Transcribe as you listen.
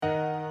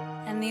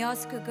And the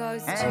Oscar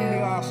goes to... And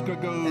the Oscar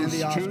goes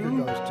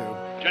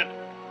to... Gentlemen,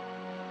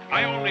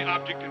 my only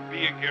object in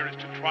being here is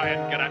to try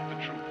and get at the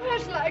truth. Where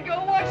shall I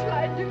go? What shall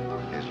I do?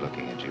 He's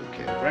looking at you,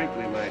 kid.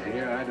 Frankly, my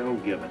dear, I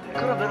don't give a damn.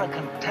 Could have been a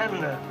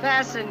contender.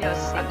 Fasten your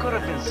seat. I could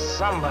have been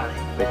somebody.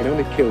 They can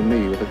only kill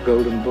me with a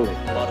golden bullet.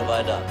 What have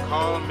I done?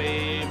 Call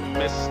me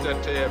Mr.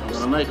 Tibbs. I'm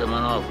gonna make him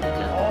an offer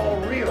again. All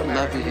real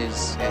Love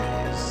is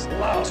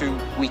too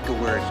weak a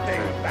word for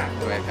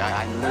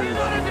I loathe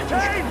you.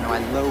 I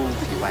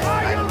loathe you.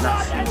 I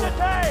love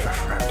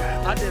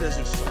you. I did as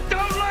instructed.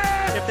 Don't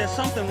laugh! If there's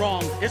something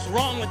wrong, it's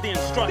wrong with the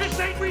instruction. This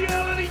ain't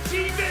reality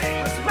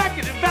TV! Respect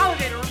it and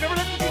validate it. Remember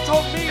that's what you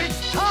told me?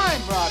 It's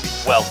time, Robbie!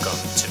 Welcome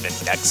to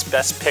the Next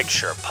Best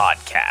Picture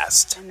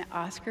podcast. And the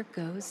Oscar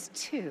goes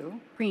to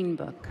Green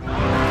Book.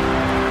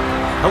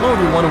 Hello,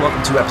 everyone, and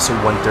welcome to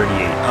episode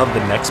 138 of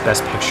the Next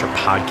Best Picture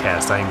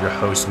podcast. I am your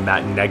host,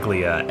 Matt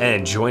Neglia,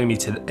 and joining me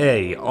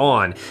today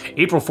on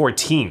April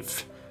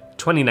 14th,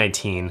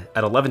 2019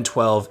 at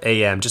 11:12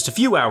 a.m., just a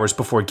few hours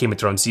before Game of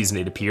Thrones Season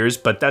 8 appears,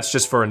 but that's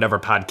just for another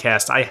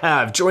podcast. I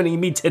have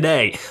joining me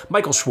today,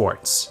 Michael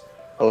Schwartz.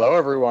 Hello,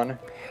 everyone.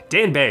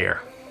 Dan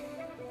Bayer.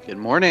 Good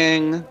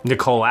morning.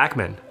 Nicole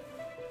Ackman.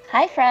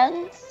 Hi,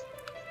 friends.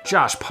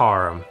 Josh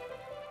Parham.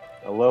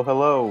 Hello,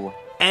 hello.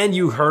 And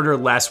you heard her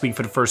last week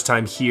for the first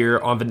time here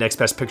on the Next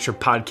Best Picture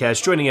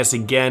podcast. Joining us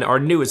again, our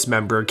newest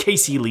member,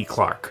 Casey Lee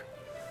Clark.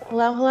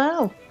 Hello,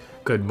 hello.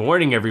 Good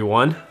morning,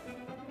 everyone.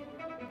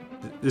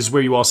 This is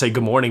where you all say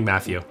good morning,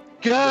 Matthew.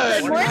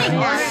 Good morning,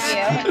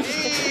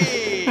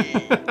 Matthew.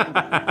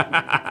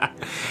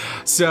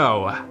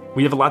 So,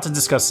 we have a lot to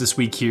discuss this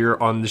week here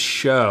on the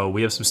show.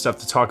 We have some stuff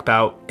to talk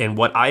about in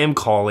what I am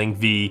calling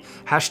the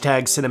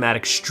hashtag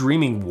cinematic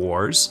streaming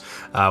wars.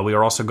 We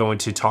are also going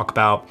to talk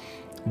about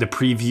the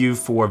preview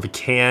for the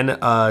Cannes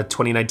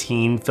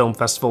 2019 Film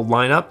Festival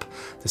lineup,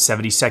 the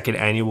 72nd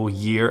annual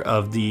year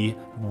of the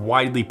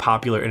widely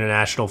popular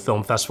international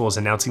film festival is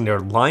announcing their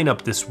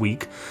lineup this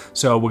week.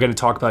 So we're going to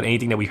talk about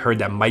anything that we heard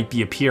that might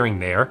be appearing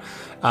there.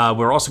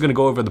 We're also going to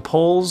go over the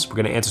polls. We're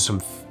going to answer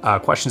some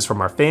questions from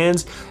our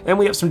fans, and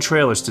we have some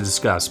trailers to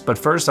discuss. But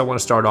first, I want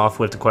to start off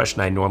with the question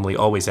I normally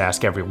always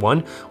ask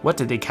everyone. What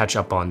did they catch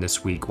up on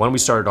this week? Why don't we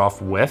start off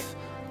with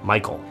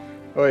Michael?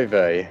 Oy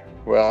vey.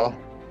 Well,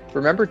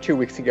 remember 2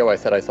 weeks ago I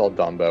said I saw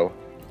Dumbo?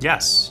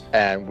 Yes.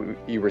 And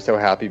you were so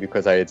happy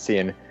because I had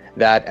seen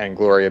that and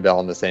Gloria Bell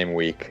in the same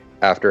week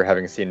after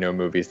having seen no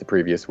movies the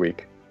previous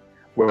week.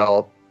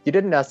 Well, you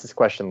didn't ask this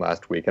question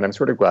last week, and I'm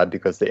sort of glad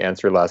because the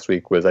answer last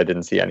week was I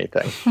didn't see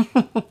anything.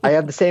 I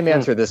have the same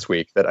answer this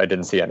week, that I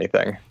didn't see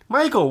anything.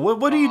 Michael,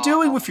 what are you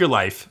doing with your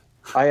life?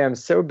 I am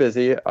so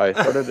busy. I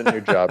started a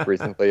new job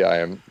recently. I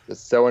am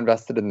just so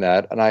invested in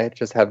that, and I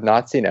just have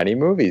not seen any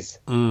movies.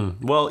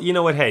 Well, you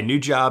know what? Hey, new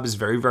job is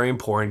very, very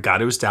important. Got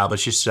to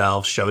establish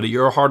yourself, show that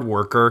you're a hard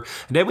worker.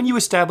 And then when you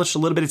establish a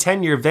little bit of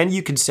tenure, then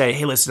you can say,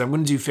 hey, listen, I'm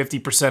going to do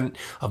 50%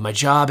 of my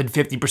job and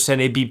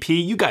 50%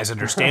 ABP. You guys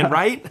understand,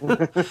 right?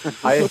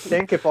 I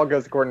think if all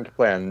goes according to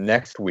plan,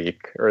 next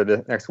week or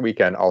the next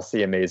weekend, I'll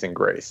see Amazing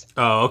Grace.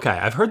 Oh, okay.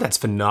 I've heard that's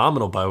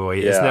phenomenal, by the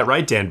way. Yeah. Isn't that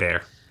right, Dan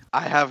Bayer?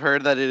 I have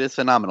heard that it is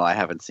phenomenal. I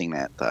haven't seen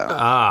it, though.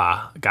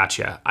 Ah,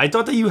 gotcha. I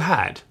thought that you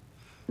had.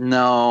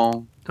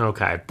 No.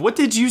 Okay. What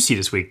did you see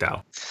this week,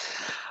 though?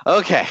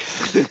 Okay.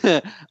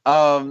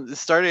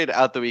 Started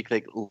out the week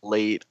like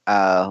late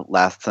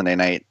last Sunday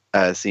night,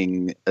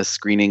 seeing a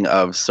screening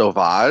of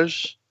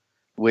Sauvage,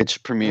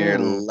 which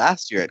premiered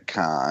last year at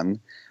Cannes,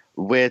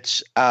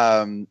 which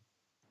I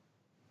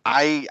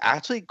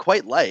actually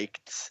quite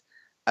liked.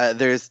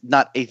 There's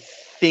not a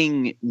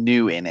thing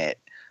new in it,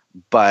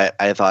 but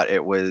I thought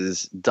it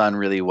was done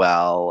really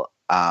well.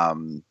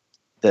 Oh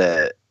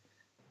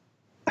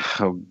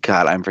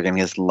God, I'm forgetting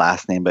his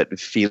last name, but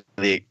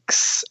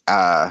Felix,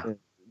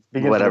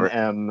 whatever.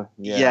 M.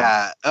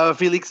 Yeah. Oh,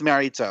 Felix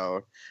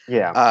Marito.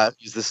 Yeah.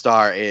 Who's the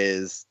star,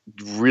 is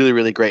really,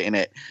 really great in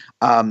it.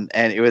 And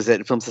it was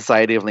at Film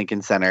Society of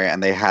Lincoln Center,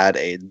 and they had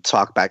a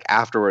talk back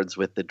afterwards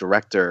with the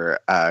director,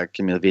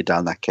 Camille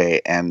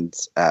Vidal-Naquet, and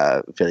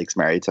Felix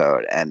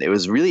Marito. And it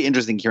was really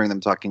interesting hearing them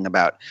talking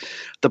about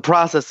the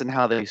process and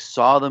how they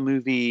saw the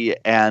movie.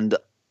 And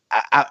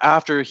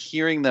after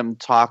hearing them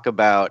talk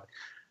about,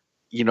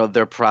 you know,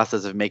 their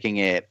process of making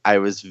it, I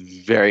was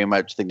very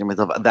much thinking to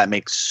myself, that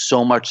makes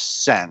so much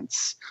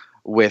sense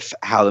with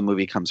how the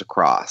movie comes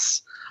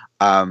across.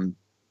 And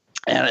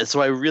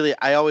so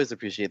I always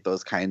appreciate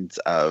those kinds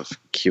of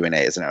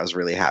Q&As, and I was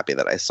really happy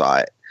that I saw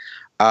it.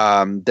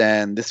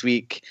 Then this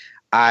week,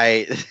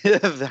 I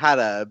have had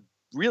a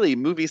really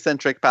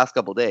movie-centric past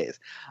couple days.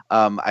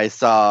 I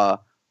saw,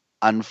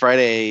 on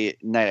Friday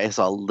night, I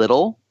saw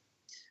Little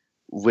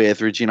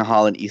with Regina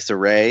Hall and Issa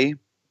Rae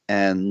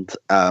and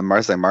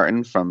Marsai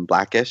Martin from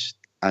Blackish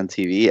on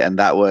TV, and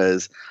that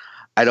was,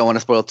 I don't want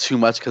to spoil too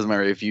much because my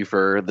review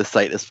for the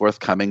site is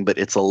forthcoming, but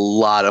it's a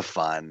lot of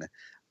fun.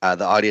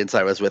 The audience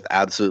I was with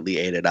absolutely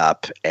ate it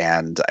up,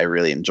 and I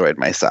really enjoyed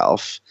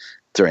myself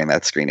during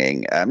that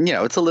screening. You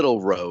know, it's a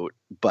little rote,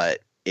 but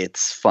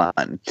it's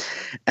fun.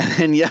 And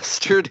then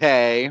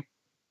yesterday,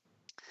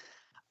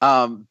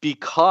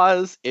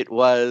 Because it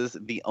was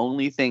the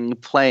only thing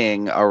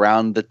playing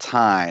around the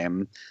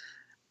time,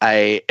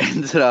 I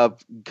ended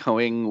up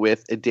going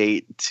with a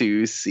date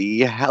to see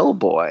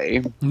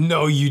Hellboy.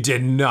 No, you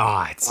did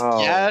not.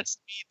 Oh. Yes,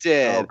 we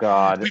did. Oh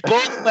God. We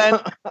both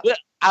went.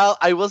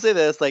 I will say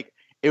this, like,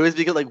 it was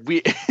because, like,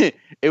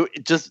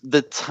 it just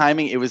the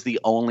timing. It was the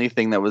only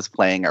thing that was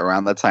playing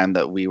around the time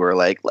that we were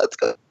like, let's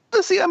go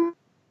see a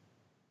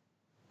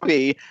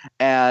movie,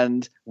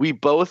 and we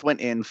both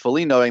went in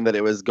fully knowing that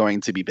it was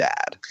going to be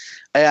bad.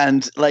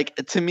 And, like,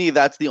 to me,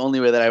 that's the only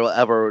way that I will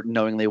ever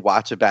knowingly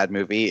watch a bad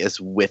movie is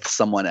with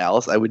someone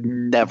else. I would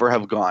never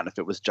have gone if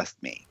it was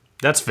just me.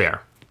 That's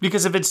fair.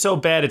 Because if it's so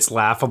bad, it's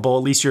laughable.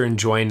 At least you're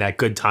enjoying that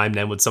good time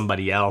then with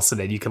somebody else, and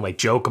then you can, like,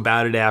 joke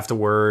about it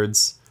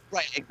afterwards.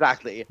 Right,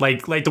 exactly.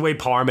 Like the way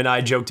Parm and I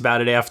joked about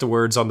it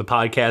afterwards on the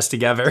podcast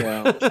together.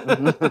 Yeah.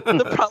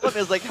 The problem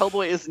is, like,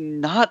 Hellboy is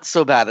not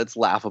so bad it's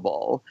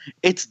laughable.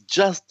 It's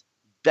just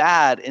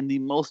bad in the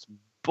most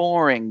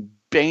boring,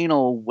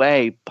 banal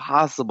way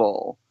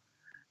possible.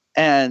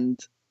 And,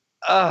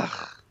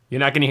 You're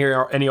not going to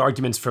hear any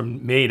arguments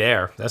from me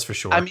there, that's for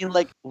sure. I mean,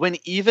 like, when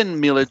even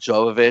Mila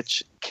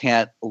Jovovich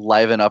can't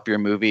liven up your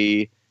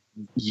movie,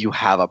 you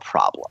have a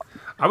problem.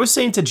 I was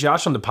saying to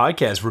Josh on the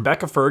podcast,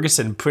 Rebecca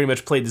Ferguson pretty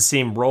much played the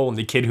same role in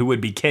The Kid Who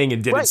Would Be King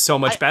and did it so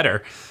much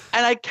better.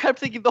 And I kept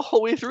thinking the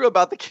whole way through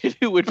about The Kid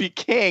Who Would Be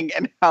King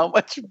and how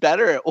much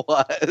better it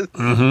was.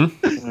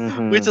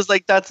 Which is,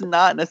 like, that's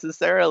not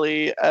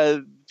necessarily a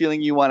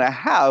feeling you want to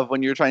have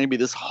when you're trying to be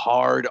this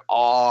hard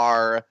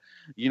R,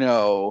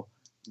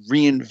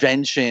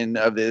 reinvention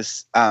of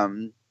this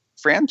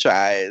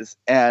franchise.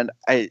 And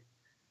I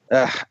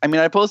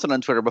posted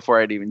on Twitter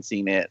before I'd even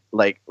seen it,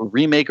 like,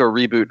 remake or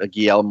reboot a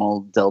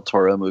Guillermo del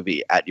Toro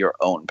movie at your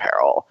own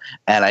peril.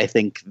 And I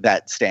think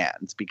that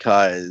stands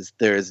because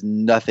there's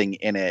nothing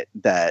in it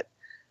that,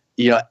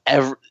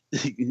 Guillermo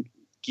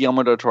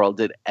del Toro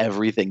did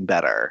everything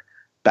better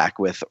back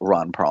with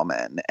Ron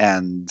Perlman.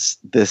 And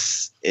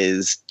this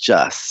is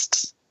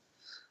just,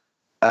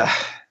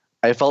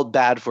 I felt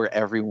bad for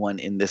everyone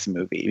in this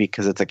movie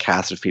because it's a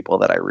cast of people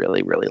that I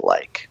really, really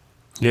like.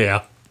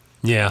 Yeah.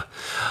 Yeah.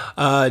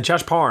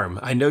 Josh Parm,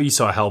 I know you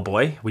saw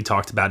Hellboy. We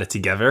talked about it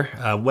together.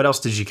 What else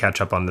did you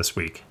catch up on this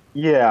week?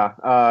 Yeah.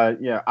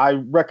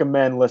 I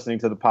recommend listening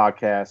to the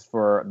podcast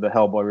for the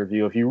Hellboy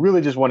review if you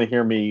really just want to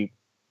hear me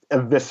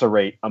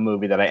eviscerate a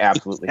movie that I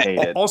absolutely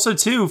hated. Also,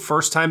 too,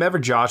 first time ever,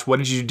 Josh, what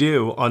did you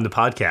do on the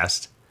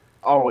podcast?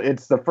 Oh,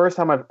 it's the first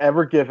time I've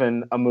ever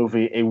given a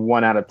movie a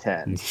 1 out of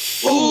 10.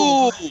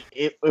 Ooh!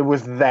 It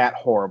was that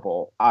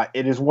horrible.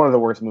 It is one of the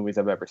worst movies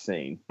I've ever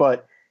seen.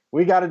 But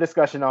we got a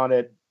discussion on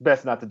it.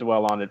 Best not to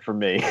dwell on it for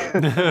me.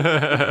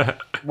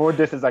 More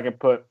distance I can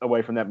put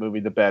away from that movie,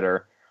 the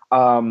better.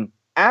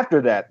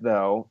 After that,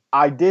 though,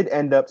 I did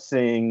end up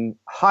seeing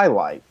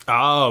Highlight.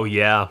 Oh,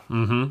 yeah.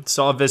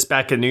 Saw this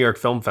back at New York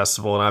Film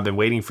Festival, and I've been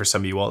waiting for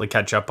some of you all to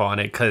catch up on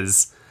it,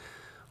 because,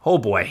 oh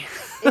boy.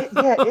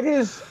 It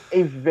is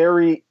a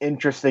very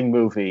interesting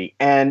movie.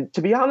 And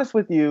to be honest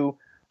with you,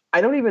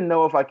 I don't even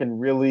know if I can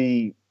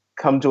really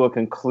come to a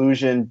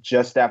conclusion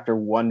just after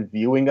one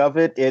viewing of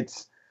it.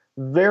 It's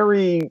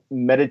very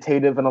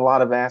meditative in a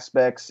lot of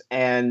aspects,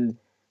 and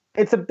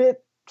it's a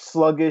bit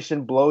sluggish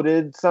and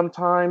bloated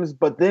sometimes,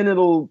 but then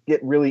it'll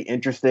get really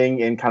interesting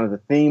in kind of the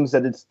themes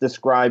that it's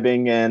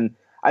describing, and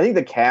I think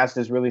the cast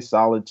is really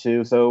solid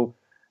too. So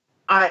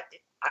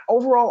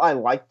overall I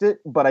liked it,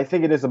 but I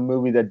think it is a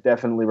movie that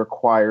definitely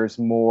requires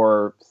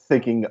more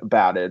thinking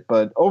about it.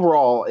 But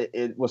overall,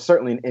 it was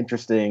certainly an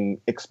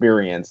interesting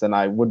experience, and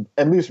I would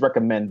at least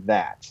recommend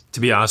that. To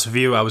be honest with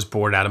you, I was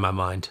bored out of my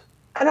mind.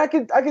 And I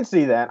could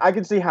see that. I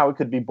could see how it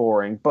could be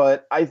boring,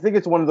 but I think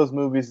it's one of those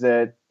movies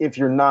that if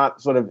you're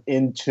not sort of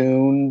in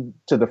tune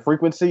to the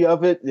frequency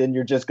of it, then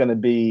you're just going to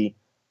be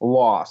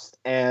lost.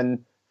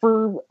 And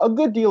for a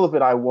good deal of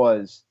it, I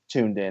was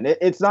tuned in.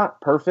 It's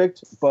not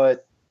perfect,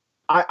 but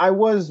I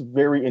was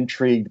very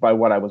intrigued by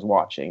what I was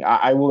watching.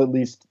 I will at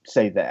least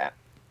say that.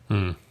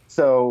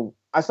 So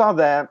I saw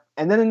that,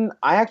 and then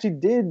I actually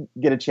did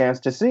get a chance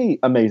to see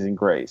Amazing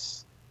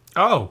Grace.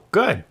 Oh,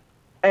 good.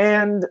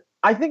 And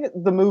I think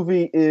the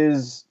movie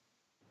is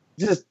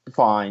just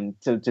fine,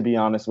 to be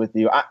honest with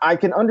you. I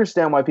can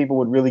understand why people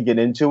would really get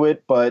into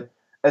it, but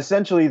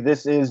essentially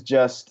this is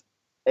just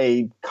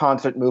a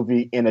concert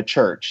movie in a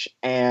church.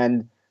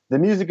 And the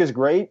music is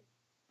great,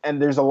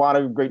 and there's a lot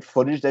of great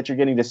footage that you're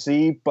getting to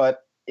see,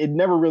 but it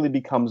never really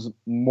becomes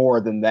more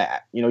than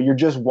that. You're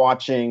just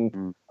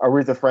watching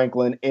Aretha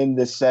Franklin in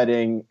this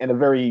setting, in a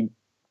very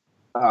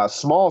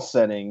small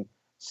setting,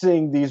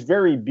 sing these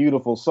very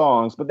beautiful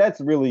songs, but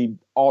that's really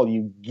all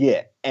you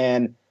get.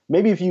 And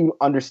maybe if you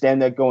understand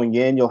that going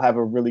in, you'll have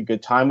a really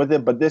good time with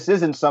it. But this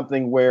isn't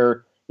something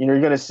where, you're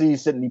going to see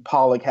Sidney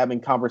Pollack having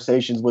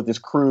conversations with his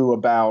crew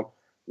about,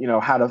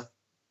 how to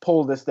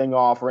pull this thing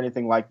off or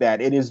anything like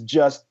that. It is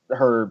just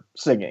her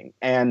singing.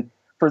 And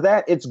for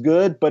that, it's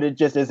good, but it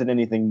just isn't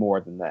anything more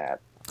than that.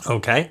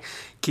 Okay.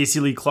 Casey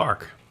Lee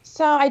Clark.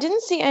 So I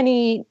didn't see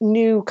any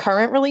new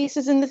current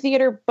releases in the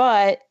theater,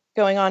 but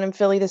going on in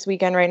Philly this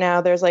weekend right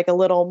now. There's like a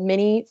little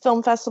mini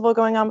film festival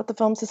going on with the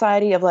Film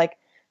Society of like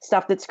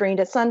stuff that's screened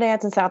at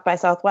Sundance and South by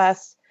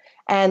Southwest.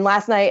 And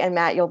last night, and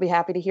Matt, you'll be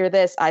happy to hear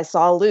this, I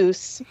saw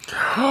Loose.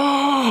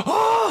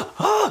 I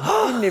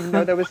didn't even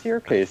know that was here,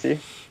 Casey.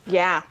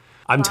 Yeah.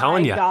 I'm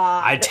telling you,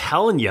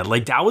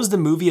 like that was the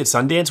movie at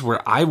Sundance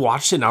where I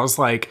watched it and I was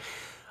like,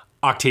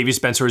 Octavia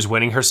Spencer is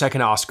winning her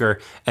second Oscar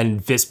and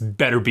this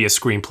better be a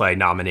screenplay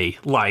nominee.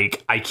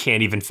 Like, I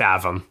can't even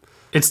fathom.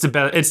 It's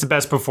the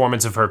best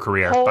performance of her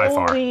career by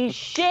far. Holy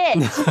shit.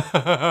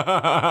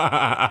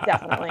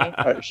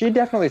 Definitely. She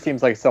definitely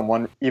seems like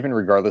someone, even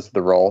regardless of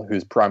the role,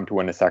 who's primed to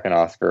win a second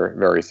Oscar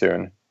very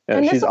soon.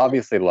 And she's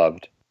obviously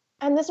loved.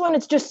 And this one,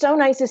 it's just so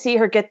nice to see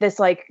her get this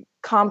like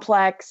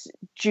complex,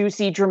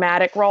 juicy,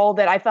 dramatic role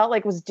that I felt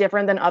like was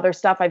different than other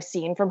stuff I've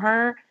seen from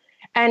her.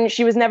 And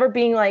she was never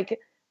being like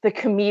the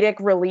comedic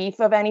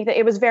relief of anything.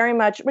 It was very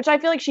much, which I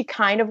feel like she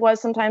kind of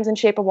was sometimes in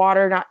Shape of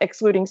Water, not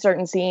excluding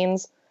certain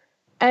scenes.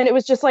 And it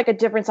was just like a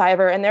different side of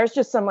her. And there's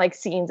just some like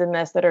scenes in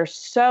this that are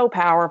so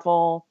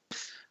powerful.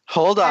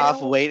 Hold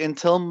off. Wait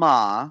until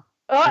Ma.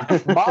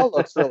 Ma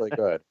looks really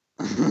good.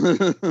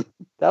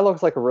 That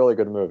looks like a really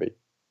good movie.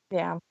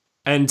 Yeah.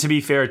 And to be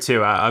fair,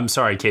 too, I'm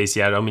sorry,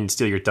 Casey, I don't mean to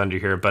steal your thunder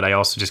here, but I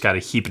also just got to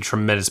heap a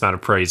tremendous amount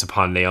of praise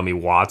upon Naomi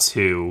Watts,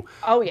 who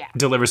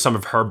delivers some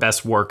of her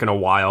best work in a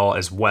while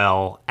as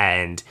well.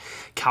 And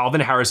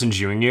Calvin Harrison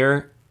Jr.,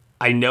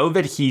 I know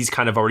that he's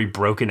kind of already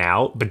broken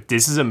out, but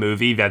this is a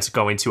movie that's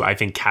going to, I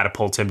think,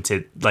 catapult him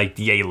to like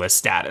the A-list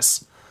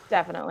status.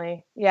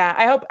 Definitely. Yeah.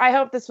 I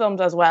hope this film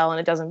does well and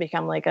it doesn't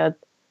become like the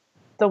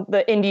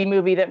indie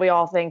movie that we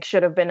all think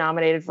should have been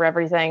nominated for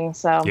everything.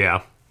 So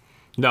yeah.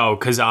 No,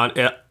 because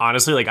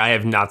honestly, like I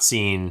have not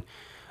seen,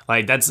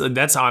 like that's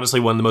honestly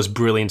one of the most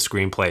brilliant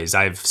screenplays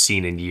I've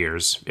seen in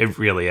years. It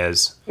really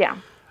is. Yeah.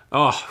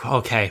 Oh,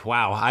 okay.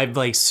 Wow. I've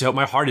like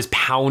my heart is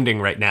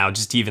pounding right now,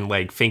 just even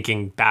like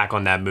thinking back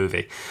on that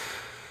movie.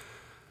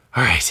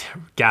 All right,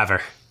 Gaver.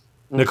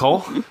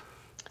 Nicole?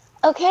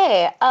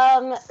 Okay.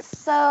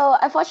 So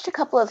I've watched a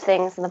couple of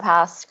things in the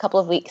past couple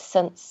of weeks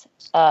since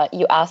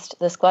you asked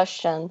this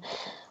question.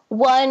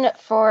 One,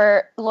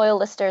 for loyal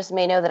listeners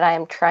may know that I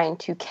am trying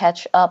to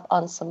catch up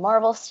on some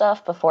Marvel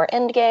stuff before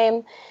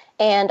Endgame,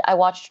 and I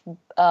watched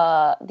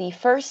the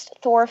first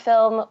Thor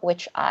film,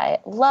 which I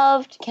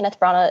loved. Kenneth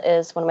Branagh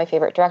is one of my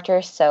favorite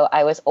directors, so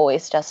I was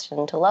always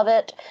destined to love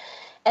it.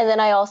 And then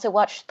I also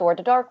watched Thor: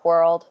 The Dark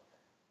World,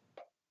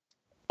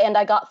 and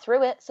I got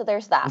through it, so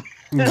there's that.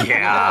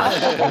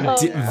 Yeah.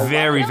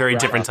 Very, very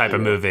different type of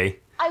movie.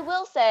 I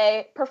will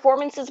say,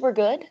 performances were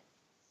good.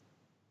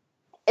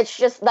 It's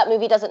just that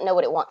movie doesn't know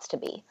what it wants to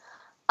be.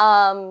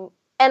 And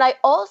I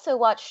also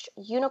watched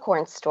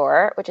Unicorn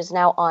Store, which is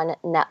now on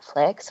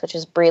Netflix, which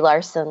is Brie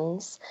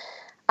Larson's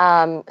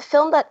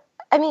film that,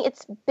 I mean,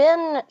 it's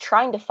been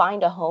trying to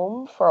find a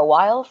home for a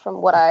while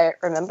from what I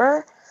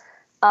remember.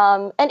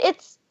 And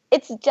it's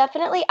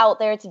definitely out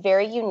there. It's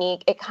very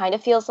unique. It kind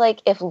of feels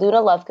like if Luna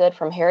Lovegood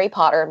from Harry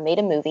Potter made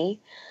a movie.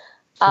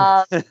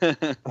 But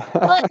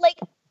like,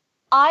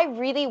 I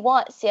really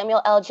want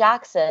Samuel L.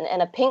 Jackson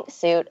in a pink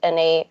suit and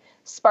a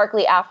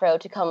sparkly afro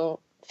to come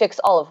fix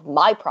all of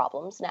my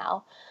problems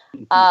now.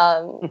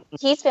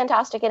 He's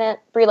fantastic in it.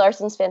 Brie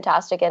Larson's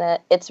fantastic in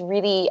it. It's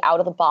really out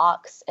of the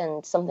box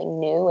and something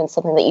new and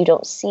something that you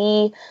don't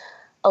see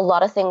a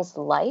lot of things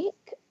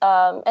like.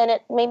 And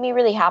it made me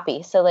really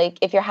happy. So like,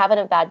 if you're having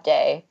a bad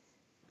day,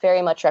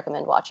 very much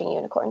recommend watching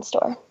Unicorn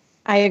Store.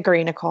 I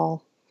agree,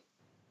 Nicole.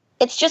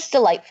 It's just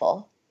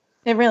delightful.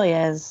 It really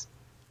is.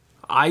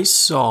 I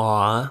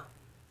saw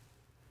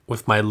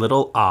with my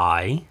little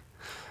eye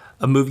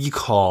a movie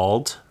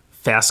called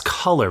Fast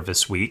Color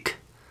this week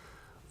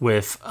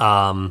with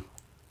Gugu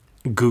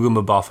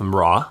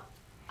Mbatha-Raw.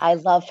 I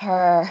love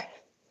her.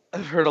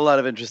 I've heard a lot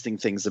of interesting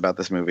things about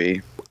this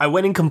movie. I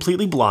went in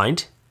completely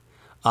blind.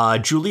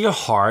 Julia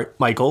Hart,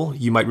 Michael,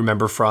 you might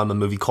remember from a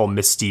movie called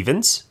Miss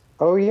Stevens.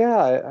 Oh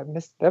yeah, I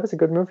missed. That was a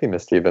good movie,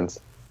 Miss Stevens.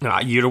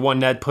 You're the one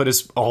that put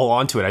us all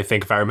onto it, I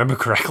think, if I remember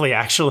correctly,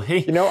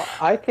 actually. You know,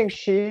 I think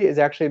she is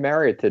actually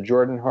married to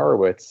Jordan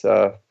Horowitz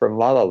from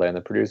La La Land,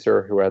 the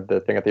producer who had the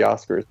thing at the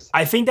Oscars.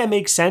 I think that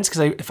makes sense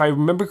because if I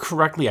remember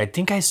correctly, I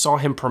think I saw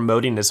him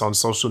promoting this on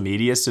social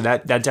media, so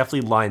that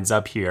definitely lines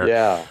up here.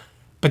 Yeah.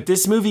 But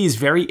this movie is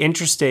very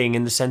interesting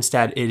in the sense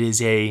that it is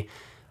a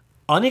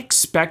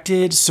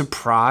unexpected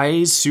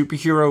surprise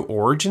superhero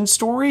origin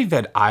story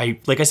that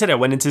like I said, I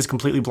went into this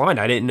completely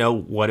blind. I didn't know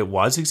what it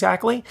was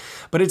exactly,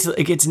 but it's an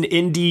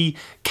indie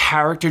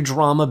character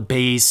drama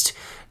based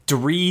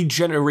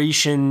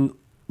 3-generation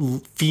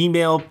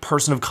female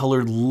person of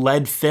color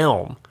led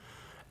film.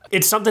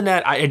 It's something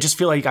that I just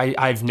feel like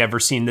I've never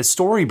seen this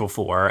story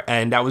before,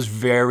 and that was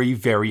very,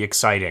 very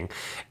exciting.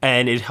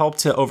 And it helped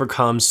to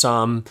overcome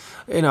some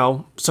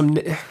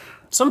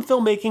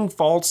filmmaking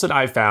faults that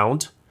I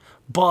found.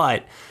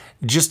 But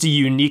just the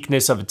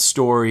uniqueness of its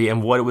story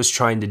and what it was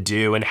trying to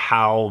do and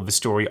how the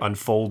story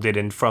unfolded,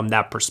 and from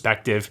that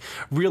perspective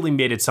really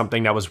made it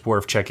something that was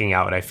worth checking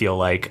out. I feel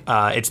like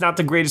it's not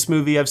the greatest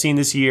movie I've seen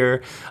this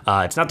year.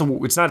 It's not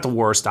the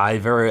worst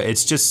either.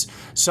 It's just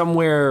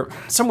somewhere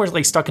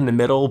like stuck in the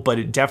middle, but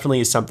it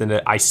definitely is something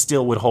that I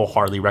still would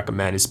wholeheartedly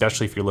recommend,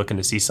 especially if you're looking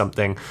to see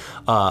something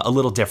a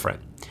little different.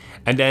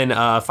 And then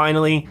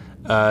finally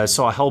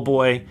saw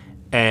Hellboy,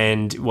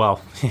 and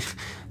well,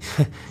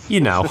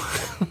 you know.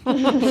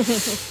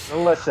 The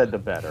less said, the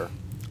better.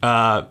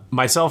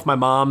 Myself, my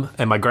mom,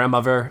 and my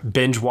grandmother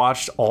binge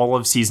watched all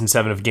of season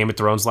 7 of Game of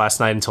Thrones last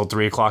night until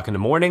 3 o'clock in the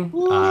morning.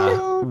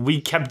 We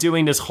kept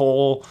doing this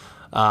whole,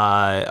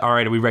 all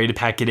right, are we ready to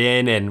pack it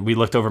in? And we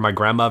looked over at my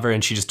grandmother,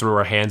 and she just threw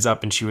her hands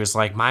up, and she was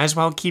like, might as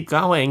well keep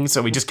going.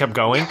 So we just kept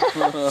going.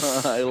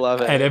 I love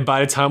it. And then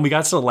by the time we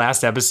got to the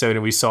last episode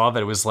and we saw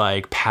that it was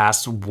like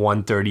past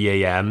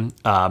 1:30 a.m.,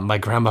 my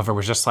grandmother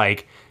was just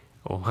like,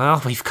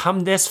 well, we've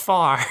come this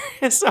far.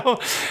 So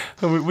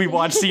we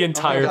watched the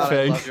entire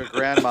thing. I love your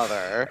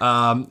grandmother.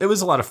 It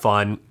was a lot of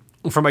fun.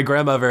 For my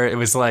grandmother, it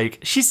was like,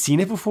 she's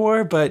seen it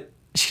before, but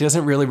she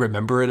doesn't really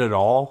remember it at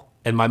all.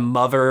 And my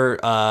mother,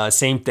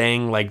 same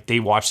thing. Like, they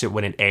watched it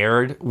when it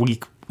aired,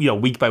 week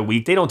by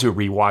week. They don't do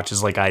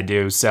rewatches like I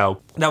do.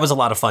 So that was a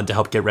lot of fun to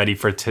help get ready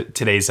for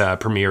today's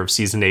premiere of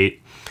season 8.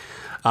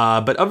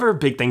 But other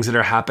big things that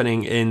are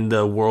happening in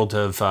the world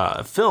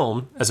of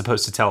film, as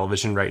opposed to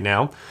television right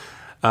now,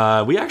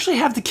 we actually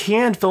have the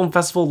Cannes Film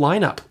Festival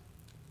lineup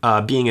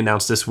being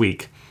announced this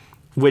week,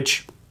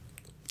 which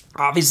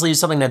obviously is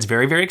something that's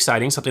very, very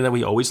exciting, something that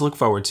we always look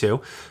forward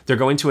to. They're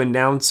going to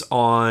announce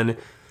on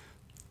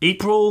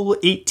April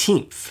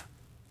 18th.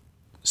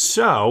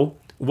 So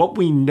what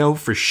we know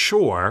for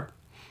sure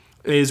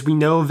is we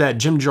know that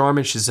Jim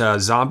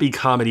Jarmusch's zombie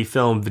comedy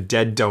film, The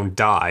Dead Don't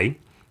Die,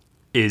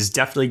 is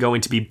definitely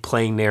going to be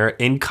playing there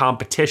in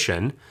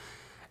competition.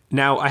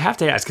 Now, I have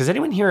to ask, has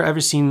anyone here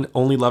ever seen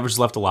Only Lovers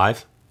Left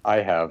Alive?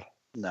 I have.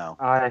 No.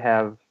 I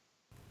have.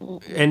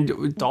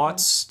 And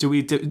thoughts?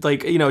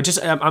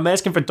 I'm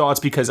asking for thoughts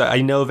because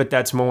I know that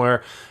that's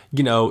more,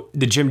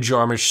 the Jim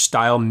Jarmusch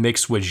style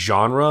mixed with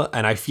genre.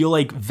 And I feel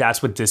like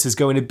that's what this is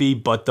going to be.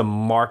 But the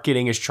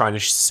marketing is trying to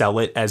sell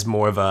it as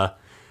more of a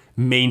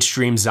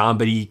mainstream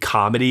zombie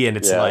comedy. And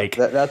it's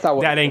that's not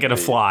what that ain't going to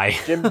fly.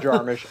 Jim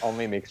Jarmusch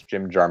only makes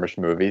Jim Jarmusch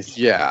movies.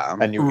 Yeah.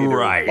 And you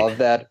either love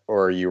that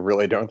or you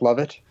really don't love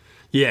it.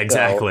 Yeah,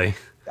 exactly. So,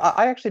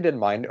 I actually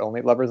didn't mind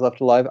Only Lovers Left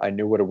Alive. I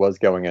knew what it was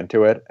going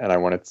into it, and I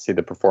wanted to see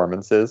the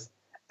performances.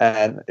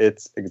 And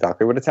it's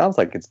exactly what it sounds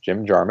like. It's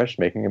Jim Jarmusch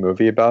making a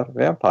movie about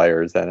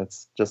vampires, and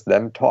it's just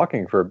them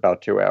talking for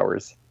about 2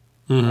 hours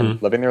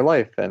and living their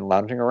life and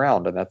lounging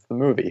around, and that's the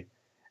movie.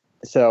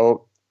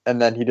 So,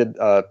 and then he did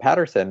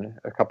Patterson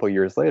a couple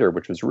years later,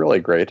 which was really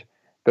great.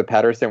 But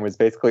Patterson was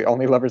basically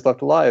Only Lovers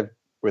Left Alive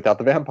without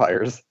the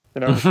vampires.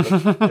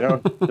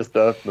 Just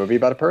a movie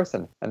about a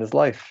person and his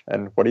life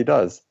and what he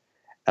does.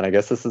 And I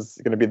guess this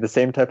is going to be the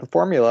same type of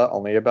formula,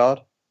 only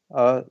about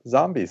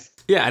zombies.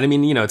 Yeah, and I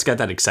mean, it's got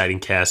that exciting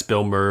cast.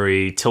 Bill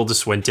Murray, Tilda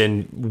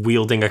Swinton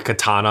wielding a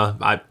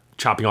katana,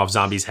 chopping off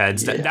zombies'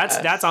 heads. Yes.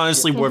 That's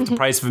honestly worth the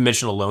price of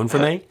admission alone for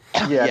me.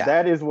 Yeah,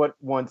 that is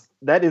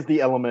that is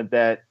the element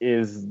that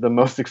is the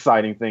most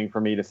exciting thing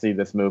for me to see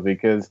this movie.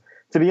 Because,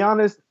 to be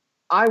honest,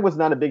 I was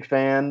not a big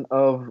fan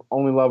of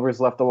Only Lovers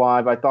Left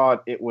Alive. I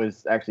thought it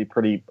was actually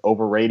pretty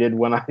overrated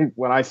when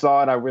I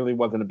saw it. I really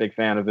wasn't a big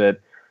fan of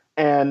it.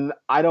 And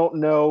I don't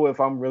know if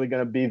I'm really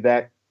going to be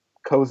that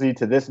cozy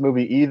to this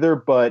movie either,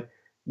 but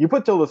you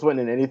put Tilda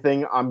Swinton in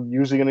anything, I'm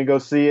usually going to go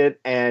see it,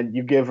 and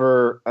you give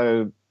her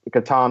a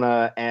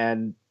katana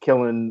and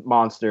killing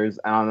monsters,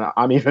 and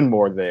I'm even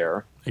more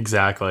there.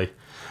 Exactly.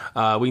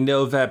 We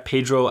know that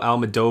Pedro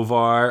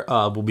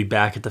Almodovar will be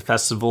back at the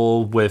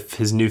festival with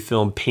his new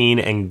film, Pain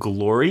and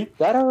Glory.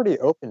 That already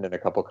opened in a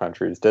couple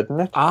countries, didn't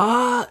it?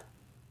 I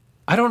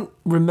don't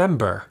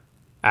remember.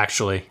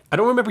 Actually, I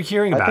don't remember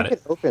hearing about it. I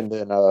think it opened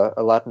in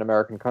a Latin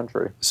American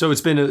country. So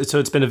it's been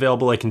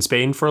available like in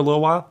Spain for a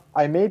little while?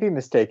 I may be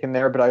mistaken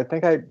there, but I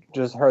think I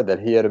just heard that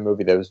he had a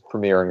movie that was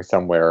premiering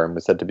somewhere and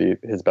was said to be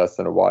his best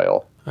in a while.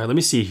 All right, let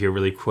me see here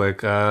really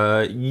quick.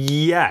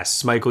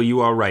 Yes, Michael,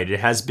 you are right. It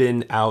has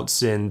been out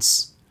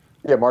since...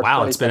 Yeah, March.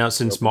 Wow, it's been out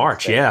since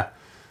March, yeah.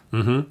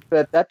 Mm-hmm.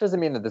 But that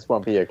doesn't mean that this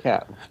won't be a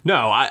Cannes.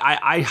 No,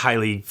 I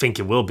highly think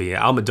it will be.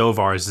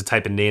 Almodovar is the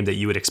type of name that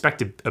you would expect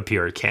to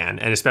appear at Cannes,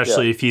 and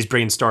especially if he's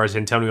bringing stars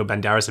Antonio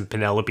Banderas and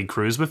Penelope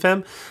Cruz with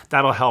him,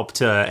 that'll help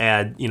to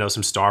add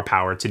some star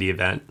power to the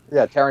event.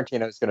 Yeah,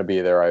 Tarantino's going to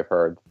be there. I've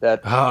heard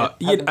that.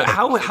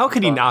 How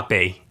could he not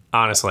be?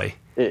 Honestly,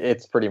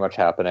 it's pretty much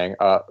happening.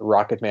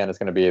 Rocketman is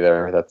going to be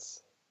there.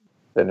 That's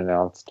been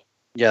announced.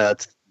 Yeah,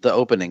 that's the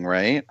opening,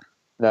 right?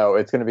 No,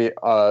 it's going to be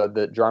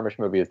the Jarmusch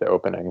movie is the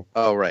opening.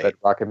 Oh, right. But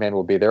Rocketman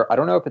will be there. I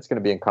don't know if it's going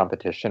to be in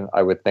competition.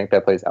 I would think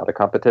that plays out of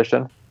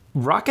competition.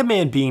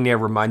 Rocketman being there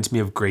reminds me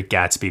of Great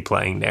Gatsby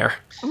playing there.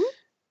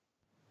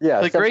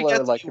 Yeah, the Great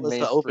Gatsby like was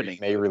the opening.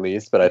 May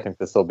release, but I think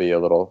this will be a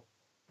little...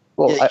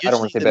 Well, I don't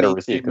want to say better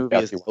received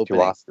because Gatsby won 2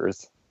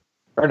 Oscars.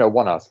 Or no,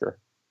 1 Oscar.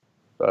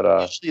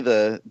 But usually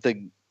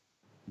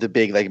the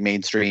big like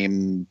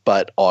mainstream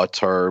but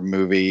auteur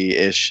movie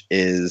ish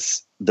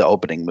is the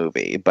opening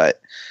movie, but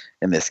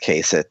in this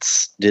case,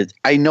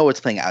 I know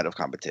it's playing out of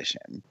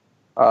competition.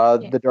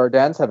 The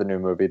Dardannes have a new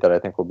movie that I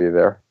think will be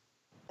there.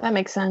 That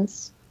makes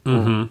sense.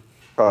 Mm-hmm.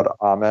 Called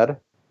Ahmed,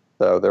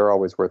 so they're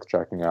always worth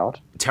checking out.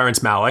 Terrence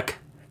Malick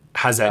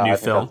has that new I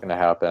think film. that's going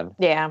to happen.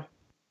 Yeah.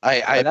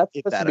 And that's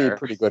supposed to be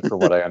pretty good for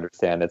what I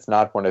understand. It's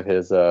not one of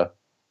his,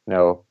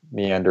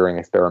 meandering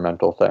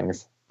experimental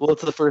things. Well,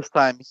 it's the first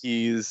time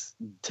he's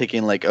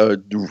taking like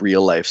a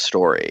real life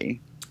story.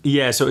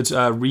 Yeah, so it's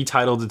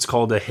retitled. It's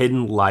called A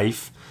Hidden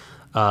Life.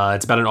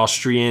 It's about an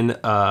Austrian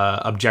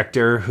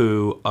objector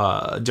who,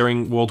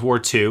 during World War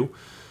II.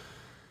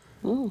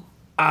 Ooh.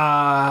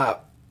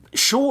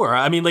 Sure.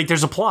 I mean, like,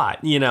 there's a plot,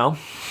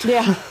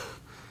 Yeah.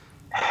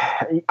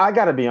 I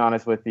got to be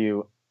honest with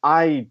you.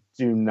 I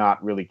do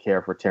not really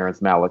care for Terrence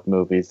Malick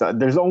movies.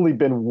 There's only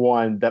been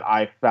one that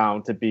I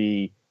found to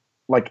be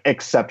like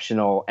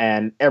exceptional,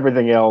 and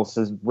everything else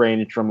has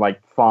ranged from like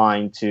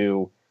fine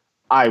to,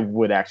 I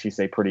would actually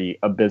say, pretty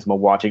abysmal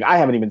watching. I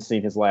haven't even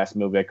seen his last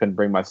movie. I couldn't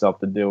bring myself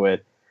to do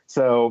it.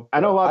 So I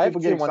know a lot of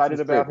people get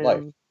excited about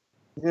him.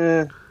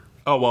 Yeah.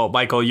 Oh, well,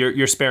 Michael,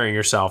 you're sparing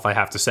yourself, I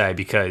have to say,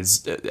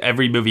 because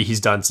every movie he's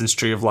done since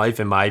Tree of Life,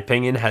 in my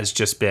opinion, has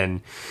just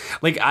been...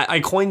 Like,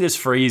 I coined this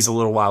phrase a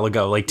little while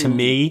ago. Like, to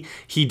me,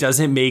 he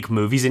doesn't make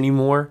movies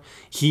anymore.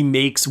 He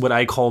makes what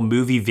I call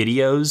movie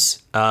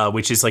videos,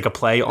 which is like a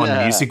play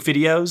on music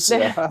videos.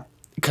 Yeah.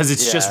 Because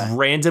it's just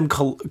random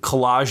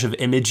collage of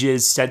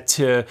images set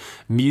to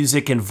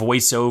music and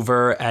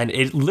voiceover, and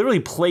it literally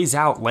plays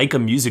out like a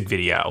music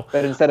video.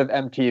 But instead of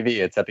MTV,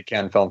 it's at the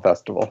Cannes Film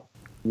Festival.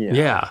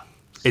 Yeah.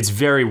 It's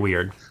very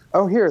weird.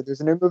 Oh, here, there's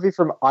a new movie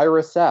from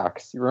Ira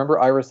Sachs. You remember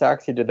Ira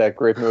Sachs? He did that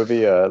great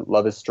movie,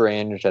 Love is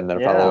Strange, and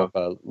then a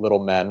follow-up, Little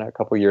Men, a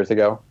couple years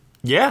ago.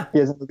 Yeah. He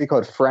has a movie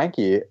called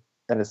Frankie,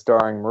 and it's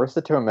starring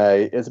Marissa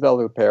Tomei, Isabelle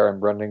Huppert, and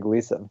Brendan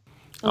Gleeson.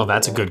 Oh,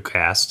 that's a good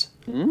cast.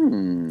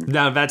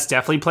 Now, that's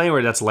definitely playing,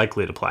 or that's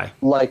likely to play?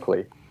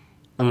 Likely.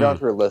 I'm going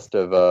through a list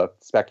of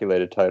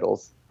speculated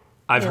titles.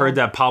 I've heard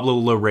that Pablo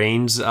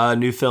Larraín's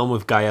new film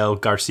with Gael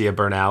Garcia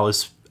Bernal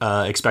is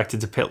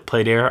expected to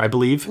play there, I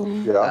believe.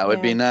 Yeah. That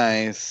would be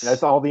nice.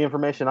 That's all the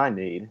information I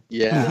need.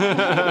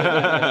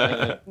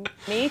 Yeah.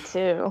 Me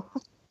too.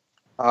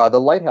 The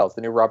Lighthouse,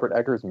 the new Robert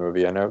Eggers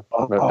movie. I know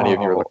many of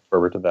you are looking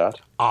forward to that.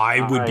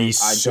 I would be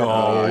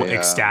so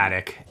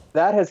ecstatic.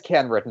 That has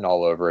Cannes written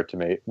all over it to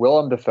me.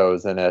 Willem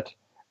Dafoe's in it.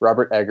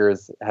 Robert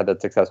Eggers had that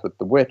success with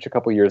The Witch a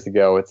couple years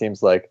ago. It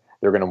seems like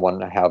they're going to want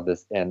to have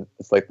this in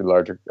a slightly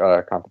larger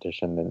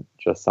competition than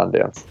just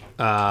Sundance.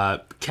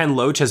 Ken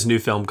Loach has a new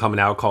film coming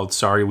out called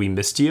Sorry We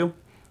Missed You.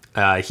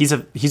 He's a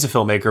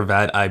filmmaker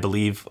that I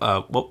believe,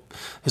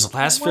 his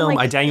last film,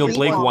 Daniel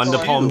Blake won the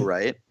Palme.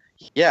 Right?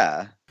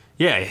 Yeah.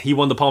 Yeah, he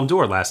won the Palme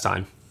d'Or last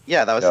time.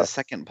 Yeah, that was his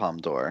second Palme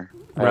d'Or.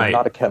 I'm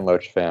not a Ken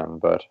Loach fan,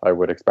 but I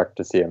would expect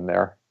to see him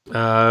there.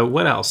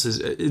 What else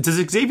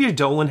does Xavier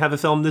Dolan have a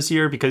film this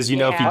year? Because if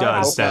he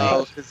does,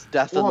 then his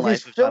Death and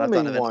Life of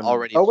Jonathan Donovan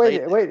already. Oh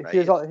wait,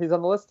 he's on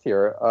the list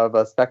here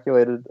of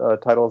speculated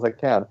titles I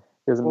can.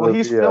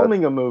 He's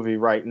filming a movie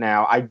right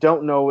now. I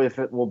don't know if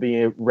it will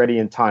be ready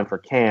in time for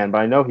Cannes, but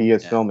I know he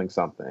is filming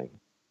something.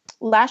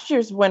 Last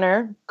year's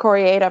winner,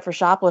 Koreeda for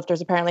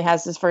Shoplifters, apparently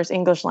has his first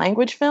English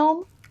language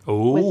film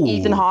with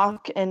Ethan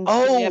Hawke and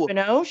Julia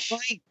Binoche.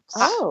 Right.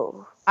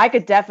 Oh, I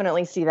could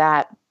definitely see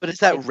that. But is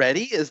that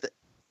ready?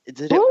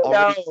 Did it Who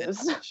already knows?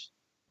 finish?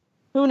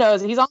 Who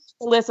knows? He's on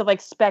the list of like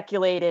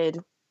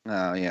speculated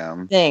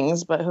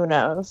things, but who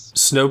knows?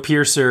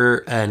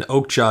 Snowpiercer and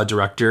Okja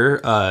director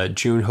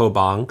Jun Ho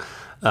Bang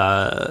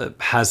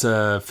has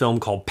a film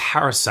called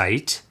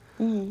Parasite,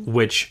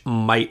 which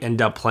might end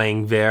up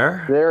playing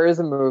there. There is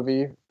a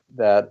movie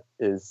that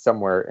is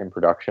somewhere in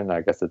production.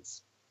 I guess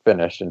it's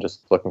finished and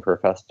just looking for a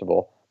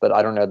festival. But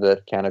I don't know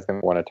that Cannes is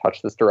going to want to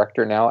touch this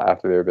director now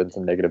after there have been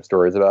some negative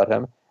stories about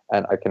him.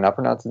 And I cannot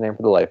pronounce his name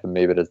for the life of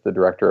me, but it's the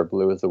director of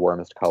Blue is the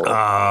Warmest Color.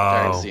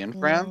 Oh. Derek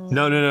Cianfrance?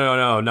 No,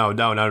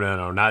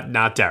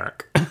 not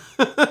Derek.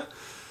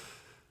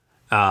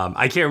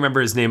 I can't remember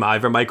his name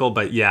either, Michael,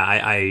 but yeah,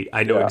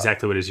 I know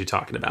exactly what it is you're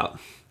talking about.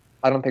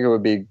 I don't think it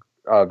would be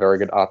very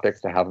good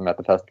optics to have him at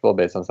the festival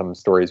based on some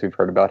stories we've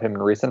heard about him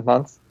in recent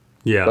months.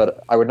 Yeah.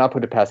 But I would not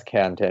put it past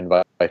Cannes to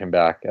invite him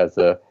back as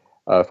a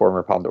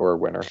former Palme d'Or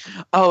winner.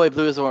 Oh, wait,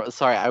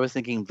 sorry, I was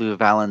thinking Blue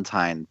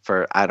Valentine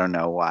for, I don't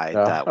know why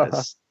that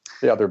was...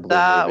 The other Blue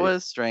that movie.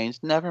 Was strange.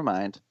 Never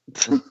mind.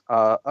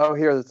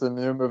 Here, this is a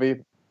new movie.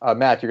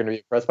 Matt, you're going to be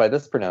impressed by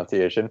this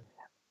pronunciation.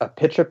 A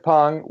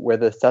Pitchapong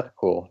with a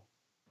Sethkul.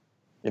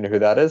 You know who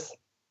that is?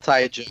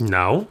 Thai Jung.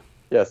 No.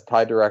 Yes,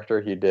 Thai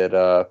director. He did,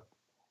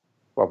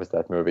 what was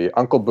that movie?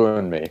 Uncle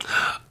Boon Me.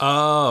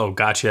 Oh,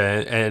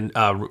 gotcha. And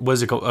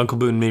was it called Uncle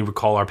Boon Me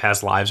Recall Our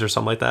Past Lives or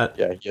something like that?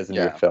 Yeah, he has a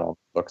new film,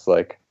 looks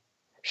like.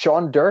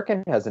 Sean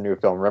Durkin has a new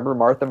film. Remember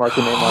Martha May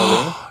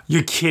Marlene?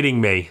 You're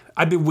kidding me.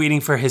 I've been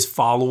waiting for his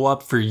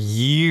follow-up for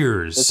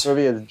years. This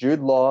movie is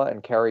Jude Law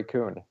and Carrie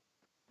Coon.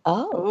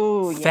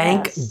 Oh,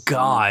 Thank yes.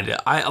 God.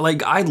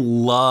 I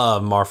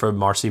love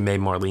Marcy May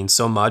Marlene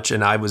so much,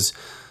 and I was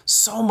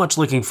so much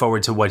looking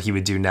forward to what he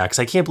would do next.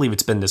 I can't believe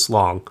it's been this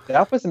long.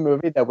 That was a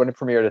movie that when it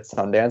premiered at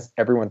Sundance,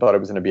 everyone thought it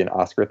was going to be an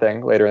Oscar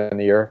thing later in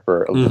the year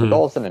for Elizabeth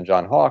Olsen and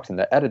John Hawkes and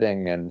the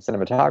editing and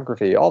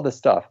cinematography, all this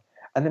stuff.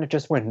 And then it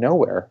just went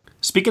nowhere.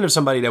 Speaking of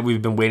somebody that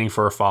we've been waiting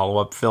for a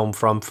follow-up film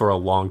from for a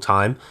long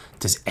time,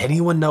 does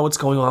anyone know what's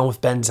going on with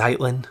Ben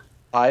Zeitlin?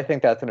 I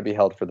think that's going to be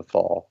held for the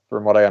fall.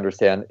 From what I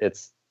understand,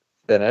 it's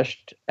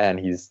finished and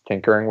he's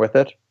tinkering with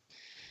it.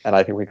 And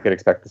I think we could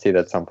expect to see that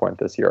at some point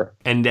this year.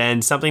 And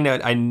then something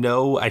that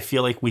I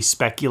feel like we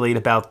speculate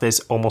about this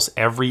almost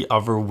every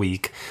other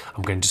week.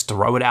 I'm going to just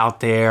throw it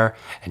out there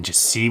and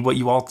just see what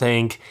you all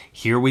think.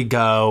 Here we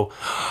go.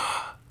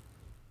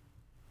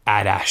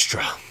 Ad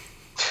Astra.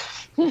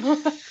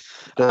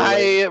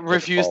 I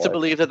refuse to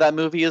believe that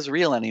movie is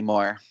real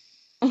anymore.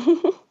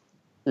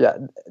 Yeah,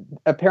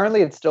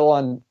 apparently it's still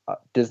on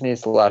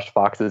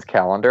Disney/Fox's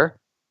calendar.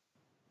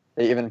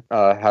 They even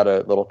had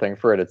a little thing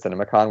for it at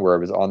CinemaCon where it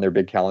was on their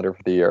big calendar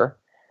for the year.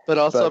 But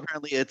also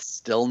apparently it's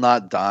still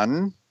not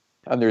done.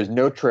 And there's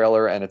no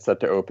trailer, and it's set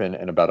to open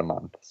in about a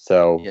month.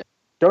 So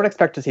don't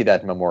expect to see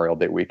that Memorial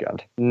Day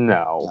weekend.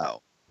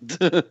 No.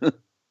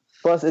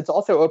 Plus, it's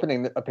also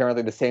opening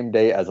apparently the same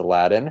day as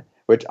Aladdin,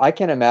 which I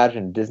can't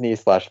imagine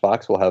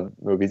Disney/Fox will have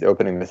movies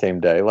opening the same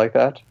day like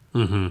that.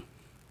 Mm-hmm.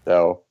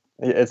 So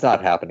it's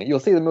not happening. You'll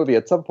see the movie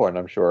at some point,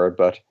 I'm sure,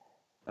 but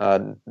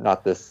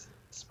not this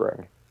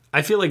spring.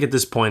 I feel like at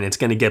this point it's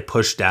going to get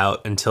pushed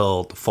out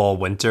until the fall,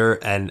 winter,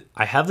 and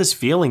I have this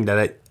feeling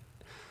that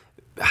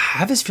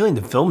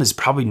the film is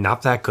probably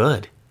not that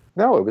good.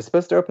 No, it was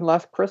supposed to open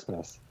last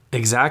Christmas.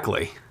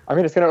 Exactly. I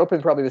mean, it's going to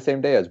open probably the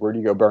same day as Where Do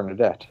You Go,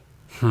 Bernadette?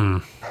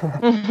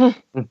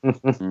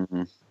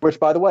 Which,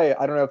 by the way,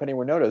 I don't know if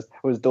anyone noticed,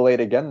 was delayed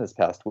again this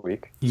past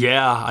week.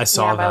 Yeah, I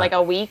saw that. By like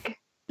a week.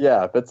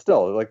 Yeah, but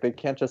still, like they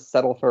can't just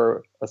settle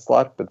for a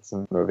slot for this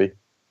movie.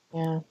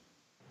 Yeah.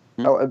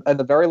 Oh, and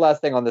the very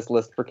last thing on this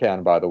list for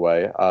Cannes, by the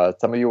way,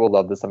 some of you will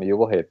love this, some of you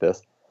will hate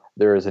this.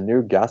 There is a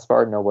new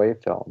Gaspar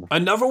Noé film.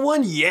 Another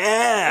one?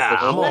 Yeah,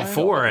 I'm all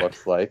for it.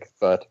 Looks like,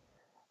 but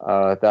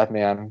that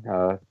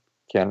man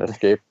can't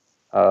escape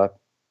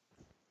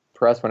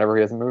press whenever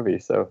he has a movie.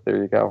 So there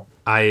you go.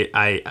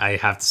 I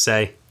have to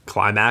say,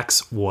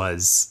 Climax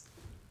was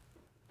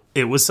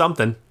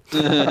something.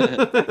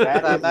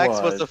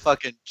 Climax was a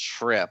fucking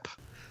trip.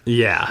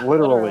 Yeah,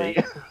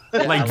 literally.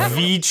 Like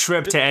the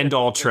trip to end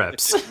all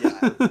trips.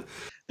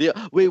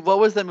 Wait, what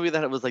was that movie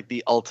that it was like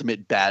the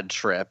ultimate bad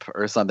trip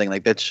or something?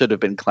 Like that should have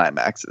been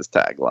Climax's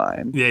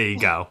tagline. There you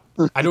go.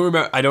 I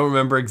don't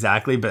remember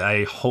exactly, but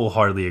I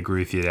wholeheartedly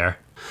agree with you there.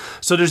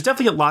 So there's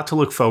definitely a lot to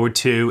look forward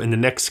to in the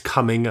next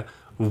coming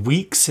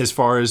weeks as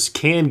far as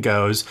Cannes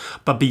goes.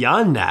 But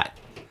beyond that,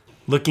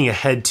 looking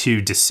ahead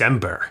to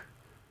December,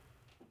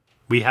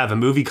 we have a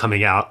movie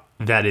coming out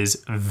that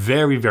is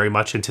very, very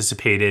much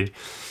anticipated.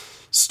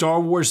 Star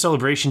Wars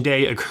Celebration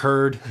Day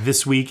occurred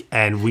this week,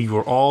 and we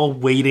were all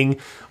waiting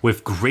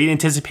with great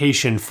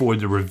anticipation for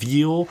the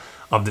reveal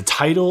of the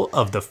title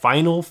of the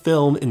final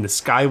film in the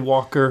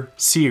Skywalker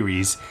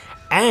series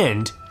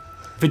and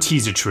the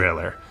teaser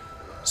trailer,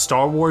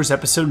 Star Wars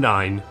Episode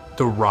 9,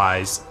 The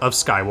Rise of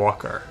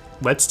Skywalker.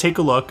 Let's take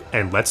a look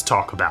and let's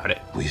talk about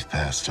it. We've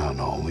passed on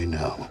all we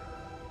know.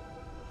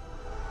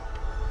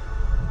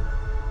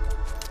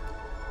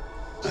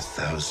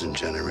 1,000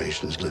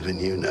 generations live in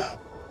you now.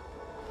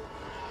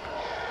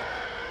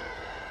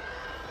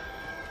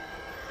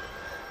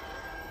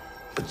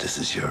 But this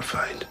is your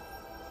fight.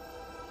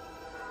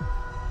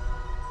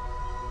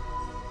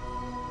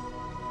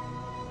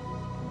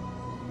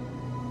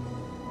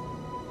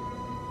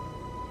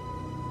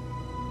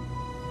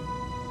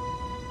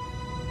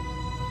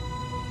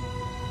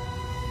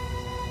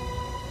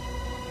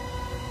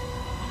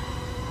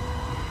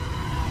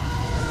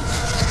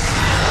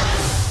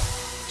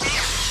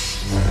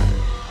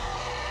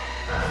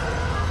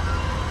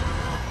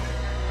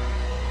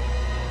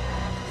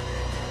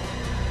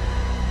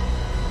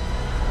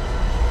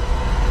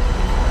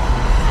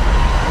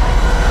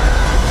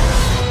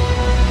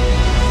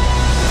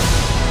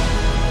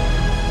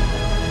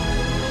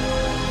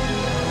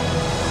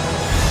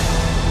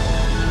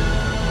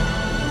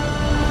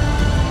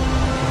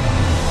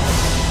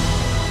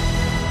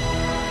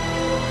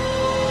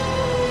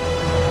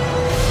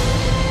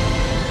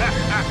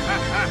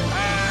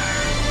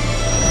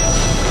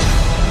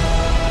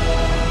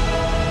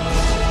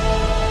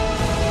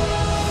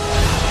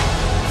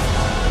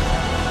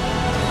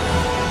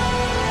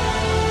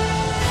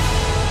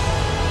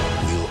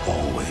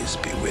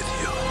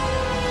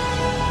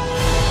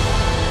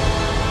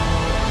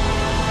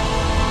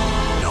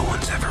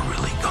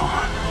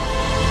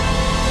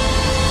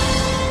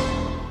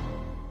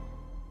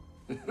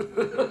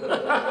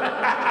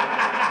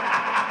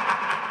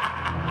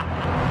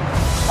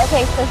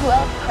 Okay, so who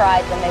else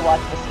cried when they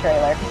watched this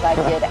trailer? Because I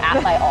did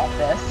at my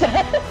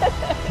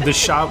office. The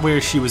shot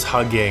where she was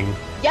hugging.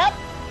 Yep.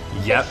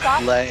 Yep. The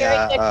shot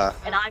Leia,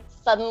 and I'm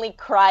suddenly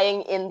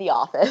crying in the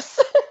office.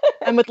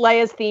 And with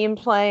Leia's theme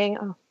playing.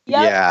 Oh.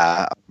 Yep.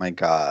 Yeah. Oh my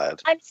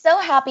God. I'm so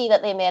happy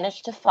that they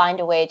managed to find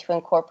a way to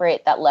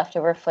incorporate that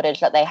leftover footage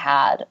that they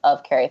had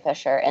of Carrie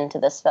Fisher into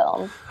this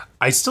film.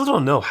 I still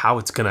don't know how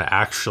it's going to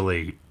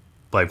actually,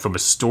 like, from a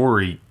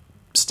story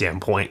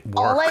standpoint, work.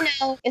 All I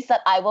know is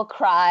that I will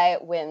cry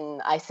when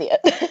I see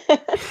it.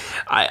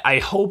 I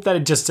hope that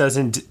it just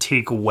doesn't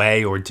take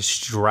away or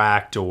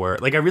distract or,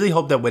 like, I really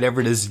hope that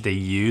whatever it is they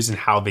use and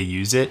how they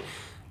use it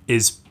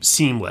is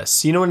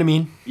seamless. You know what I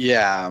mean?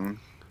 Yeah.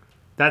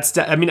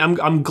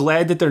 I'm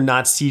glad that they're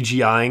not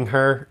CGIing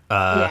her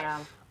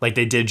like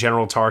they did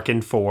General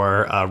Tarkin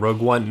for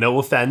Rogue One. No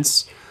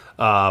offense,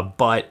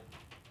 but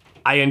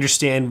I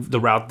understand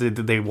the route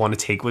that they want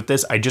to take with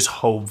this. I just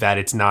hope that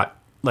it's not,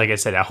 like I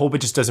said, I hope it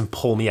just doesn't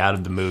pull me out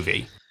of the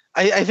movie.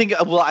 I think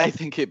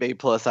it may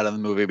pull us out of the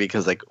movie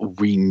because, like,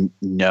 we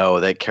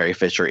know that Carrie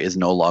Fisher is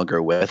no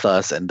longer with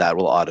us, and that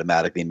will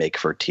automatically make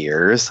for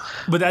tears.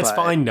 But that's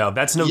fine, though.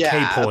 That's no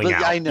K pulling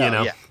out. I know, you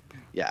know?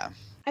 Yeah.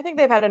 I think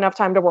they've had enough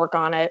time to work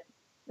on it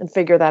and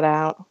figure that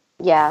out.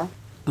 Yeah.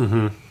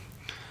 Mm-hmm.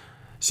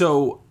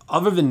 So,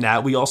 other than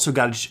that, we also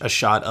got a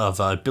shot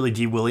of Billy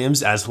D.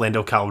 Williams as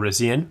Lando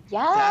Calrissian.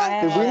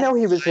 Yeah. Did we know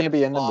he was going to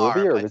be in the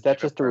movie, or was that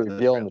just a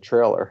reveal in the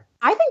trailer?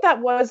 I think that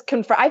was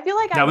confirmed. I feel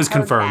like that was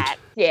confirmed. That.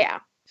 Yeah.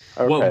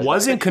 Okay. What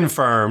wasn't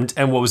confirmed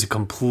and what was a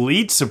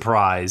complete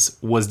surprise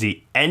was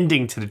the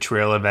ending to the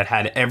trailer that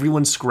had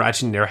everyone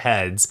scratching their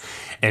heads,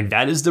 and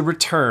that is the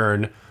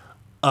return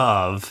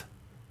of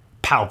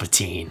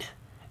Palpatine,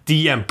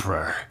 the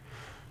Emperor,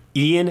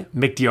 Ian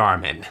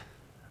McDiarmid.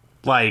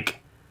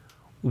 Like,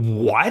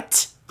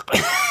 what?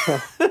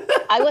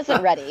 I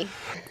wasn't ready.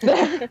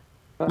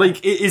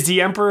 Like, is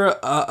the Emperor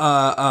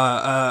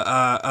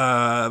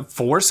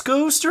Force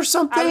Ghost or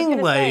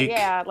something? Like,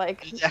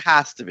 it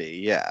has to be.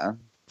 Yeah.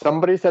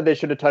 Somebody said they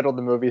should have titled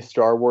the movie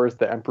Star Wars: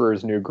 The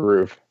Emperor's New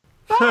Groove.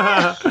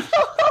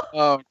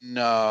 Oh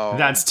no,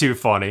 that's too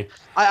funny.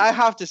 I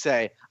have to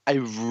say, I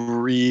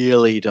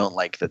really don't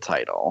like the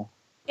title.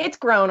 It's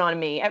grown on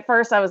me. At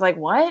first, I was like,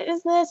 "What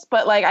is this?"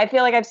 But like, I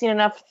feel like I've seen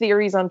enough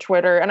theories on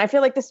Twitter, and I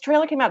feel like this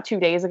trailer came out 2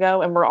 days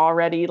ago, and we're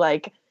already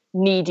like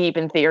knee deep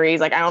in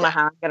theories. Like, I don't know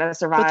how I'm gonna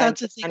survive. But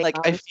that's the thing. Like,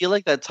 I feel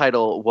like that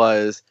title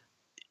was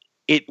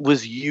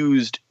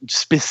used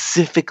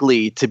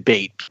specifically to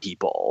bait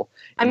people.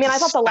 I mean, I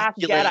thought The Last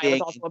Jedi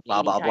was also a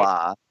blah blah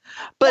blah.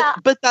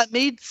 But that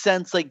made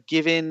sense, like,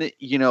 given,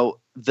 you know,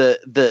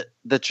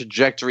 the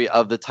trajectory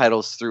of the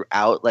titles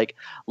throughout. Like,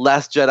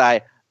 Last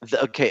Jedi.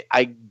 Okay,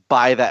 I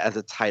buy that as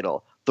a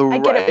title. The I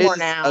get it more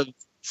now. Rise of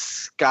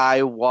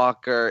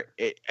Skywalker.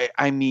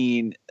 I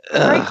mean,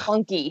 very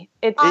clunky.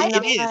 It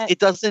is. It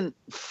doesn't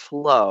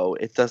flow.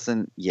 It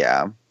doesn't.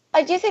 Yeah.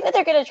 I do think that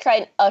they're going to try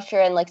and usher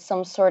in like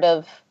some sort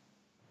of.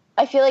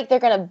 I feel like they're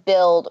going to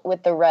build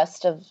with the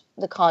rest of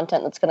the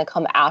content that's going to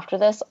come after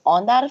this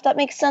on that, if that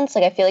makes sense.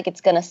 Like, I feel like it's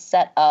going to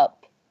set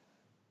up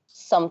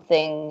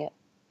something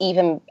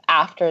even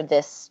after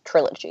this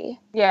trilogy.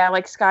 Yeah,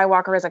 like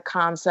Skywalker as a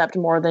concept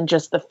more than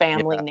just the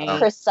family name.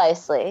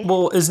 Precisely.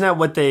 Well, isn't that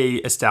what they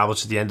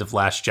established at the end of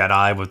Last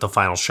Jedi with the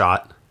final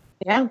shot?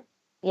 Yeah.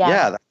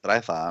 Yeah, that's what I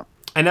thought.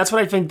 And that's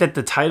what I think that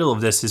the title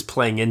of this is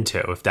playing into,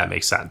 if that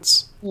makes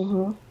sense.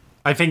 Mm-hmm.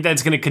 I think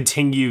that's going to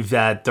continue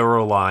that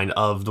thorough line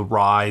of the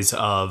rise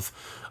of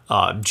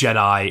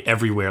Jedi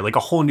everywhere, like a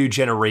whole new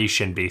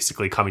generation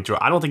basically coming through.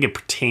 I don't think it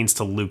pertains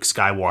to Luke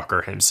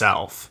Skywalker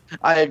himself.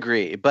 I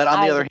agree. But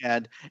on the other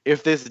hand,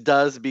 if this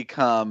does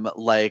become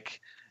like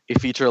a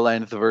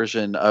feature-length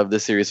version of the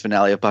series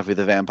finale of Buffy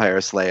the Vampire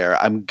Slayer,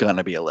 I'm going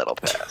to be a little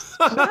pissed.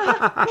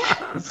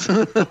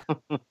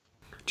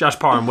 Josh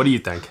Parham, what do you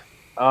think?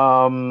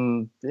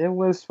 It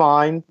was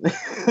fine.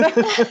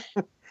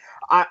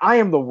 I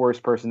am the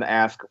worst person to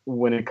ask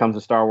when it comes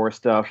to Star Wars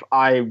stuff.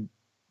 I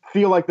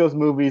feel like those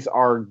movies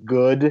are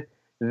good.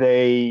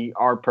 They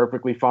are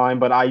perfectly fine,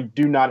 but I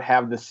do not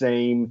have the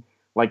same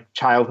like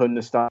childhood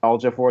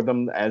nostalgia for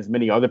them as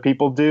many other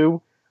people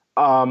do.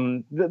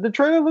 The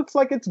trailer looks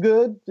like it's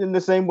good in the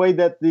same way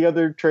that the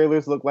other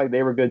trailers look like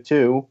they were good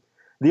too.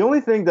 The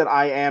only thing that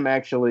I am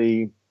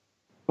actually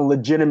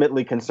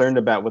legitimately concerned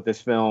about with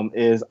this film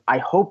is I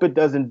hope it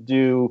doesn't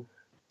do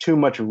too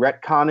much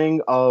retconning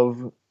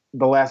of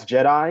The Last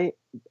Jedi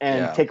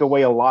and take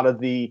away a lot of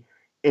the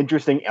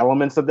interesting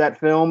elements of that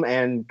film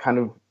and kind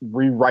of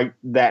rewrite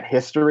that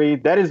history.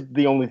 That is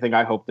the only thing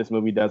I hope this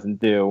movie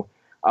doesn't do.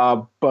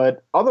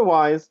 But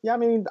otherwise, yeah, I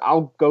mean,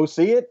 I'll go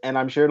see it and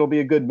I'm sure it'll be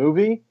a good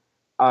movie.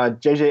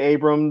 J.J.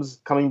 Abrams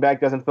coming back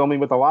doesn't fill me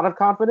with a lot of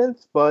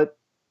confidence, but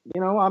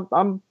you know,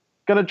 I'm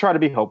going to try to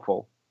be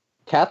hopeful.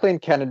 Kathleen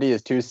Kennedy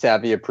is too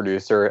savvy a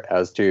producer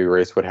as to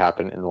erase what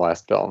happened in the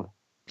last film.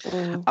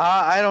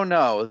 I don't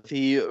know.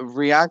 The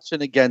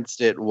reaction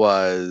against it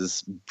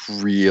was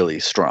really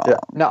strong. Yeah.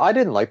 Now, I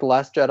didn't like The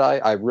Last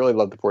Jedi. I really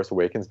loved The Force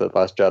Awakens, but The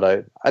Last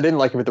Jedi, I didn't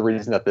like it for the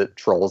reason that the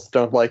trolls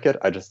don't like it.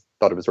 I just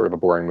thought it was sort of a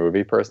boring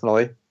movie,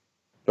 personally.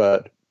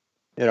 But,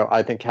 you know,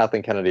 I think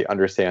Kathleen Kennedy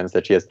understands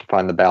that she has to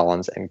find the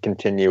balance and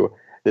continue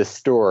this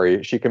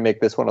story. She can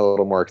make this one a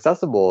little more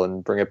accessible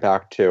and bring it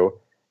back to,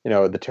 you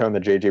know, the tone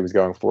that JJ was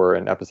going for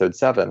in episode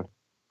 7.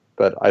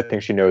 but I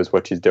think she knows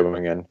what she's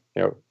doing in,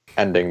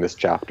 ending this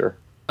chapter.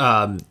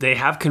 They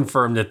have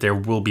confirmed that there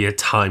will be a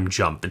time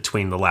jump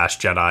between The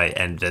Last Jedi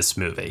and this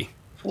movie.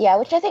 Yeah,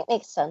 which I think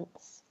makes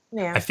sense.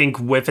 Yeah. I think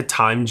with a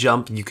time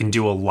jump, you can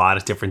do a lot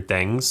of different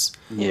things.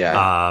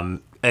 Yeah.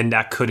 And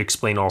that could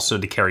explain also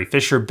the Carrie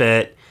Fisher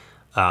bit.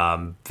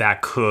 That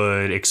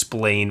could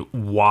explain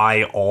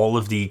why all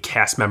of the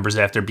cast members,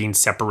 after being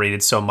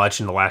separated so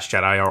much in The Last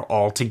Jedi, are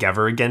all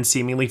together again,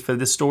 seemingly, for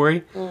this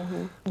story.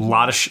 Mm-hmm. A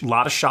lot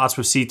of shots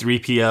with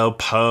C-3PO,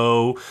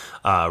 Poe,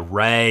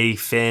 Rey,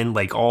 Finn,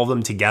 like all of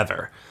them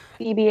together.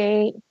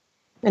 BB-8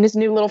 and his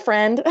new little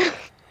friend.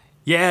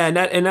 Yeah, and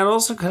that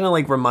also kind of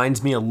like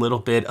reminds me a little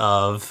bit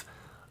of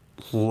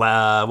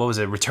what was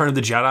it, Return of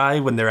the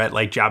Jedi, when they're at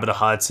like Jabba the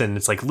Hutt's and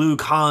it's like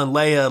Luke, Han,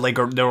 Leia, like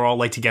they're all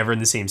like together in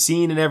the same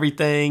scene and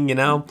everything,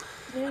 Yeah.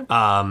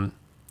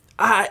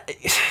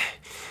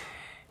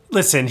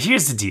 Listen,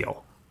 here's the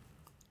deal.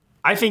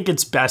 I think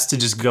it's best to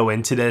just go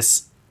into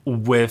this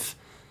with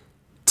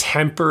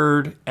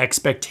tempered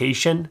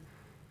expectation,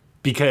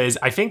 because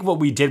I think what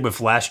we did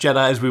with Last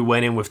Jedi is we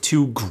went in with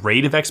too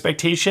great of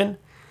expectation,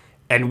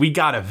 and we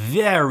got a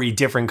very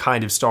different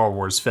kind of Star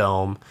Wars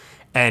film,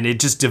 and it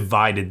just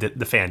divided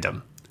the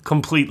fandom.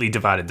 Completely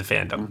divided the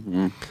fandom.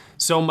 Mm-hmm.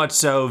 So much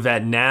so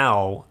that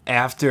now,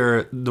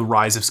 after The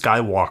Rise of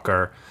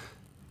Skywalker,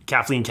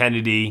 Kathleen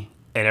Kennedy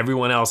and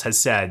everyone else has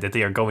said that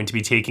they are going to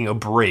be taking a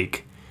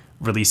break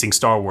releasing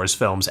Star Wars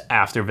films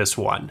after this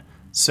one.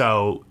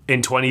 So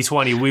in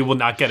 2020, we will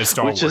not get a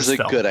Star Wars film. Which is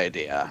a good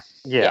idea.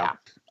 Yeah.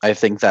 I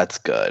think that's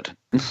good.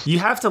 You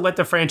have to let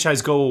the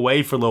franchise go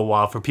away for a little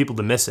while for people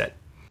to miss it.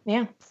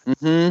 Yeah.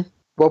 Mm-hmm.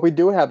 What we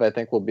do have, I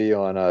think, will be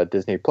on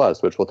Disney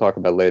Plus, which we'll talk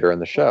about later in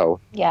the show.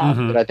 Yeah.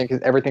 Mm-hmm. But I think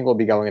everything will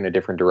be going in a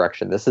different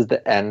direction. This is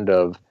the end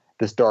of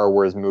the Star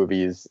Wars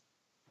movies,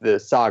 the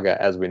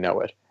saga as we know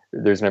it.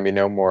 There's going to be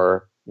no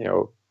more,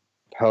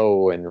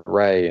 Poe and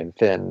Rey and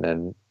Finn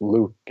and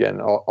Luke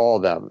and all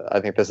of them. I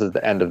think this is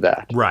the end of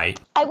that. Right.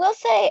 I will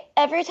say,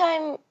 every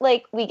time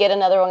we get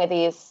another one of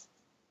these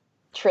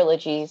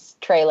trilogies,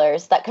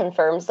 trailers, that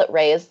confirms that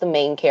Rey is the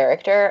main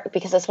character,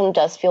 because this one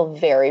does feel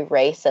very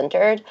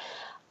Rey-centered,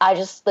 I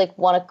just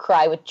want to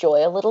cry with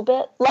joy a little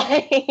bit.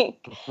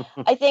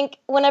 I think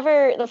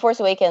whenever The Force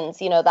Awakens,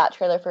 that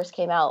trailer first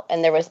came out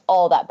and there was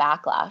all that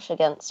backlash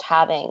against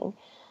having,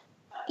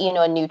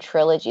 a new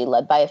trilogy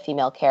led by a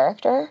female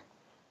character.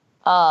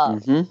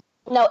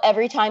 No,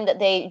 every time that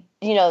they,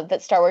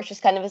 that Star Wars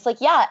just kind of is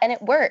yeah, and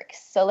it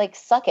works. So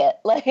suck it.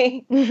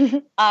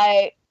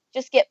 I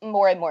just get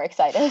more and more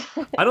excited.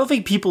 I don't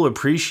think people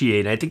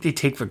appreciate, I think they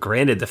take for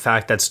granted the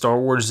fact that Star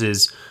Wars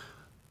is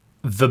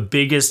the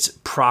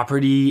biggest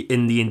property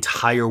in the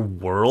entire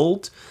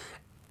world,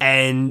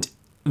 and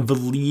the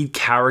lead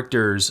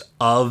characters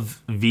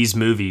of these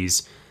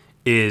movies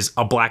is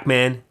a black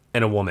man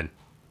and a woman.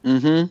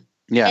 Mm-hmm.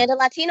 Yeah. And a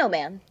Latino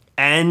man.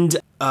 And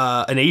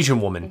an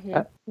Asian woman.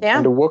 Mm-hmm. Yeah.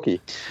 And a Wookiee.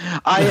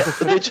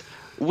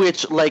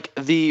 Which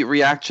the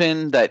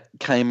reaction that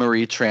Kelly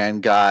Marie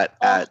Tran got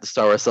at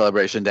Star Wars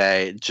Celebration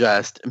Day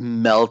just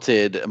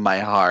melted my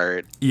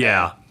heart.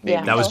 Yeah.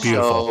 Yeah. That was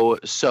beautiful.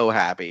 So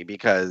happy,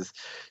 because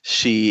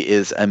she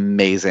is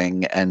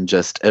amazing and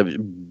just a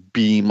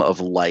beam of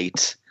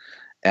light,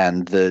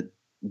 and the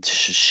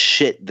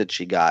shit that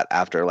she got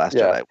after Last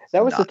Jedi.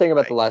 That was the thing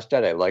about The Last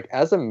Jedi.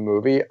 As a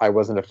movie, I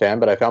wasn't a fan,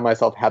 but I found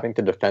myself having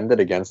to defend it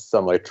against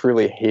some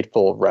truly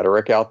hateful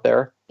rhetoric out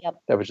there. Yep.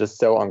 That was just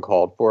so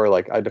uncalled for.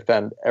 I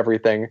defend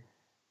everything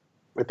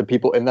with the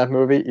people in that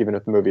movie, even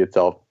if the movie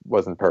itself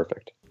wasn't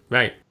perfect.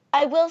 Right.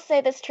 I will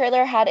say this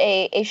trailer had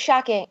a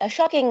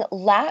shocking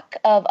lack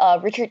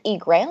of Richard E.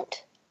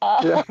 Grant.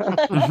 And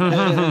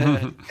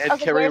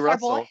Kerry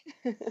Russell.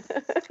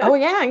 Oh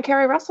yeah, and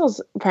Kerry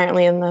Russell's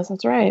apparently in this.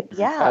 That's right.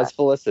 Yeah. As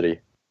Felicity.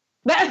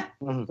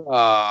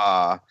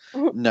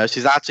 No,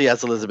 she's actually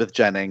as Elizabeth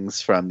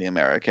Jennings from The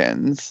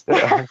Americans.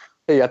 Hey,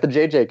 you got the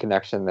JJ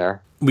connection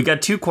there. We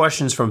got 2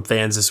 questions from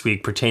fans this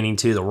week pertaining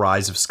to The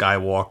Rise of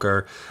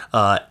Skywalker.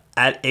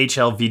 At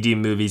HLVD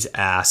Movies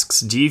asks,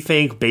 do you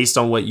think, based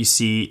on what you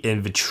see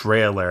in the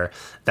trailer,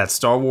 that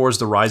Star Wars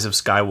The Rise of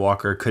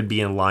Skywalker could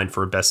be in line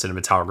for a Best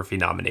Cinematography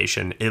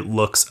nomination? It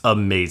looks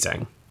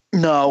amazing.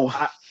 No.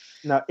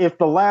 Now, if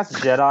The Last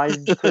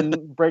Jedi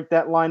couldn't break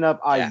that lineup,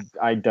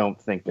 I don't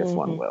think this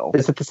one will.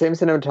 Is it the same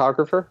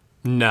cinematographer?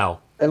 No.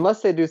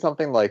 Unless they do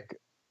something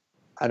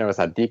I know it's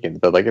not Deacons,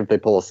 but if they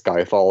pull a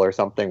Skyfall or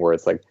something where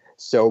it's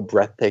so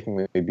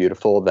breathtakingly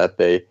beautiful that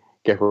they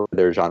get rid of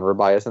their genre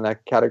bias in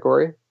that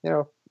category.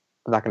 I'm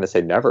not going to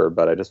say never,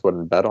 but I just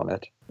wouldn't bet on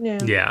it.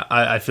 Yeah,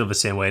 I feel the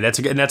same way. That's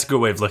a good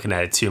way of looking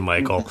at it too,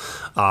 Michael.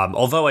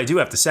 Although I do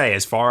have to say,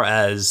 as far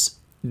as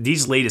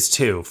these latest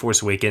 2,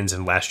 Force Awakens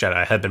and Last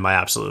Jedi, have been my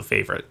absolute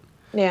favorite.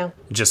 Yeah.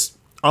 Just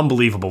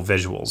unbelievable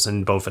visuals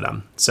in both of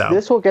them. So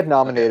this will get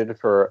nominated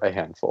for a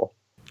handful.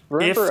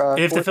 Remember,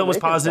 if the film was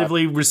Awakens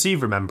positively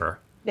received, remember.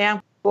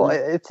 Yeah. Well,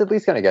 it's at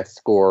least going to get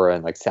score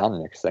and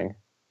sound mixing.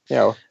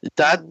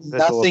 That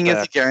nothing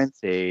is a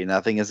guarantee.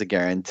 Nothing is a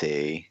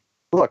guarantee.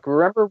 Look,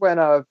 remember when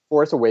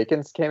Force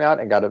Awakens came out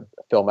and got a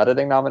film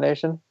editing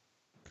nomination?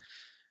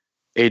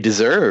 A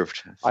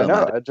deserved. I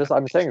know.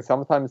 I'm saying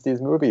sometimes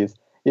these movies,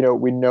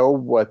 we know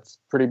what's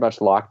pretty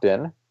much locked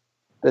in,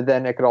 but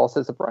then it could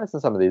also surprise in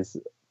some of these.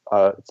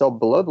 Still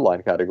below the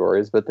line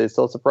categories, but they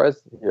still surprise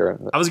here.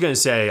 I was going to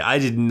say, I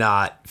did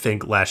not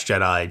think Last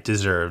Jedi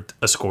deserved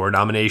a score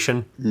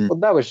nomination. Well,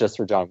 that was just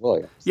for John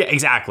Williams. Yeah,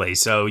 exactly.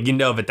 So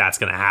that's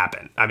going to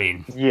happen. I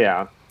mean,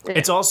 yeah.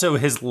 It's also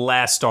his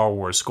last Star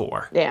Wars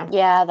score.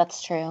 Yeah,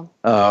 that's true.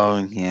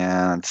 Oh,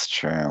 yeah, that's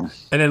true.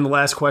 And then the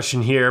last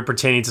question here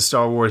pertaining to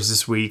Star Wars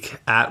this week,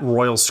 at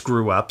Royal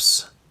Screw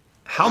Ups.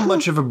 How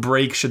much of a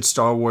break should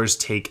Star Wars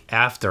take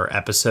after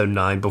Episode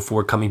 9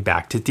 before coming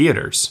back to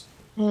theaters?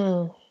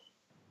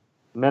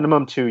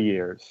 Minimum 2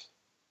 years.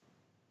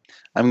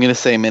 I'm going to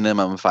say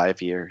minimum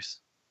 5 years.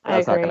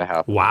 That's not going to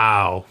happen.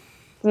 Wow.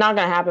 It's not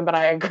going to happen, but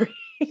I agree.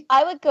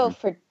 I would go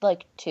for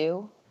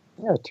 2.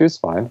 Yeah, 2's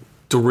fine.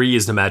 3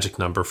 is the magic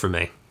number for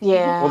me.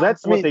 Yeah. Well,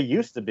 that's what they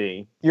used to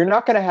be. You're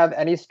not going to have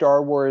any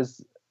Star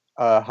Wars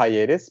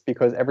hiatus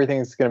because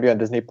everything's going to be on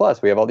Disney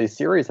Plus. We have all these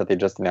series that they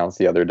just announced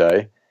the other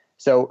day.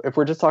 So if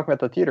we're just talking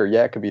about the theater,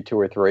 yeah, it could be 2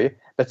 or 3,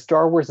 but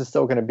Star Wars is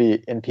still going to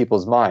be in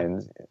people's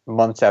minds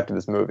months after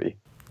this movie.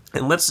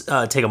 And let's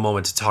take a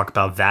moment to talk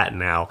about that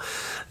now.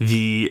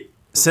 The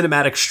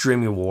cinematic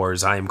streaming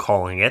wars, I am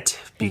calling it,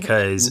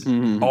 because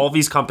all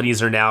these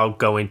companies are now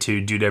going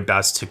to do their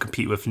best to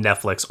compete with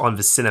Netflix on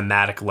the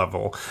cinematic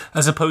level,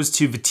 as opposed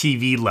to the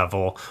TV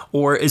level.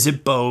 Or is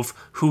it both?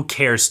 Who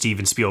cares,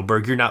 Steven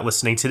Spielberg? You're not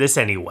listening to this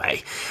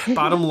anyway.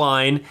 Bottom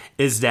line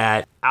is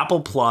that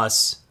Apple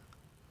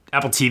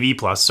TV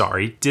Plus,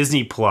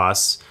 Disney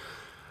Plus,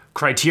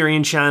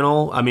 Criterion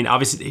Channel. I mean,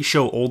 obviously they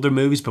show older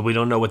movies, but we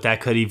don't know what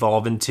that could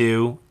evolve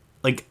into.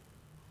 Like,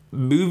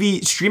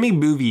 streaming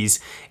movies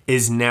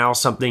is now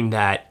something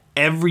that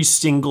every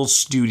single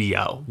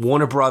studio,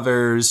 Warner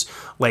Brothers,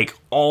 like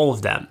all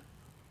of them,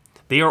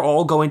 they are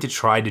all going to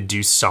try to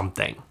do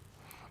something.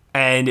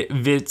 And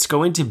it's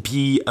going to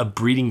be a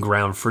breeding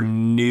ground for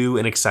new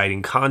and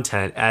exciting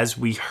content, as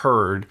we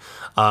heard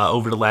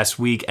over the last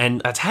week.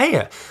 And I tell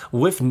you,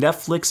 with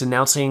Netflix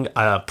announcing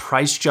a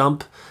price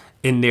jump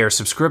in their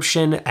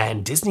subscription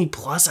and Disney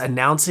Plus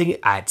announcing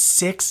at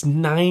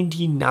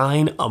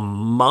 $6.99 a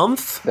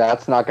month.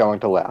 That's not going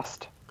to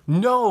last.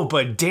 No,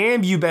 but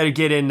damn, you better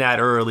get in that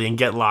early and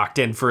get locked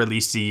in for at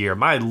least a year.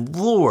 My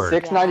lord.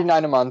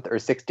 $6.99 a month or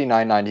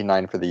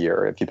 $69.99 for the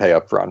year if you pay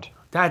up front.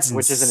 That's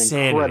which insanity. is an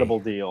incredible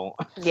deal.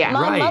 Yeah.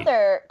 My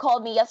mother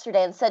called me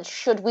yesterday and said,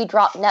 should we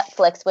drop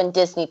Netflix when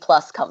Disney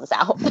Plus comes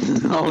out?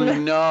 Oh,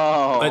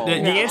 no. But the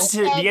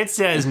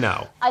answer is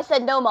no. I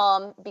said, no,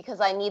 Mom,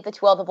 because I need the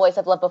To All the Boys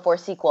I've Loved Before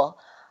sequel.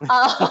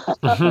 But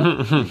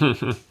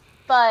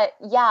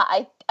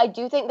yeah, I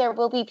do think there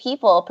will be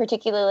people,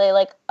 particularly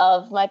like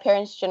of my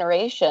parents'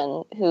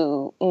 generation,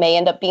 who may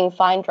end up being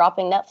fine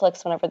dropping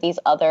Netflix whenever these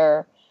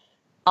other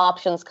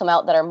options come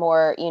out that are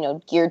more,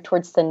 geared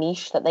towards the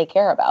niche that they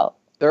care about.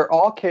 They're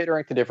all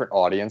catering to different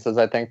audiences,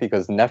 I think,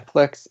 because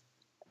Netflix,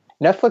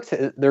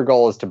 their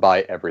goal is to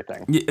buy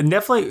everything.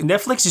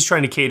 Netflix is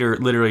trying to cater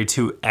literally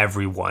to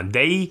everyone.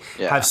 They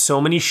have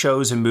so many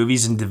shows and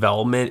movies in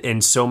development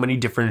in so many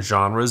different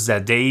genres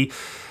that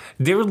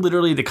they're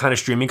literally the kind of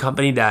streaming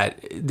company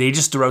that they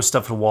just throw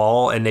stuff at the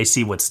wall and they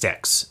see what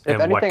sticks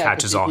and what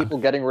catches on. People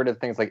getting rid of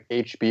things like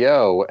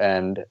HBO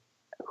and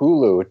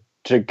Hulu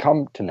to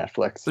come to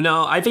Netflix.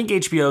 No, I think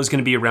HBO is going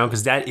to be around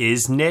because that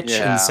is niche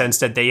in the sense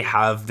that they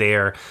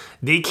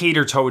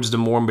cater towards the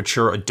more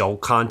mature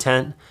adult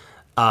content.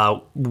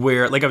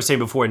 Where, like I was saying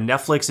before,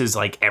 Netflix is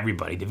like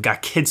everybody. They've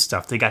got kids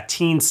stuff, they got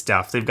teen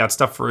stuff, they've got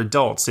stuff for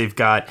adults, they've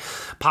got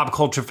pop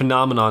culture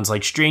phenomenons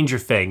like Stranger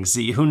Things.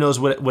 Who knows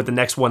what the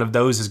next one of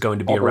those is going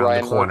to be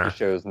around the corner? Murphy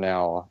shows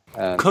now,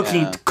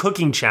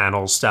 cooking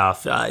channel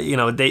stuff.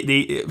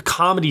 They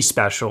comedy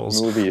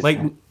specials, movies.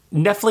 Like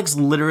Netflix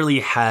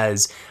literally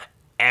has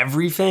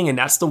everything, and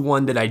that's the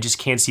one that I just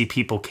can't see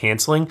people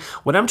canceling.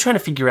 What I'm trying to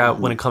figure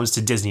out when it comes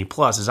to Disney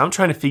Plus is I'm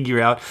trying to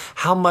figure out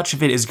how much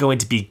of it is going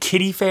to be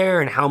kiddie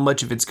fare and how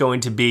much of it's going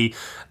to be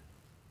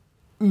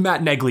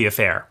Matt Negley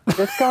affair.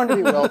 It's going to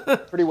be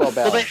pretty well balanced.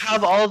 Well, they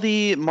have all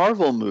the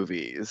Marvel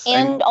movies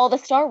and all the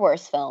Star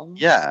Wars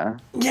films. Yeah,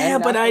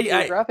 and but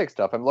graphic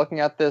stuff. I'm looking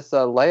at this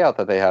layout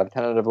that they have,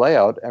 tentative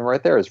layout, and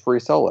right there is Free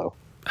Solo.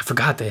 I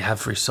forgot they have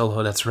Free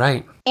Solo. That's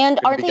right. And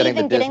aren't they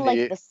even getting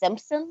like The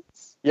Simpsons?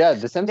 Yeah,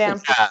 The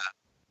Simpsons. Yeah,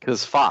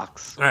 because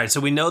Fox. All right, so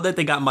we know that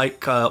they got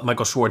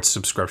Michael Schwartz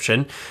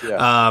subscription.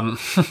 Yeah.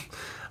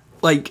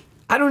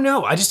 I don't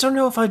know. I just don't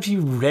know if I'd be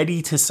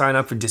ready to sign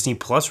up for Disney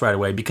Plus right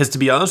away because, to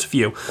be honest with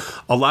you,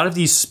 a lot of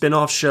these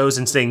spin-off shows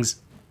and things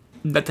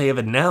that they have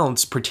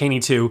announced pertaining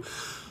to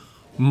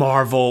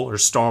Marvel or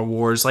Star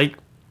Wars, like,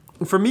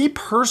 for me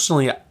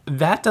personally,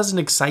 that doesn't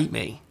excite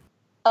me.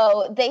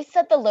 Oh, they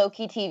said the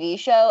Loki TV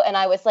show, and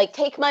I was like,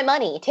 take my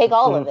money. Take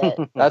all of it.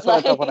 That's what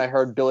I thought when I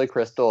heard Billy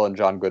Crystal and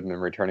John Goodman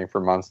returning for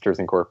Monsters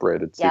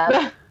Incorporated.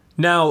 Yeah.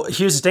 Now,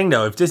 here's the thing,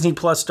 though. If Disney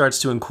Plus starts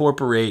to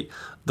incorporate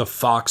the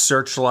Fox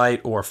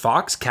Searchlight or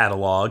Fox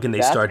catalog, and they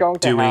start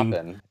doing,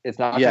 happen. It's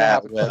not going to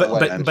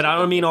happen. But I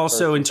don't mean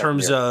also in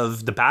terms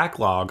of the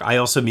backlog. I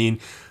also mean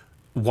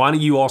why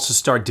don't you also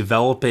start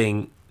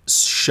developing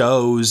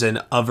shows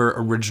and other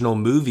original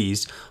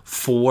movies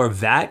for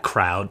that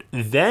crowd?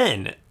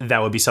 Then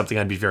that would be something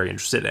I'd be very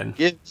interested in.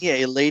 Give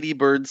me a Lady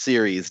Bird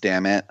series,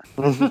 damn it.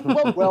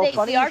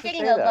 Well, they are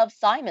getting a Love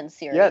Simon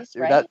series,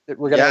 right?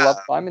 We're getting a Love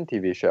Simon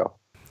TV show.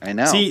 I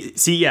know.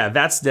 See, yeah,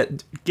 that's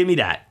that. Give me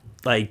that.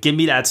 Like, give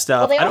me that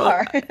stuff. Well, they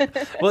are.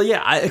 Well,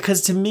 yeah,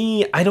 because to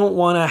me, I don't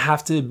want to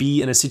have to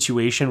be in a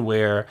situation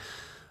where,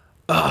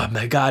 oh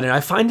my God, and I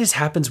find this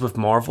happens with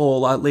Marvel a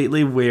lot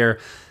lately, where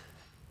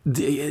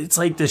it's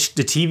like the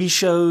TV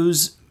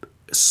shows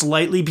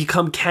slightly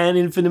become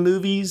canon for the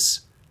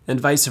movies and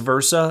vice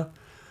versa.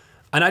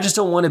 And I just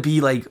don't want to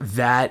be like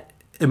that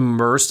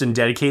immersed and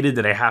dedicated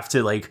that I have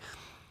to like,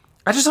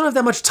 I just don't have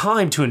that much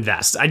time to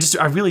invest.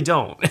 I really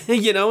don't,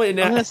 you know? And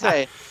I'm going to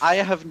say, I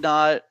have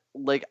not,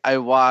 like, I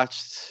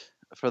watched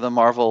for the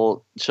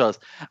Marvel shows.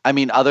 I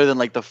mean, other than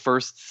like the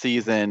first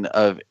season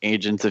of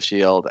Agents of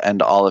S.H.I.E.L.D.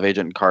 and all of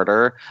Agent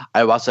Carter,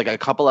 I watched like a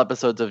couple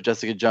episodes of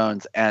Jessica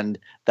Jones, and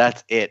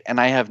that's it.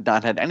 And I have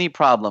not had any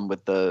problem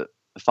with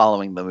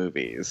following the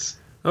movies.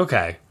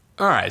 Okay.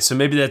 All right. So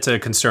maybe that's a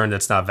concern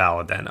that's not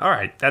valid then. All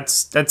right.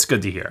 That's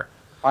good to hear.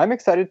 I'm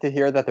excited to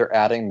hear that they're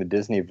adding the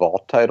Disney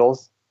Vault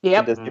titles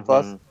to Disney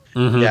Plus.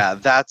 Mm-hmm. Yeah,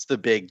 that's the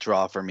big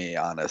draw for me,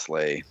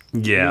 honestly.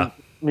 Yeah.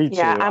 Me too.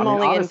 Yeah, I'm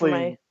only honestly, in for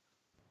my...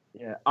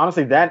 Yeah,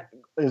 honestly, that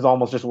is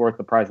almost just worth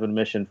the price of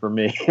admission for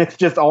me. It's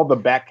just all the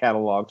back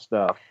catalog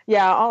stuff.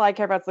 Yeah, all I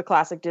care about is the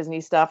classic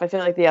Disney stuff. I feel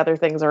like the other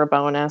things are a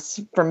bonus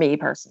for me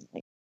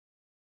personally.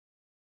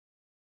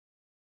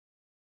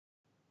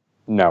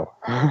 No,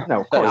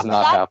 of that is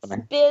not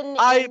happening.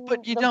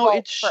 But you know,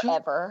 it should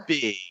forever.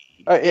 be.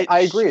 I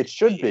agree, it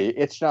should be.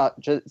 It's not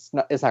going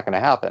to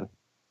happen.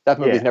 That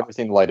movie's never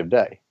seen the light of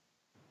day.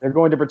 They're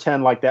going to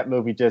pretend like that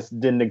movie just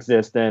didn't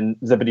exist and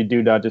Zippity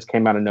Doo-Dah just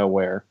came out of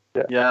nowhere.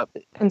 Yeah.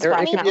 Even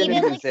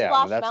like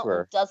Splash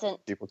Mountain doesn't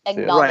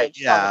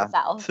acknowledge South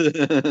South.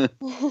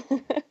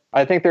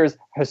 I think there's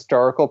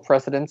historical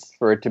precedence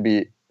for it to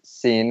be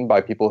seen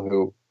by people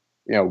who,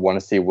 want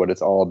to see what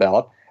it's all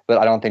about. But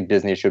I don't think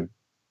Disney should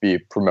be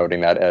promoting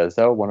that as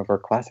one of our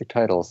classic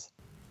titles.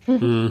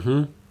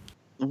 Mm-hmm.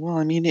 Well,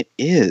 I mean, it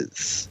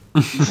is.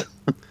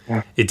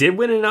 It did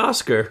win an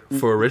Oscar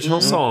for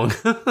original song.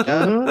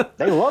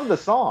 They love the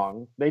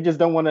song. They just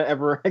don't want to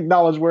ever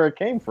acknowledge where it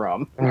came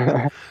from.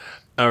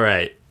 All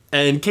right.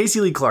 And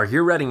Casey Lee Clark,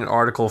 you're writing an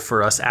article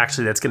for us,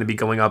 actually, that's going to be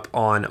going up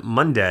on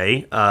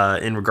Monday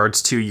in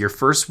regards to your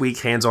first week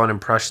hands-on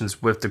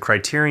impressions with the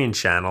Criterion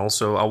Channel.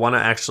 So I want to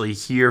actually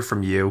hear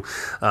from you.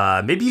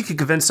 Maybe you could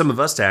convince some of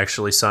us to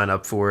actually sign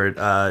up for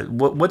it.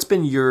 What's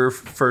been your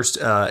first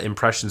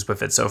impressions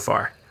with it so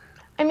far?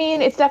 I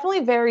mean, it's definitely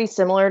very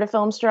similar to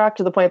Filmstruck,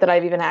 to the point that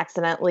I've even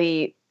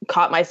accidentally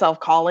caught myself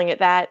calling it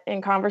that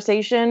in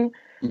conversation.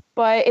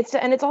 But it's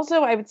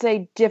also, I would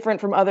say, different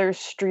from other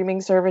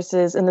streaming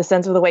services in the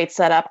sense of the way it's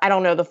set up. I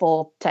don't know the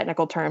full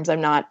technical terms.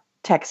 I'm not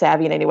tech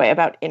savvy in any way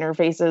about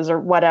interfaces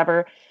or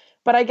whatever.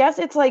 But I guess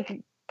it's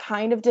like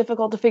kind of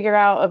difficult to figure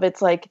out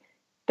it's like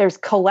there's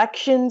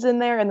collections in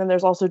there, and then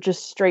there's also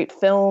just straight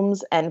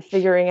films, and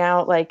figuring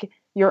out like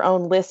your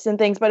own lists and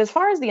things. But as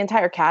far as the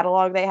entire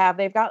catalog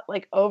they've got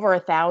like over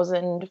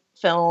 1,000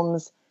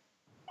 films.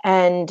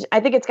 And I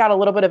think it's got a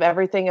little bit of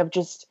everything of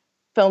just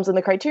films in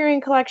the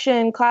Criterion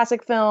Collection,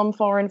 classic film,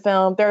 foreign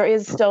film. There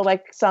is still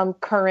like some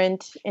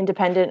current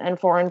independent and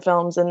foreign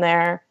films in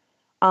there.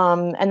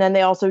 And then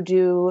they also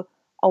do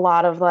a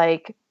lot of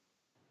like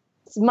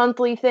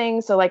monthly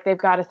things. So like they've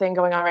got a thing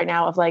going on right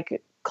now of like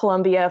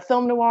Columbia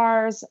film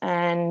noirs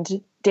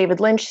and David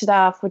Lynch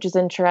stuff, which is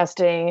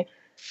interesting.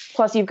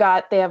 Plus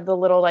they have the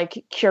little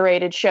like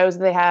curated shows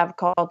that they have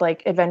called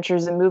like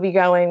Adventures in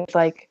Moviegoing.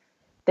 Like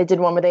they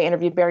did one where they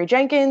interviewed Barry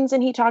Jenkins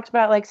and he talked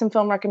about like some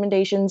film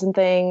recommendations and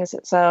things.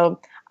 So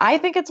I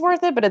think it's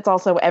worth it, but it's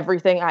also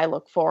everything I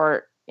look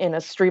for in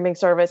a streaming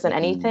service and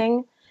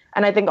anything.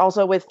 And I think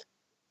also with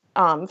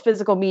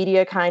physical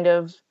media kind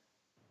of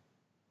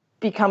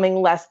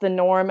becoming less the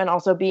norm and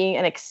also being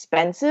an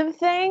expensive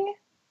thing,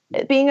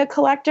 being a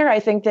collector, I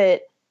think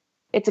that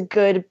it's a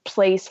good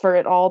place for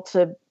it all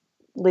to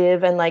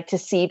live and like to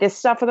see this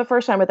stuff for the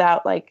first time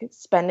without like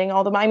spending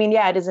all the money. I mean,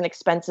 yeah, it is an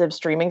expensive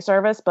streaming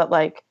service, but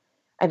like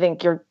I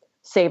think you're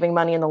saving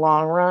money in the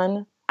long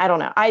run. I don't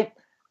know.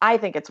 I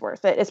think it's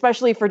worth it,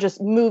 especially for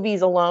just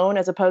movies alone,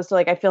 as opposed to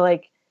like, I feel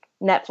like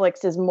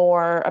Netflix is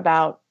more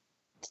about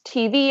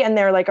TV and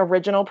their like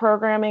original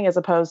programming, as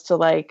opposed to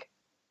like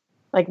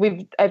I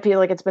feel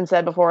like it's been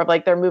said before of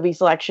like their movie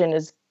selection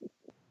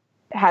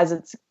has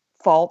its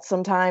faults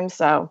sometimes.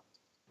 So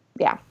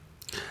yeah.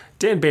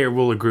 Dan Bayer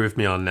will agree with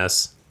me on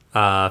this.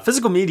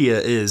 Physical media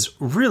is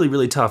really,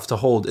 really tough to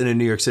hold in a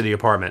New York City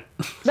apartment.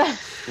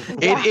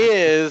 It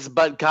is,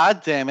 but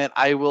God damn it,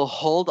 I will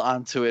hold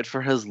on to it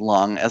for as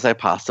long as I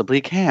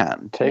possibly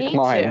can. Take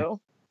mine.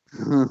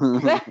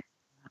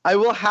 I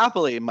will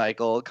happily,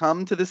 Michael,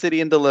 come to the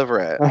city and deliver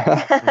it.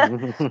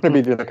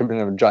 Maybe do like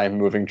a giant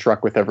moving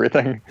truck with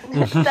everything.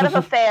 Instead of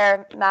a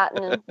fair, Matt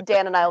and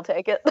Dan and I will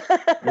take it.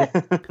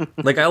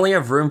 Like, I only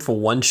have room for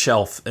one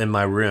shelf in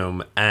my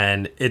room,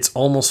 and it's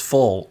almost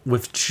full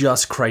with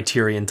just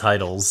Criterion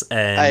titles.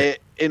 And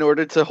in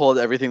order to hold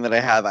everything that I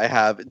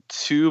have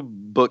 2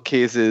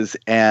 bookcases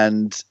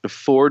and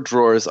 4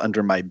 drawers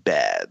under my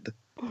bed.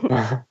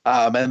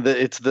 And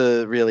it's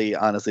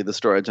honestly the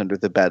storage under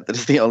the bed that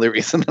is the only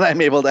reason that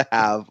I'm able to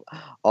have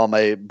all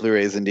my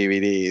Blu-rays and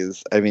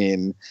DVDs. I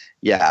mean,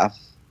 yeah.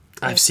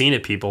 I've seen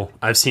it, people.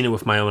 I've seen it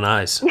with my own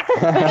eyes.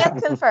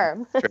 Yes,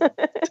 confirm.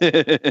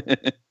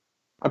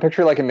 I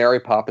picture like in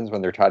Mary Poppins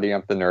when they're tidying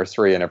up the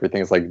nursery and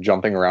everything is like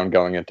jumping around,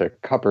 going into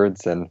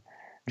cupboards and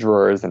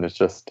drawers, and it's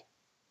just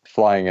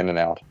flying in and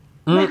out.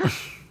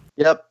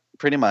 Yep,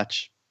 pretty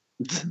much.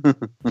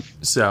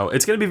 So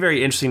it's going to be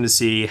very interesting to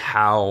see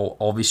how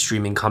all these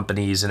streaming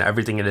companies and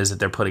everything it is that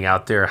they're putting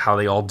out there, how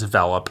they all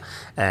develop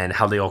and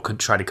how they all could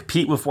try to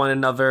compete with one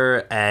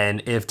another,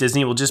 and if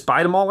Disney will just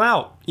buy them all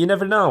out. You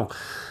never know.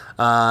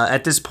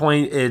 At this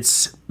point,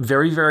 it's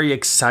very, very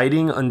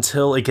exciting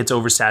until it gets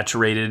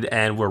oversaturated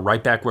and we're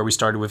right back where we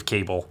started with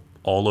cable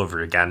all over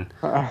again.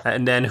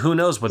 And then who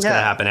knows what's going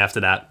to happen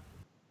after that.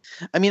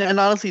 I mean, and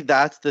honestly,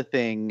 that's the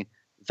thing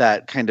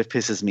that kind of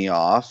pisses me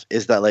off,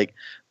 is that like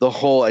the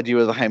whole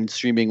idea behind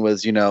streaming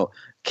was,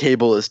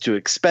 cable is too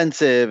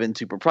expensive and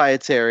too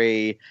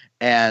proprietary,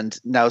 and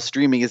now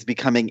streaming is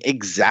becoming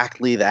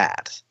exactly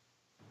that.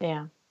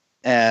 Yeah.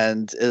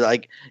 And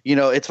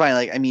it's fine.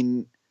 Like,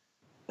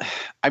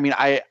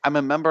 I'm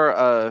a member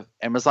of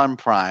Amazon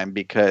Prime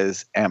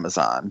because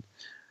Amazon,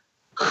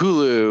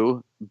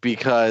 Hulu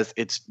because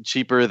it's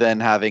cheaper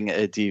than having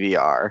a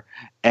DVR,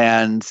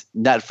 and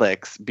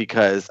Netflix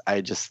because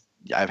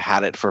I've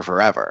had it for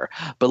forever.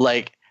 But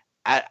like,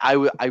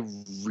 I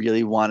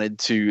really wanted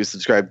to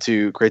subscribe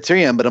to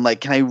Criterion, but I'm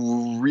like, can I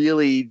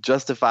really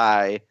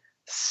justify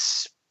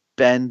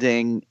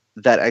spending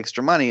that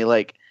extra money?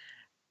 Like,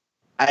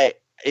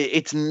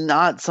 it's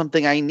not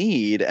something I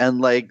need.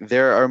 And like,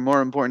 there are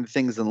more important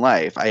things in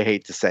life, I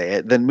hate to say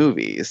it, than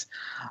movies.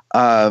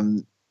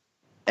 And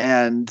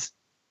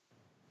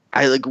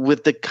I like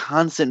with the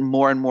constant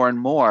more and more and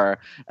more,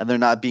 and they're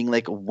not being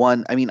like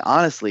one. I mean,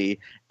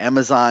 honestly,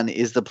 Amazon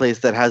is the place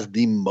that has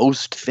the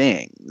most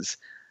things.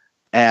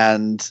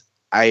 And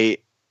I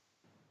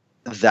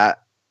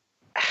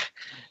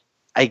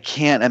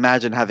can't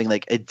imagine having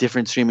like a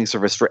different streaming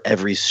service for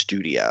every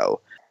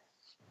studio.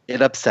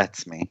 It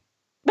upsets me.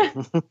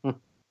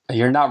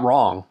 You're not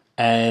wrong.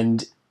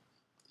 And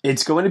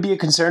it's going to be a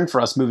concern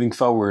for us moving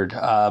forward.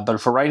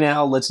 But for right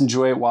now, let's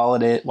enjoy it while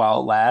it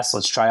lasts.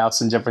 Let's try out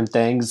some different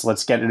things.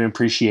 Let's get an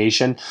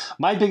appreciation.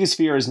 My biggest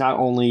fear is not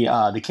only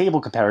the cable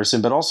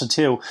comparison, but also,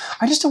 too,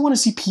 I just don't want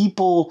to see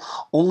people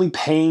only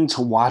paying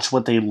to watch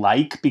what they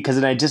like, because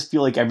then I just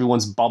feel like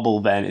everyone's bubble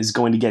then is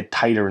going to get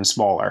tighter and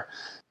smaller.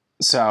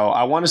 So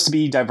I want us to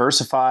be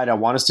diversified. I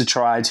want us to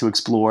try to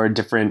explore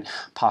different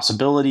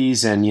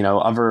possibilities and,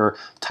 other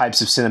types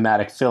of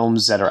cinematic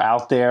films that are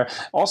out there.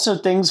 Also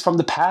things from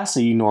the past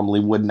that you normally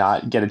would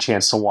not get a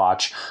chance to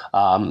watch.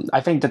 I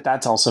think that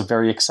that's also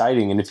very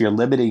exciting. And if you're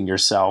limiting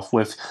yourself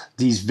with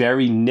these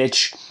very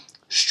niche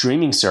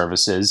streaming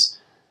services,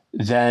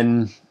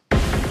 then,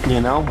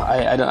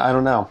 I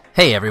don't know.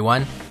 Hey,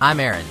 everyone. I'm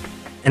Aaron.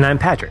 And I'm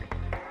Patrick.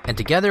 And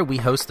together we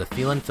host the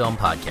Feelin' Film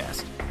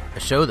Podcast, a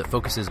show that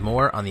focuses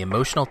more on the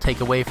emotional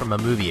takeaway from a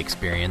movie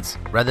experience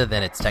rather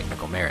than its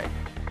technical merit.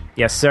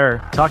 Yes,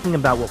 sir. Talking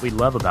about what we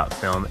love about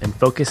film and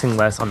focusing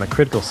less on the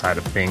critical side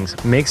of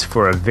things makes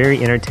for a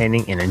very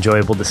entertaining and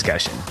enjoyable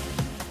discussion.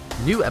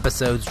 New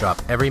episodes drop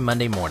every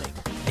Monday morning,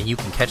 and you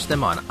can catch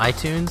them on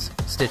iTunes,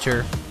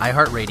 Stitcher,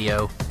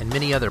 iHeartRadio, and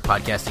many other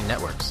podcasting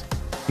networks.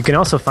 You can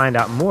also find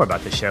out more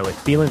about the show at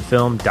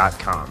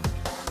feelinfilm.com.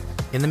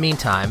 In the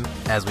meantime,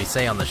 as we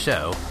say on the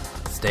show,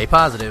 stay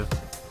positive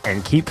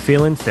and keep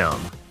feeling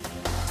film.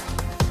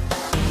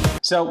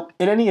 So,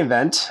 in any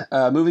event,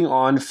 moving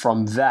on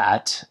from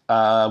that,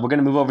 we're going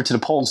to move over to the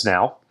polls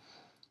now.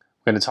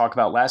 We're going to talk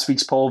about last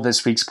week's poll,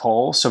 this week's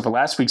poll. So for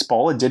last week's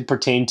poll, it did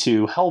pertain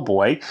to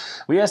Hellboy.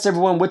 We asked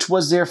everyone which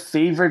was their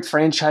favorite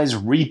franchise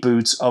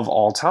reboots of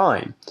all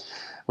time.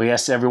 We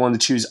asked everyone to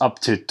choose up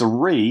to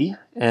 3,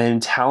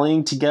 and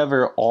tallying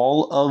together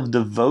all of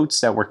the votes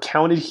that were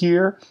counted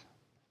here,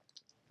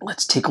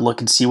 let's take a look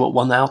and see what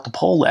won out the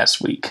poll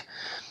last week.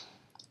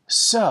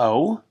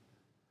 So,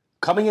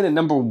 coming in at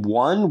number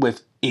 1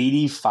 with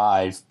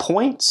 85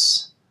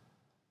 points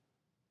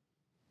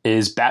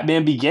is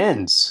Batman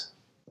Begins.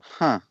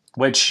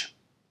 Which,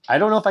 I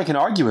don't know if I can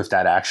argue with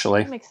that,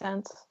 actually. That makes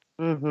sense.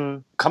 Mm-hmm.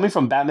 Coming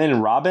from Batman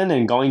and Robin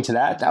and going to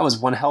that was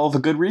one hell of a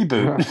good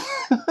reboot.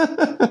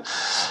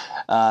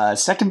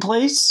 Second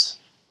place,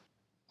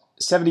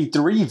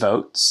 73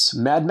 votes,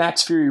 Mad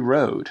Max Fury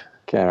Road.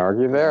 Can't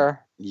argue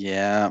there.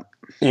 Yeah.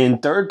 In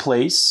third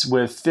place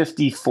with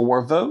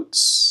 54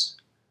 votes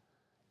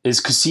is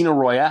Casino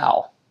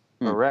Royale.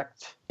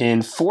 Correct.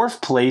 In fourth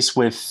place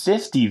with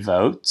 50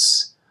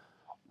 votes,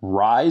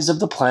 Rise of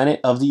the Planet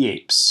of the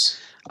Apes.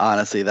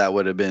 Honestly, that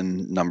would have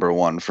been number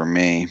one for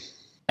me.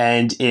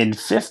 And in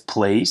fifth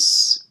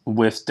place,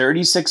 with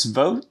 36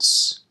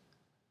 votes,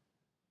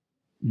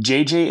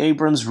 J.J.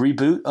 Abrams'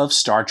 reboot of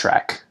Star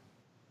Trek.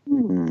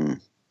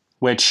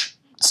 Which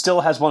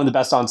still has one of the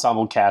best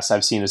ensemble casts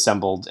I've seen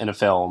assembled in a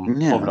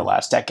film over the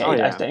last decade,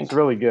 I think. It's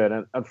really good.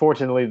 And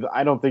unfortunately,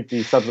 I don't think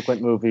the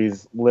subsequent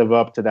movies live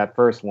up to that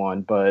first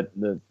one, but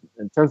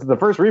in terms of the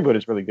first reboot,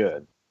 it's really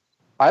good.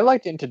 I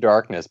liked Into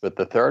Darkness, but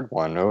the third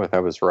one,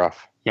 that was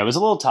rough. Yeah, it was a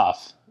little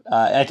tough.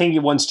 I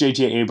think once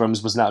J.J.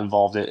 Abrams was not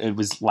involved, it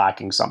was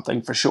lacking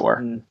something for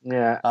sure.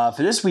 Yeah.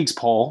 For this week's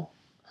poll,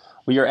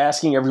 we are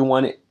asking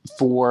everyone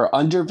for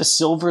Under the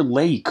Silver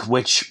Lake,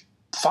 which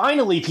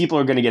finally people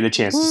are going to get a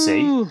chance to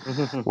see.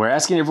 We're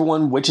asking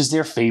everyone which is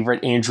their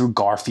favorite Andrew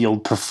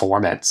Garfield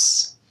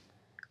performance.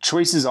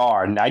 Choices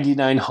are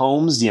 99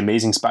 Homes, The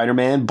Amazing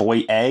Spider-Man,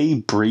 Boy A,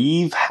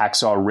 Breathe,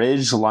 Hacksaw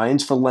Ridge,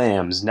 Lions for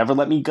Lambs, Never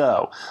Let Me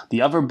Go,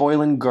 The Other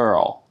Boylan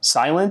Girl,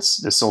 Silence,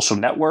 The Social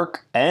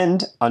Network,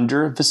 and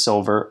Under the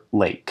Silver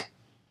Lake.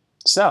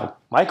 So,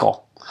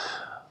 Michael,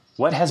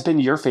 what has been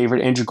your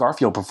favorite Andrew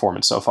Garfield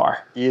performance so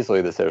far?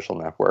 Easily The Social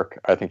Network.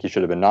 I think he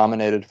should have been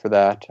nominated for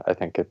that. I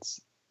think it's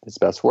his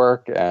best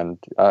work, and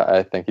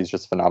I think he's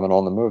just phenomenal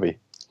in the movie.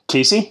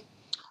 Casey?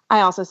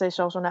 I also say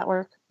Social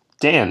Network.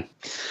 Dan?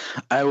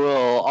 I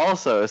will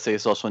also say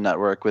Social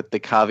Network with the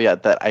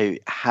caveat that I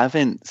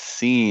haven't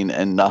seen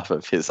enough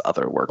of his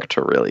other work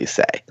to really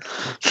say.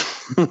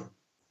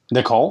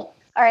 Nicole?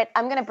 All right,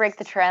 I'm going to break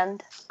the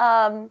trend.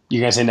 You're going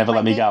to say Never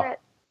Let Me Go.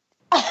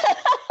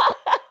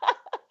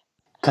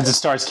 Because it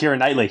stars Keira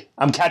Knightley.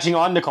 I'm catching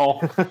on,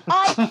 Nicole.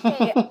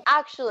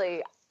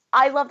 Actually,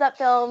 I love that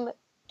film.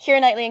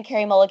 Keira Knightley and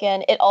Carey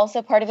Mulligan.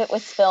 Part of it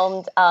was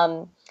filmed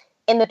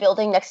in the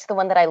building next to the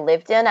one that I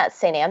lived in at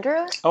St.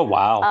 Andrews. Oh,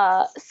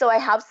 wow. So I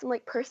have some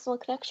personal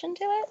connection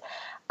to it.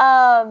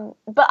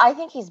 But I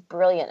think he's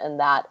brilliant in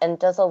that and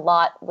does a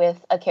lot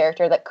with a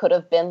character that could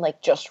have been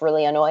just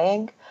really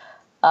annoying.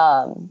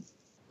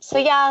 So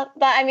yeah,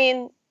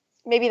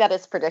 maybe that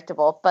is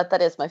predictable, but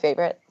that is my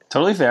favorite.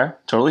 Totally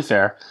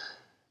fair.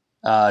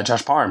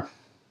 Josh Parham.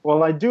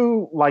 Well, I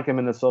do like him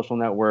in The Social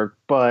Network,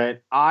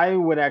 but I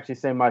would actually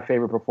say my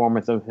favorite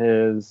performance of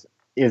his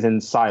is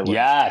in Silence.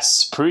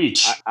 Yes,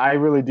 preach. I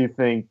really do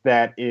think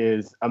that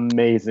is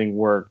amazing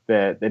work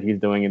that he's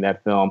doing in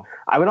that film.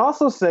 I would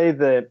also say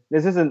that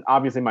this isn't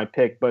obviously my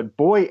pick, but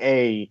Boy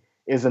A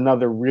is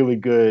another really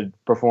good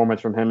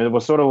performance from him. It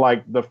was sort of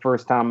like the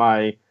first time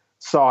I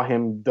saw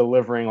him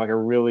delivering a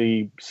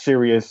really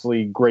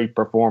seriously great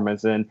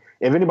performance. And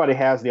if anybody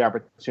has the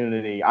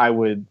opportunity, I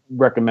would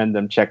recommend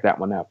them check that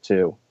one out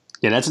too.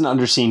 Yeah, that's an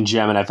underseen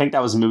gem, and I think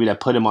that was a movie that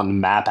put him on the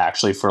map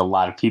actually for a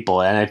lot of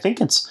people. And I think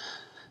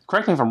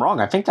correct me if I'm wrong,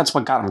 I think that's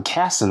what got him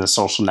cast in The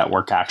Social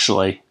Network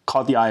actually.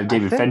 Caught the eye of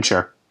David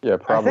Fincher. Yeah,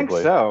 probably. I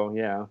think so,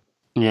 yeah.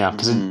 Yeah,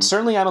 because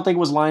certainly I don't think it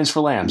was Lions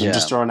for Lambs. I'm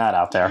just throwing that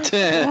out there.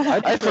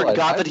 I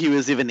forgot that he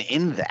was even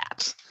in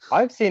that.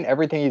 I've seen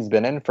everything he's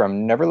been in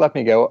from Never Let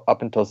Me Go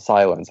up until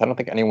Silence. I don't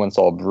think anyone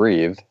saw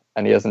Breathe,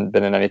 and he hasn't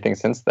been in anything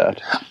since that.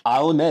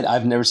 I'll admit,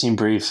 I've never seen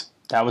Breathe.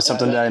 That was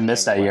something that I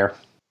missed that year.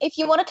 If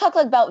you want to talk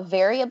about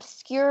very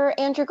obscure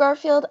Andrew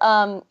Garfield,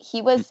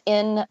 he was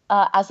in,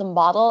 as a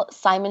model,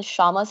 Simon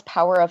Shamma's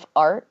Power of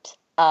Art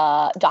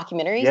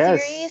documentary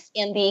series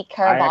in the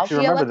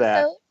Caravaggio episode.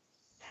 That.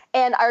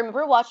 And I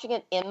remember watching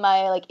it in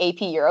my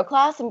AP Euro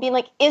class and being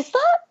like, is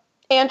that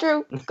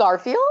Andrew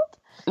Garfield?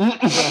 And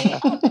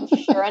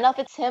sure enough,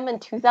 it's him in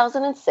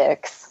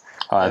 2006.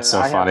 Oh, that's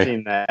so funny. I have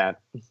seen that.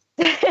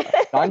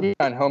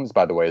 99 Homes,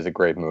 by the way, is a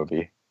great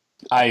movie.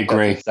 I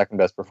agree. That's his second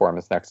best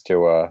performance next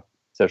to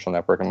Social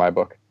Network in my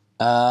book.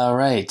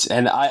 Right.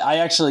 And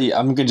I'm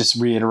going to just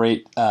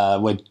reiterate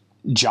what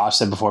Josh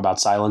said before about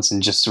Silence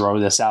and just throw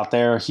this out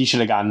there. He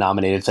should have gotten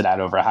nominated for that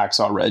over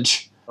Hacksaw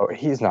Ridge. Oh,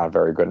 he's not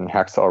very good in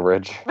Hacksaw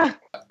Ridge.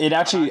 It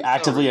actually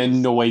actively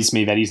annoys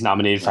me that he's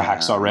nominated for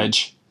Hacksaw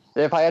Ridge.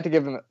 If I had to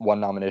give him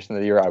one nomination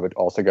of the year, I would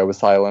also go with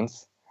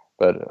Silence.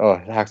 But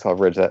Hacksaw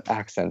Ridge, that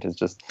accent is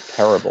just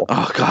terrible.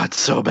 Oh, God,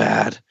 so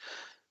bad.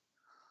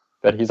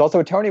 But he's also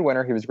a Tony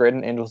winner. He was great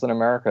in Angels in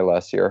America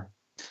last year.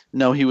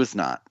 No, he was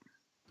not.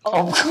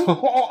 That's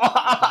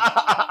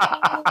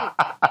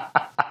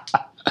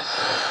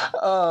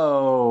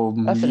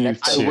you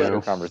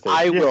too.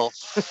 I will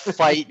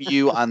fight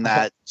you on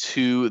that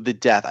to the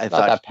death. I I'm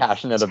thought not that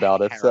passionate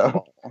about it,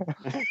 so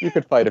you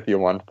could fight if you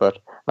want, but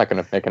I'm not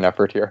going to make an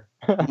effort here.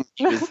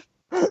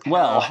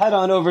 Well, head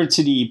on over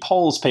to the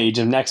polls page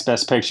of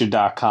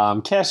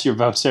nextbestpicture.com. Cast your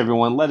votes,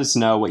 everyone. Let us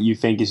know what you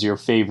think is your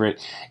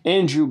favorite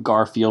Andrew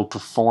Garfield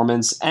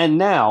performance. And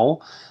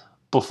now,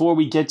 before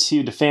we get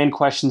to the fan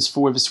questions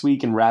for this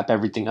week and wrap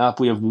everything up,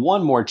 we have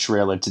one more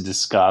trailer to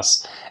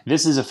discuss.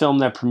 This is a film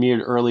that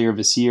premiered earlier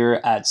this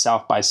year at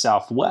South by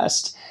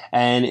Southwest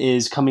and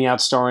is coming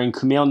out starring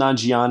Kumail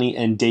Nanjiani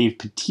and Dave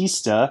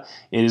Bautista.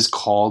 It is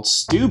called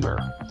Stuber.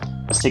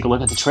 Let's take a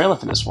look at the trailer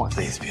for this one.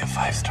 Please be a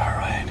 5-star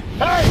ride.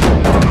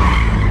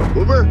 Hey!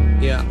 Uber?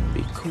 Yeah,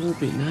 be cool,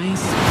 be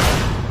nice.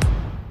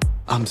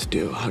 I'm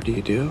Stu. How do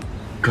you do?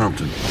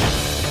 Compton.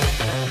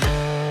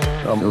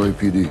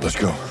 LAPD. Let's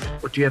go.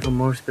 Do you have a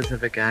more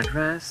specific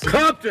address?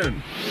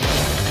 Compton!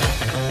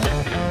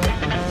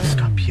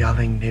 Stop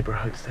yelling,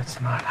 neighborhoods.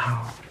 That's not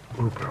how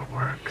Uber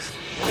works.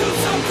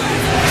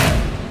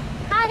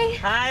 Hi.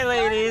 Hi,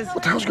 ladies.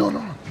 What the hell's going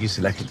on? You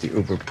selected the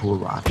Uber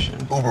pool option.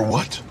 Uber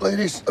what?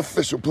 Ladies,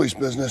 official police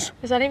business.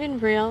 Is that even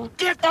real?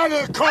 Get out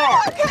of the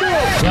car!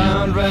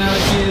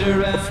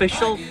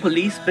 Official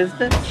police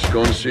business? Just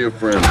going to see a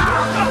friend.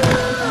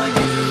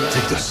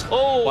 Take this.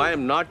 Oh, I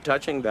am not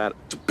touching that.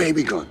 It's a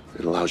baby gun.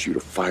 It allows you to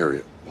fire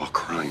it while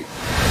crying.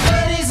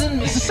 Is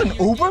this an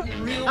Uber?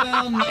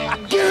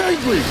 Get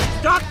angry!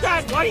 Stop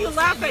that! Why are you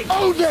laughing?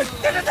 Own it!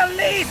 This is the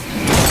least!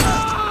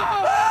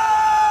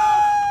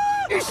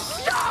 You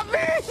shot me!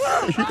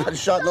 You got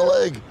shot in the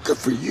leg. Good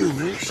for you,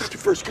 man. You shot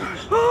your first guy.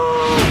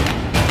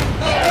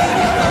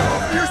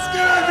 You're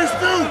scared, Miss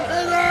Stu,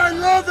 and I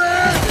love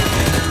it!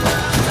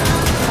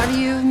 How do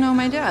you know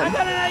my I dad?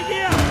 got an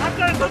idea! I'm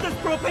gonna put this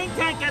propane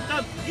tank at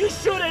them! You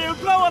shoot it, it'll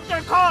blow up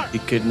their car! You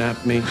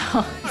kidnapped me.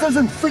 This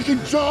isn't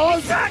freaking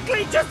Jaws!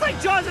 Exactly! Just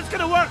like Jaws, it's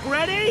gonna work!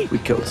 Ready? We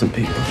killed some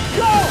people.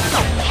 Go!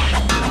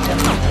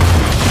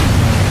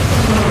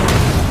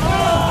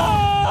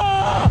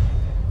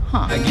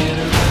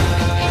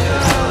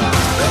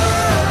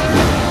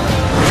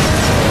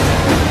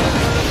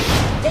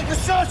 Take a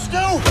shot,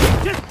 Stu!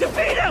 Just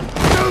defeat him!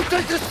 Stu,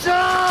 take a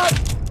shot!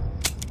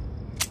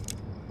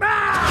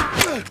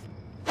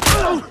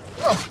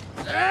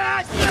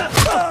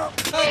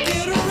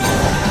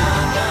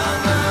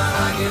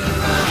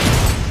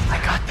 I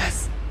got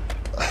this.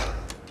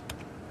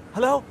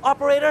 Hello,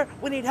 operator?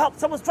 We need help.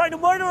 Someone's trying to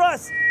murder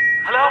us!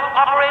 Hello,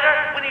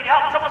 operator? We need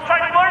help. Someone's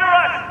trying to murder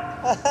us!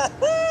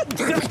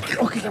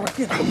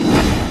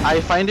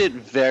 I find it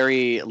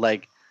very,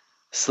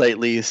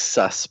 slightly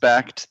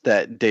suspect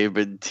that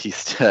David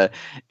Bautista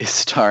is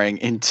starring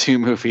in two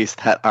movies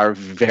that are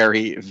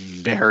very,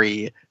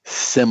 very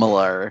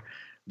similar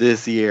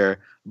this year.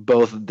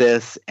 Both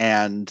this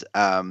and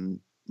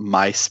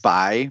My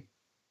Spy,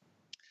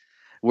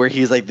 where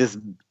he's like this,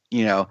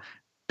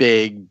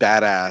 big,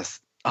 badass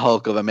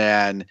Hulk of a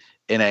man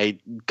in a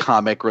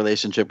comic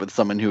relationship with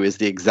someone who is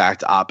the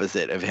exact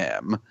opposite of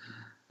him.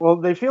 Well,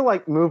 they feel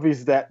like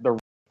movies that the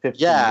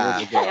 15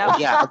 years ago.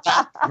 Yeah,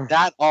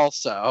 that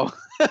also.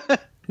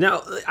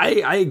 Now,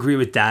 I agree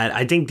with that.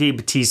 I think Dave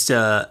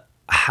Bautista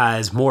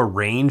has more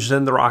range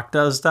than The Rock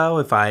does, though.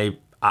 If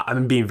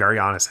I'm being very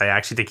honest, I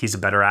actually think he's a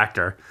better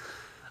actor.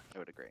 I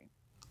would agree.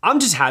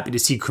 I'm just happy to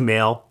see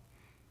Kumail,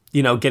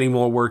 getting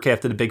more work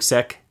after The Big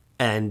Sick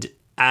and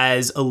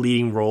as a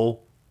leading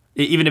role,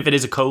 even if it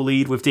is a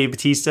co-lead with Dave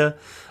Bautista.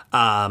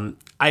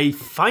 I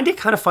find it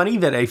kind of funny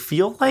that I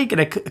feel like,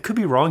 and I could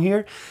be wrong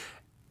here,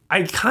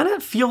 I kind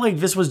of feel like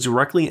this was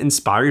directly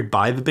inspired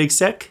by The Big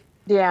Sick.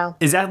 Yeah.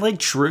 Is that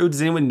true?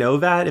 Does anyone know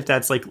that? If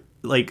that's like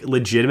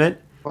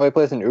legitimate? Well, he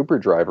plays an Uber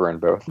driver in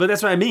both. But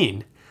that's what I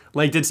mean.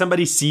 Did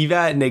somebody see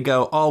that and they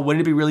go, oh,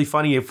 wouldn't it be really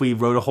funny if we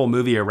wrote a whole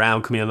movie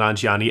around Kumail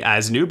Nanjiani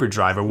as an Uber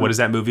driver? What does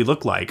that movie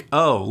look like?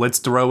 Oh, let's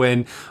throw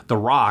in The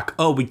Rock.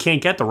 Oh, we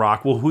can't get The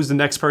Rock. Well, who's the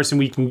next person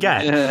we can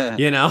get?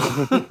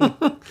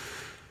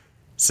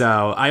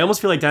 So I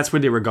almost feel like that's where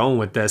they were going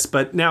with this.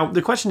 But now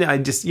the question I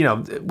just,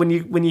 when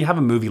you have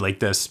a movie like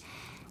this,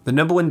 the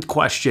number one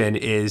question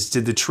is,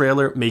 did the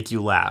trailer make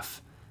you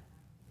laugh?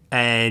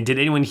 And did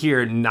anyone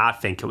here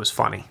not think it was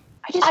funny?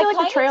 I just feel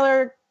like the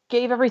trailer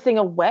gave everything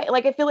away.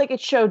 I feel like it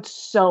showed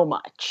so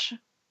much.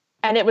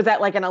 And it was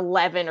at an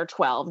 11 or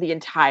 12 the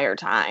entire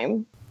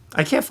time.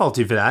 I can't fault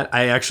you for that.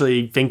 I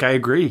actually think I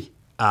agree.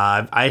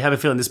 I have a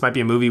feeling this might be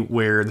a movie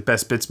where the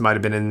best bits might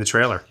have been in the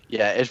trailer.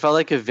 Yeah, it felt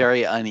like a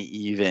very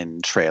uneven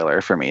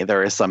trailer for me. There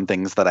were some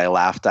things that I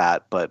laughed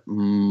at, but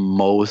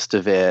most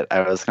of it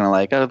I was kind of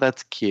like, oh,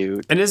 that's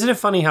cute. And isn't it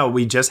funny how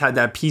we just had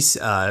that piece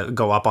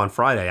go up on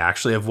Friday,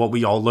 actually, of what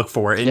we all look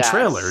for in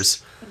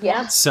trailers?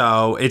 Yeah.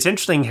 So it's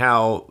interesting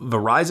how The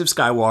Rise of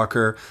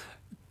Skywalker,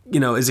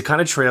 is a kind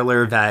of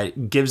trailer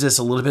that gives us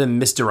a little bit of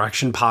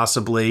misdirection,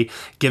 possibly,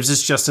 gives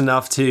us just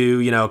enough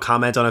to,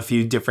 comment on a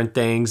few different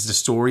things. The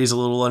story is a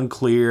little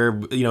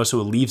unclear, so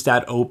it leaves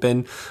that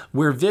open,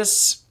 where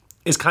this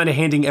is kind of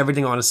handing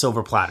everything on a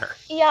silver platter.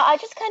 Yeah, I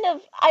just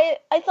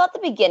I thought the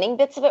beginning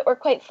bits of it were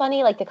quite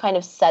funny, the kind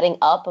of setting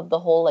up of the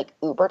whole,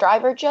 Uber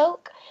driver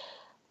joke.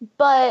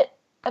 But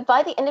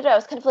by the end of it, I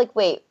was kind of like,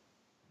 wait,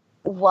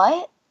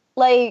 what?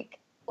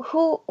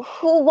 Who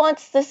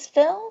wants this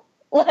film?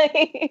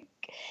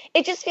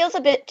 It just feels a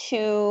bit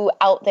too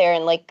out there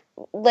and like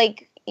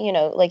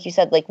you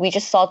said, we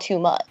just saw too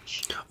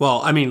much.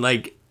 Well, I mean,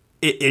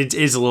 it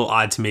is a little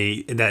odd to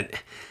me that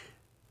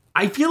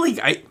I feel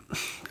like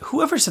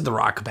whoever said The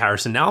Rock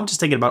comparison, now I'm just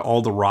thinking about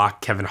all the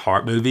Rock Kevin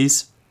Hart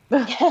movies.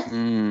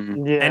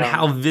 And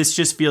how this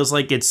just feels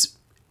like it's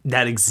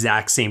that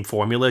exact same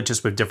formula,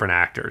 just with different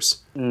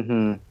actors.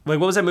 Mm-hmm. What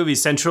was that movie?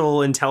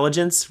 Central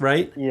Intelligence,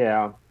 right?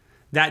 Yeah.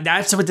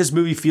 That's what this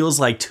movie feels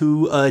like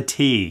to a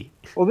T.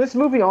 Well, this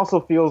movie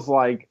also feels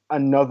like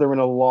another in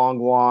a long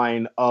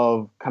line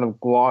of kind of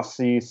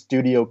glossy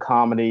studio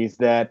comedies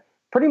that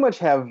pretty much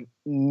have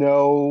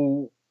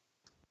no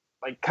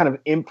like kind of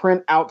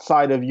imprint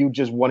outside of you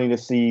just wanting to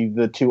see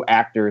the two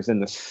actors in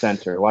the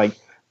center. Like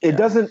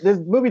this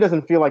movie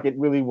doesn't feel like it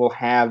really will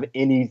have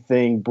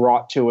anything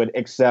brought to it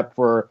except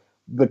for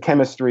the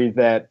chemistry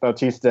that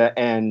Bautista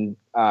and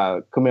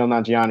Kumail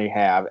Nanjiani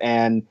have.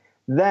 And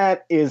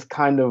that is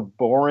kind of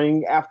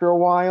boring after a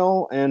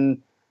while.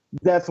 And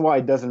that's why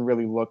it doesn't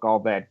really look all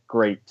that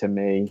great to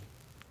me.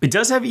 It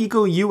does have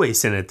Iko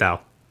Uwais in it, though.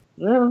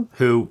 Yeah.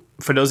 Who,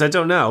 for those that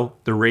don't know,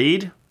 the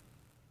Raid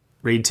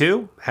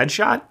 2,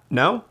 Headshot?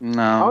 No?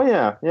 No.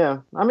 Oh, yeah.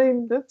 I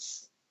mean,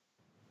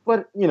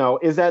 but,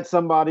 is that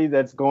somebody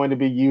that's going to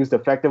be used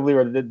effectively,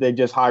 or did they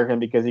just hire him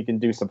because he can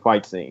do some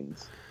fight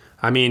scenes?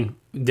 I mean,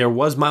 there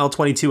was Mile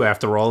 22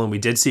 after all, and we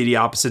did see the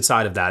opposite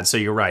side of that, so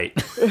you're right.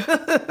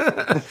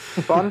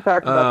 Fun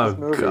fact about this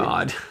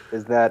movie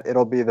is that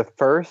it'll be the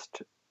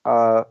first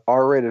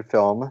R-rated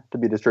film to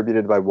be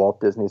distributed by Walt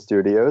Disney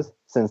Studios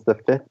since The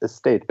Fifth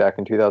Estate back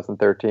in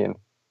 2013.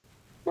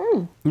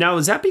 Now,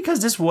 is that because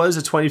this was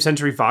a 20th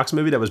Century Fox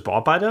movie that was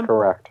bought by them?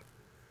 Correct.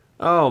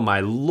 Oh, my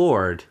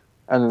Lord.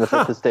 And then The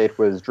Fifth Estate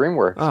was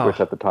DreamWorks,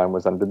 which at the time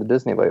was under the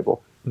Disney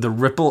label. The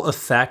ripple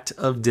effect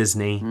of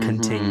Disney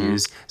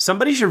continues.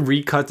 Somebody should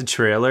recut the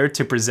trailer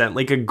to present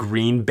like a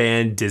green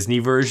band Disney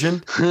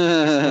version.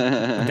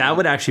 That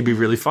would actually be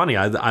really funny.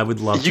 I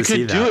would love to see that.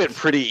 You could do it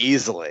pretty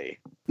easily.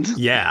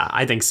 Yeah,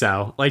 I think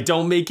so. Like,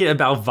 don't make it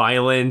about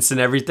violence and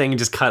everything and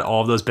just cut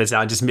all of those bits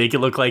out. Just make it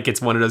look like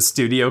it's one of those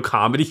studio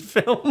comedy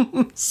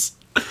films.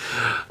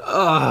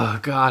 Oh,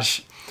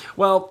 gosh.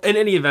 Well, in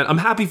any event, I'm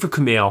happy for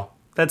Kumail.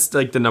 That's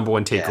like the number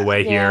one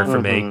takeaway here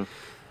for me.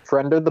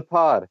 Friend of the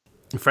pod.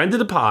 Friend of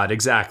the pod,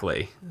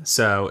 exactly.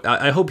 So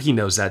I hope he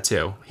knows that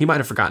too. He might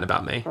have forgotten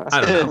about me. I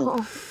don't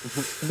know.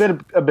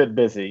 a bit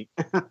busy.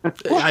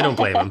 I don't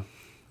blame him.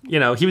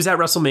 He was at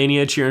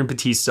WrestleMania cheering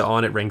Batista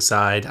on at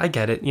ringside. I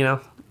get it,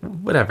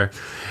 whatever.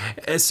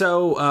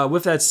 So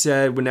with that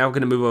said, we're now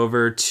going to move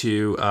over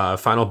to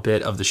final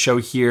bit of the show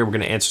here. We're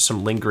going to answer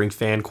some lingering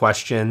fan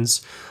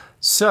questions.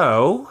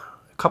 So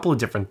a couple of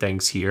different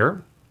things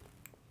here.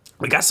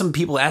 We got some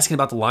people asking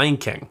about The Lion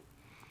King.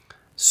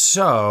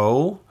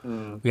 So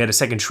we had a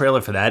second trailer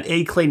for that.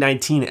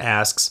 Clay19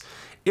 asks,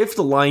 if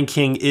The Lion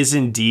King is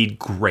indeed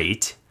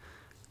great,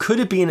 could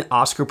it be an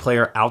Oscar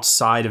player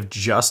outside of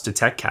just the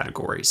tech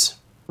categories?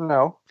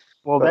 No.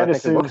 Well, that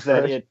assumes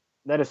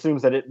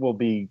that it will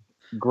be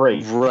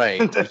great.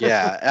 Right.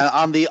 Yeah. And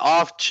on the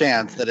off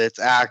chance that it's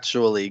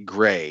actually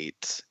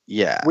great.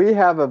 Yeah. We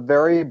have a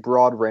very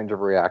broad range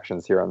of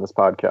reactions here on this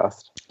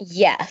podcast.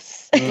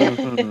 Yes.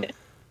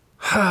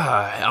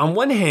 On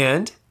one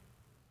hand,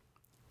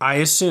 I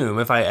assume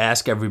if I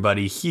ask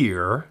everybody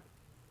here,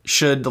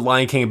 should The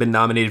Lion King have been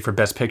nominated for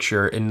Best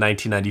Picture in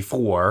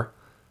 1994,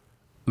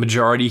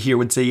 majority here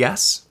would say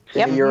yes.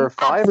 Yep. You're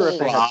 5 or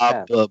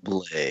 10?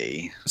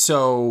 Probably.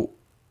 So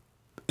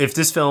if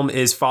this film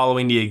is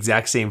following the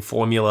exact same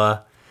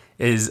formula,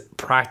 is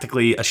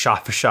practically a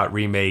shot-for-shot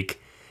remake,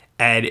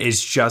 and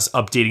is just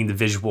updating the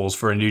visuals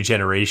for a new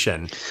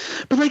generation.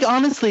 But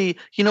honestly,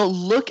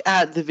 look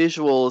at the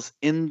visuals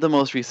in the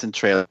most recent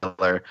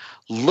trailer.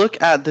 Look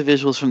at the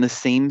visuals from the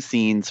same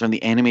scenes from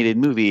the animated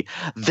movie.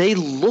 They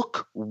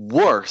look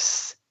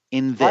worse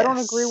in this. I don't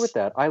agree with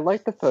that. I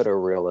like the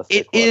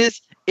photorealistic look.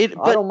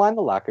 I don't mind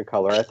the lack of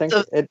color. I think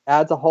it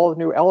adds a whole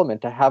new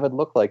element to have it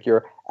look like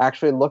you're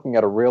actually looking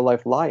at a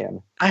real-life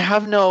lion. I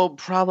have no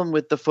problem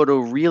with the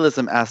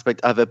photorealism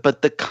aspect of it,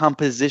 but the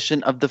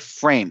composition of the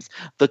frames,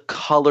 the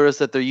colors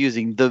that they're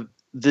using,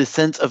 the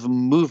sense of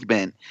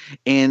movement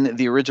in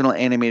the original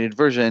animated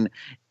version,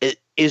 it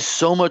is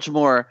so much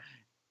more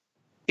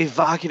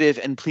evocative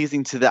and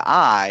pleasing to the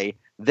eye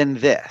than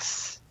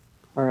this.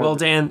 Right. Well,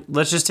 Dan,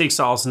 let's just take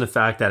solace in the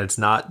fact that it's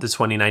not the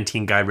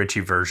 2019 Guy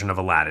Ritchie version of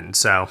Aladdin.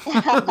 So, you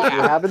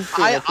haven't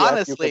seen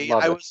it yet,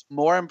 I was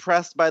more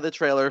impressed by the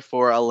trailer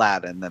for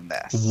Aladdin than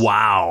this.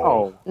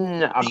 Wow.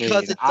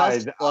 Because it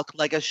does look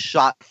like a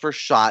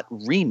shot-for-shot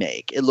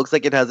remake. It looks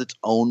like it has its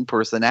own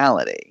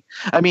personality.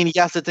 I mean,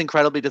 yes, it's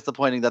incredibly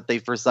disappointing that they,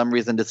 for some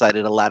reason,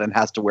 decided Aladdin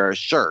has to wear a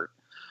shirt.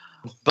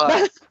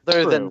 But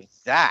other than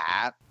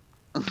that...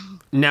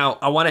 Now,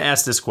 I want to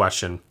ask this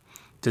question.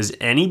 Does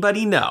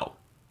anybody know,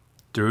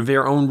 through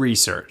their own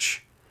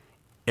research,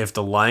 if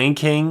The Lion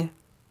King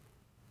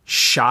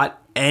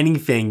shot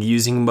anything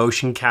using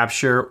motion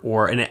capture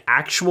or an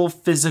actual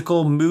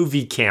physical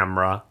movie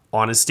camera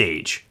on a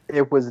stage?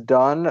 It was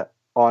done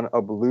on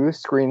a blue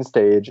screen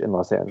stage in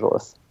Los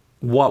Angeles.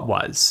 What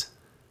was?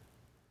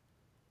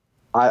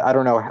 I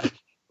don't know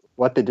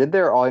what they did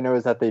there. All I know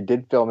is that they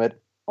did film it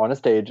on a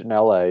stage in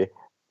LA,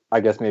 I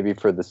guess maybe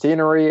for the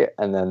scenery,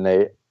 and then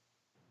they,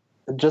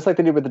 just like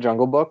they did with the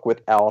Jungle Book,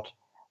 without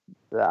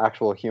the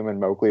actual human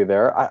Mowgli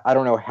there. I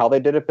don't know how they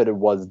did it, but it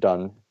was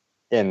done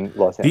in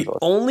Los Angeles.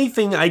 The only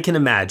thing I can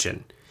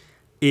imagine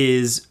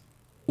is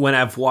when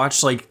I've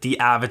watched like the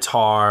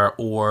Avatar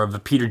or the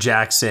Peter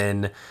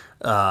Jackson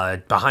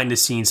behind the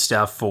scenes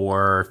stuff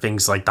for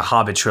things like the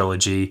Hobbit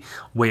trilogy,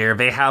 where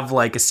they have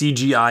like a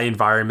CGI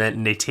environment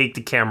and they take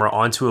the camera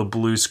onto a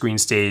blue screen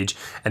stage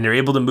and they're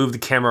able to move the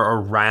camera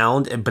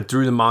around, but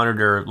through the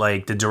monitor,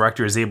 like the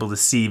director is able to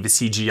see the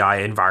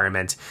CGI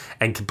environment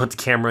and can put the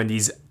camera in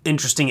these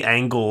interesting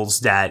angles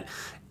that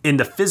in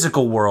the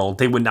physical world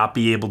they would not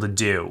be able to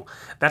do.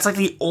 That's like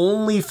the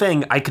only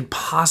thing I could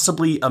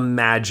possibly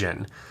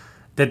imagine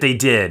that they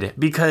did,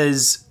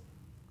 because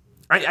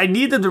I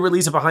needed the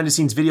release of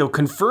behind-the-scenes video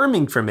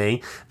confirming for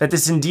me that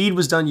this indeed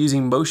was done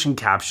using motion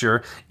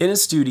capture in a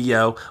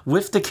studio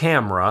with the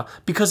camera,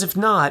 because if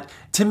not,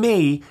 to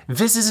me,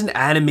 this is an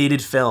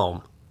animated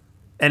film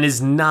and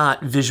is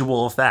not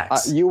visual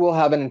effects. You will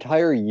have an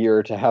entire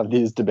year to have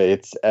these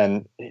debates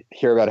and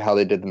hear about how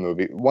they did the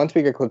movie. Once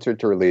we get closer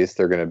to release,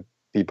 they're going to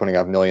be putting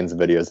out millions of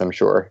videos, I'm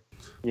sure.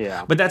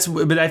 Yeah, but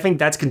I think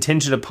that's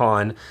contingent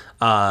upon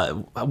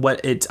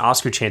what its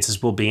Oscar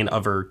chances will be in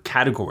other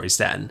categories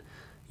then.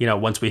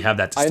 Once we have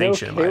that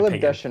distinction, I know Caleb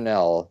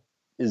Deschanel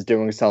is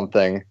doing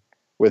something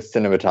with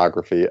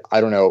cinematography. I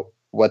don't know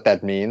what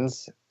that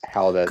means,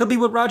 how that... Could be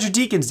what Roger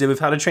Deakins did with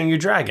How to Train Your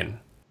Dragon.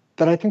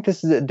 But I think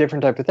this is a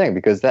different type of thing,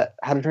 because that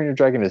How to Train Your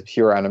Dragon is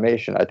pure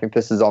animation. I think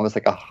this is almost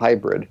like a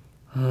hybrid.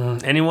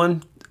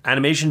 Anyone?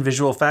 Animation,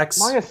 visual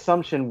effects? My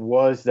assumption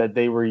was that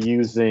they were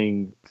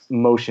using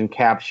motion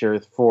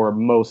capture for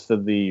most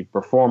of the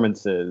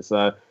performances.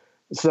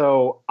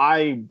 So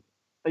I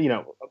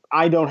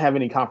don't have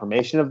any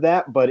confirmation of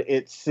that, but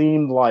it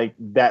seemed like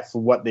that's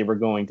what they were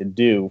going to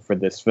do for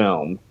this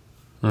film.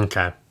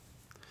 Okay.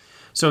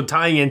 So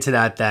tying into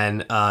that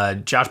then,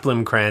 Josh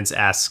Blumenkrantz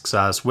asks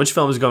us, which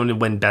film is going to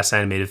win Best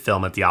Animated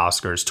Film at the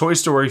Oscars? Toy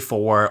Story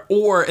 4,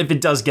 or if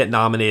it does get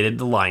nominated,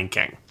 The Lion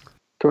King?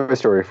 Toy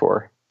Story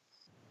 4.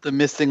 The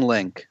Missing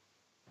Link.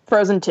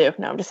 Frozen 2.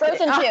 No, I'm just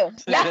Frozen kidding.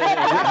 2.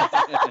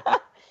 Yeah.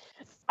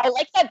 I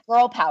like that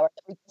girl power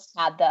that we just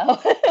had, though.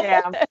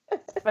 Yeah.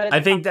 I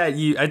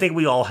think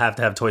we all have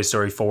to have Toy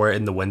Story 4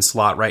 in the win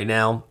slot right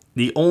now.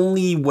 The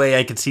only way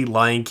I could see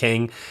Lion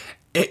King,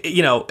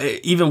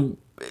 even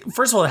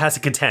first of all, it has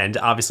to contend,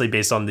 obviously,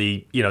 based on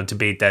the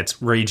debate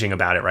that's raging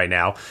about it right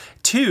now.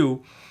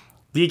 2,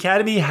 the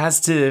Academy has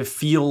to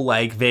feel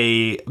like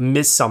they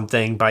missed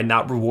something by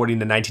not rewarding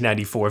the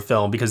 1994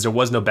 film, because there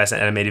was no Best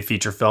Animated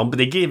Feature Film, but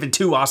they gave it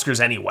 2 Oscars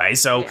anyway.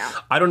 So yeah.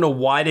 I don't know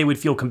why they would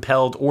feel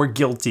compelled or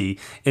guilty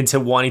into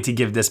wanting to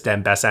give this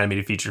then Best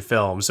Animated Feature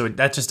Film. So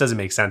that just doesn't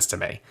make sense to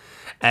me.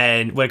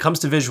 And when it comes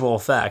to visual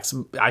effects,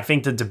 I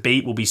think the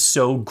debate will be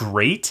so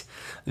great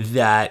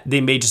that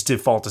they may just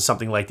default to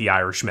something like The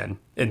Irishman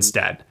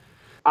instead.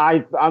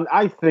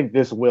 I think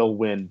this will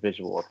win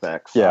visual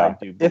effects. Yeah,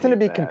 it's going to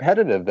be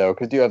competitive though,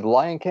 because you have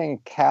Lion King,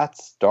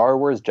 Cats, Star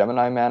Wars,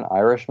 Gemini Man,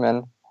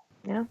 Irishman.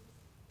 Yeah.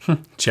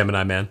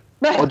 Gemini Man.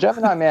 Well,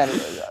 Gemini Man,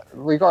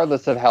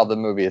 regardless of how the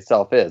movie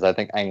itself is, I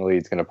think Ang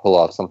Lee's going to pull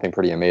off something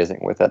pretty amazing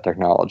with that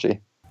technology.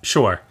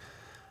 Sure.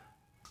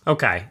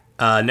 Okay.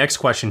 Next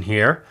question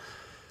here.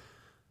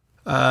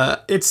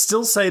 It's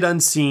still sight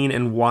unseen,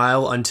 and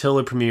until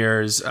it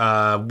premieres,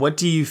 what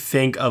do you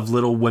think of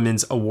Little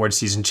Women's award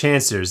season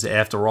chances?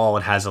 After all,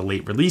 it has a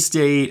late release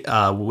date,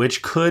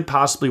 which could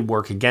possibly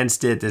work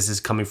against it. This is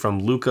coming from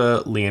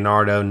Luca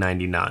Leonardo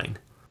 99.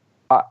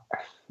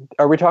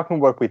 Are we talking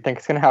what we think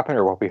is going to happen,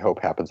 or what we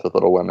hope happens with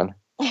Little Women?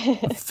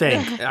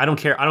 I don't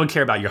care. I don't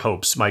care about your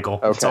hopes, Michael.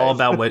 Okay. It's all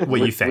about what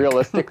you think.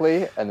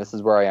 Realistically, and this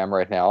is where I am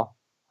right now,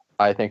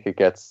 I think it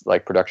gets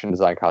like production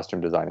design,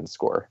 costume design, and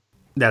score.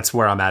 That's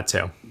where I'm at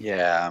too.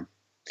 Yeah.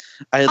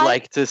 I'd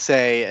like to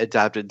say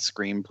adapted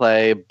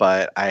screenplay,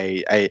 but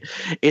I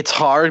it's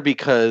hard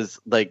because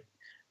like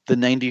the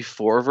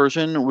 94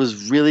 version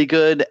was really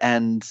good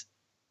and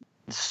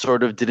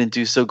sort of didn't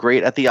do so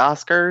great at the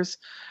Oscars.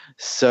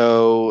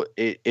 So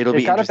it'll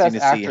be interesting to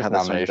see how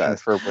this one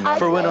does. For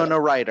Winona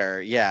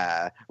Ryder,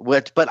 yeah.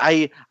 But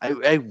I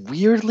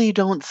weirdly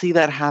don't see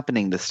that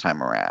happening this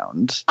time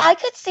around. I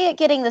could see it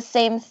getting the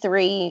same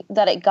 3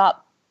 that it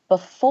got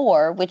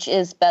before, which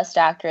is Best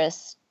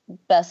Actress,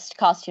 Best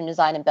Costume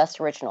Design, and Best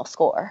Original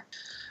Score.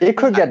 It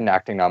could get an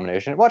acting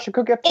nomination. Watch, it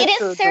could get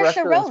picture,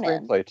 director, and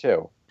screenplay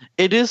too.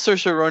 It is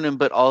Saoirse Ronan,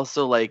 but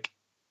also like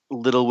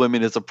Little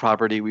Women is a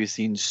property we've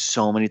seen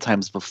so many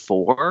times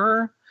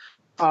before.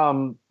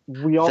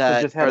 We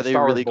also just had a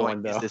Star Wars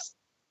Born, though.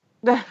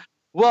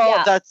 Well,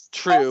 Yeah. That's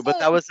true, Also, but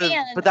that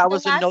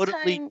was Dan, a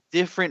notably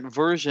different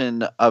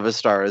version of A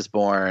Star Is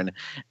Born,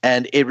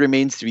 and it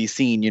remains to be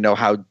seen,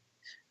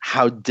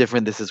 how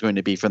different this is going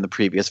to be from the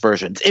previous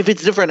versions. If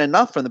it's different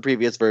enough from the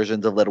previous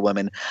versions of Little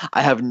Women,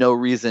 I have no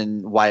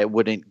reason why it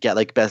wouldn't get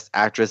like Best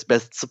Actress,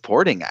 Best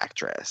Supporting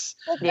Actress.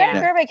 Well, Greta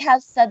Gerwig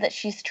has said that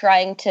she's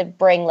trying to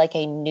bring like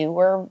a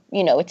newer,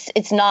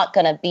 it's not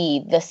going to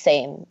be the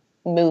same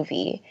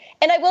movie.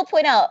 And I will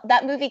point out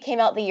that movie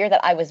came out the year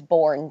that I was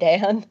born,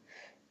 Dan.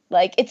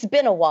 Like, it's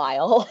been a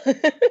while.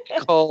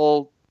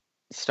 Cole,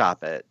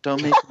 stop it.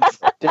 Don't make me...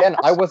 Dan,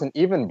 I wasn't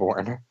even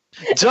born.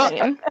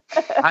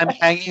 I'm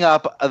hanging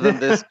up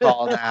this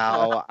call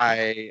now.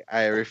 I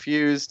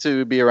refuse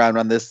to be around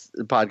on this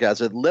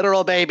podcast with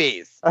literal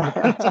babies.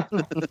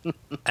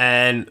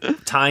 And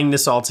tying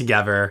this all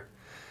together,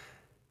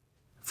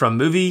 from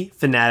Movie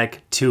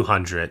Fanatic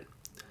 200,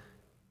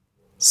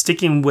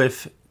 sticking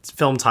with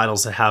film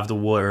titles that have the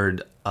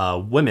word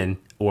women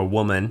or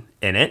woman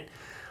in it,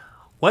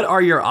 what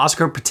are your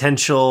Oscar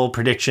potential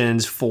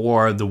predictions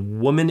for The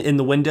Woman in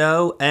the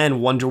Window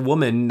and Wonder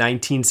Woman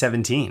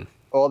 1917?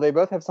 Well, they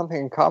both have something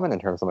in common in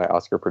terms of my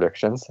Oscar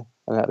predictions,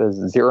 and that is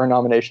 0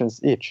 nominations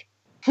each.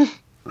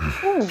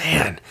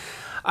 Man,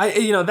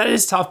 that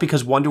is tough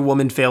because Wonder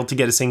Woman failed to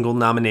get a single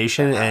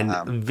nomination,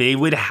 and they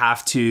would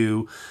have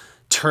to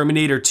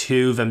Terminator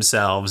 2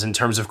 themselves in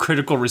terms of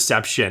critical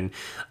reception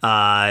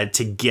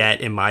to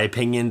get, in my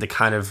opinion, the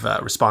kind of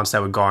response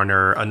that would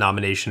garner a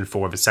nomination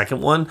for the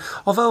second one.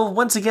 Although,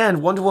 once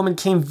again, Wonder Woman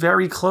came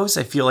very close,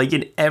 I feel like,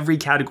 in every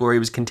category it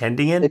was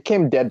contending in. It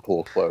came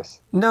Deadpool close.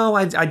 No,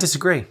 I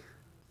disagree.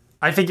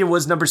 I think it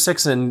was number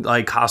 6 in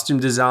like costume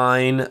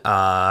design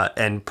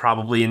and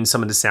probably in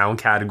some of the sound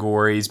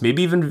categories.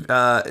 Maybe even,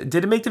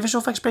 did it make the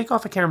visual effects Bake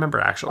Off? I can't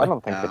remember, actually. I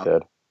don't think it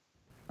did.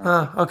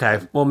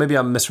 Okay. Well, maybe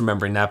I'm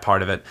misremembering that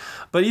part of it.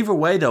 But either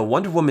way, though,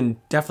 Wonder Woman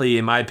definitely,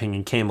 in my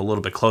opinion, came a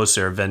little bit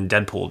closer than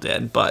Deadpool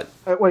did. But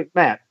wait,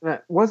 Matt,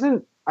 I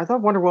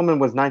thought Wonder Woman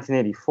was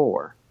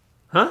 1984.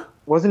 Huh?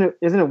 Isn't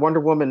it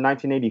Wonder Woman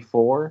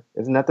 1984?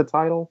 Isn't that the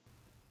title?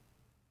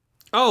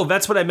 Oh,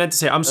 that's what I meant to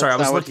say. I'm sorry. I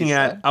was looking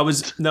at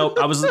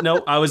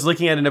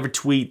another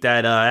tweet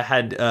that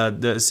had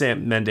the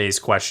Sam Mendes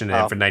question in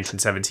for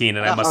 1917,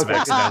 and I must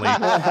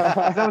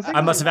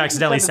have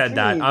accidentally said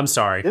that. I'm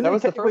sorry.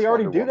 Didn't we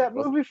already do that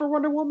movie for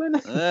Wonder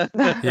Woman?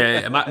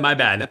 Yeah, my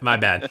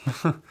bad.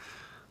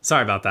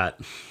 Sorry about that.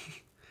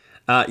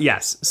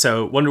 Yes,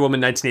 so Wonder Woman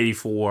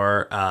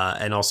 1984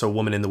 and also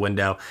Woman in the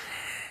Window.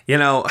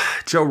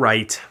 Joe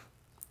Wright,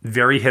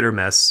 very hit or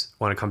miss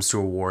when it comes to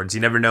awards.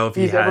 You never know if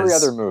he's every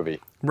other movie.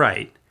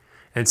 Right.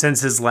 And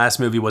since his last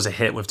movie was a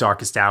hit with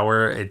Darkest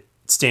Hour, it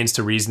stands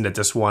to reason that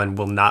this one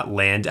will not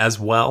land as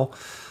well.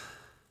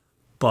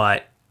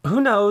 But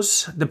who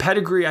knows? The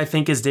pedigree, I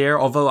think, is there,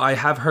 although I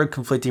have heard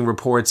conflicting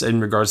reports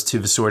in regards to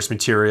the source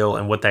material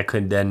and what that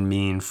could then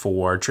mean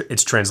for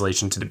its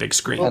translation to the big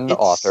screen. And the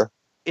author.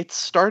 It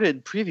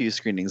started preview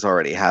screenings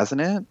already,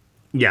 hasn't it?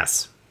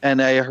 Yes.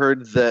 And I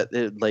heard that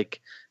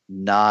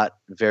not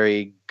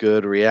very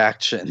good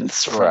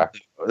reactions from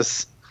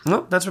those.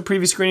 Well, that's what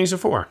preview screenings are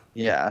for.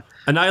 Yeah.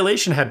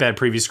 Annihilation had bad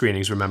preview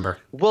screenings, remember?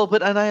 Well,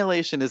 but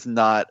Annihilation is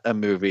not a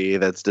movie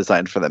that's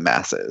designed for the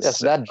masses. Yes,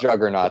 that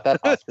juggernaut,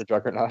 that Oscar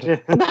juggernaut.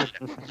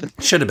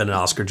 Should have been an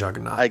Oscar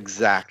juggernaut.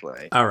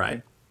 Exactly. All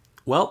right.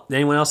 Well,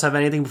 anyone else have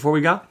anything before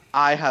we go?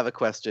 I have a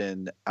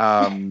question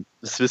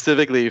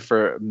specifically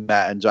for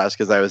Matt and Josh,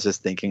 because I was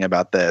just thinking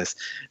about this.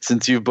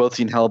 Since you've both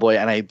seen Hellboy,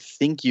 and I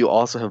think you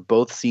also have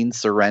both seen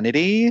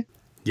Serenity.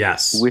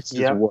 Yes. Which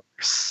is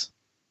worse?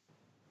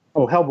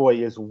 Oh,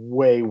 Hellboy is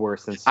way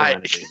worse than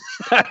Serenity.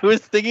 I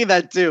was thinking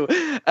that too.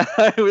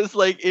 I was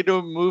like, in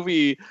a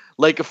movie,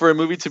 like for a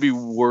movie to be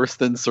worse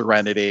than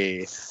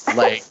Serenity,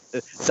 like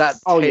that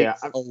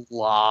takes a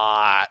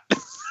lot.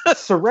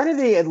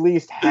 Serenity at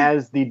least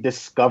has the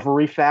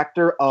discovery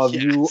factor of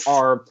you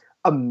are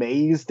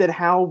amazed at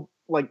how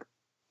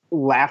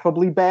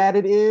laughably bad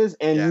it is,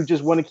 and you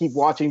just want to keep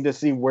watching to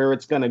see where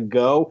it's going to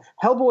go.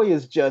 Hellboy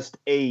is just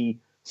a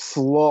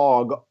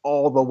slog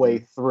all the way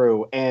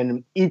through,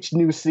 and each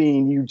new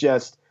scene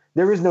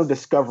there is no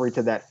discovery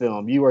to that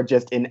film. You are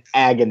just in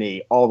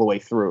agony all the way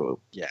through.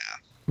 Yeah.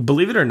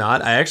 Believe it or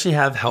not, I actually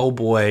have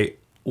Hellboy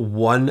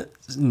one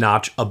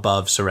notch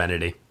above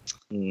Serenity.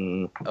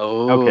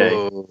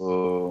 Okay.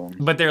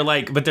 But they're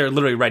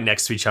literally right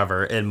next to each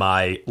other in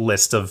my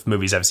list of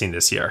movies I've seen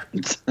this year.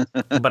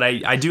 But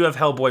I do have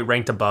Hellboy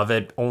ranked above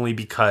it only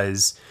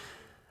because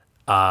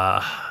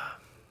I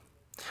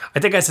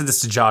think I said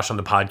this to Josh on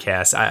the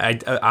podcast.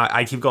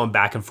 I keep going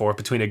back and forth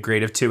between a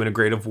grade of 2 and a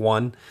grade of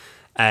 1.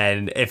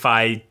 And if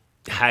I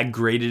had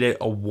graded it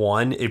a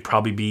 1, it'd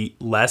probably be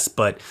less.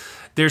 But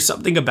there's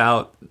something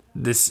about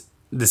this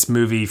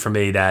movie for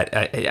me that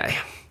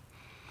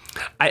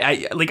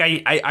I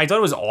thought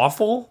it was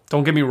awful.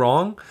 Don't get me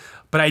wrong.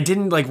 But I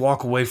didn't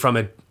walk away from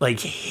it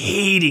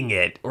hating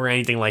it or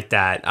anything like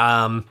that.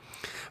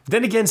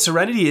 Then again,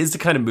 Serenity is the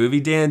kind of movie,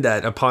 Dan,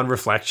 that upon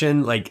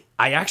reflection, I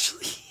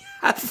actually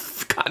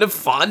have kind of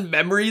fond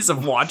memories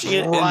of watching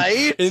it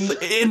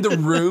in the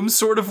room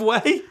sort of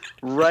way.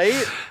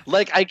 Right?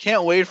 I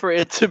can't wait for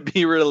it to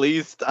be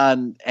released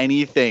on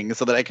anything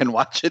so that I can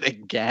watch it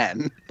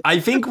again. I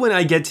think when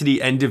I get to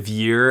the end of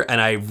year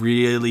and I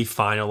really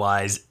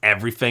finalize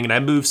everything and I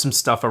move some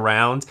stuff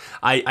around,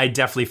 I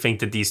definitely think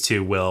that these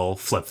two will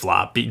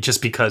flip-flop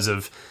just because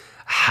of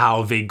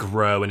how they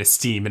grow in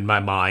esteem in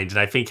my mind. And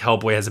I think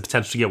Hellboy has the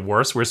potential to get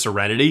worse, where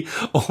Serenity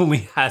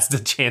only has the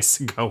chance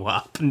to go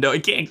up. No,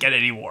 it can't get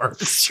any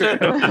worse. I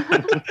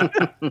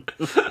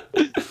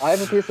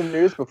have a piece of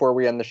news before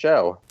we end the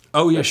show.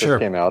 Oh, yeah, that sure.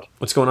 Just came out.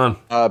 What's going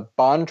on?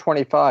 Bond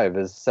 25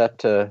 is set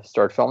to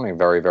start filming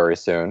very, very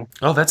soon.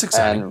 Oh, that's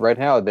exciting. And right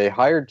now, they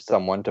hired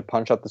someone to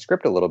punch up the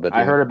script a little bit.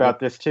 I heard about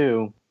this,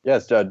 too.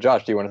 Yes,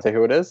 Josh, do you want to say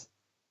who it is?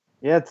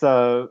 Yeah, it's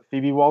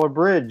Phoebe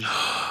Waller-Bridge.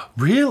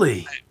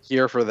 Really?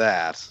 Here for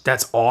that.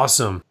 That's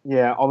awesome.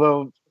 Yeah,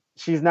 although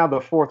she's now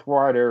the fourth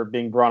writer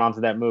being brought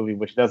onto that movie,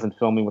 which doesn't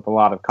fill me with a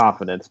lot of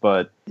confidence,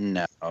 but...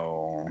 No.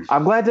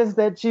 I'm glad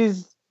that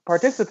she's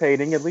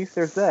participating. At least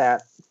there's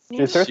that.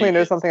 She certainly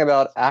knows something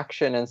about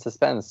action and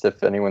suspense,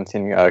 if anyone's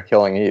seen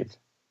Killing Eve.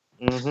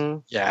 Mm-hmm.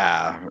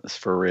 Yeah, it's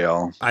for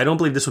real. I don't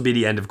believe this will be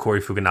the end of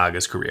Corey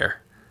Fukunaga's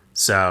career.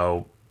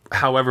 So,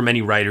 however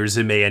many writers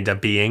it may end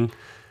up being,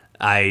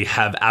 I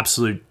have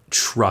absolute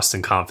trust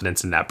and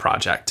confidence in that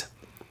project.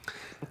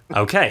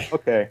 Okay.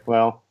 Okay,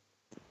 well,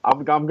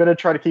 I'm going to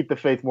try to keep the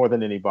faith more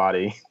than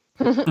anybody.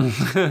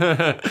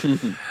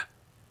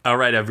 All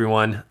right,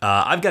 everyone.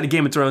 I've got a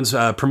Game of Thrones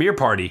premiere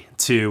party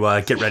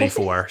to get ready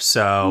for,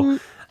 so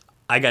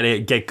I got to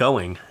get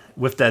going.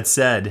 With that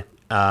said,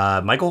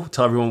 Michael,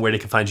 tell everyone where they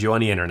can find you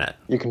on the internet.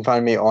 You can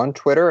find me on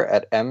Twitter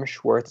at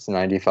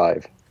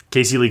mschwartz95.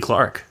 Casey Lee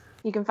Clark.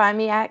 You can find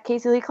me at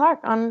Casey Lee Clark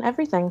on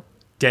everything.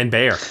 Dan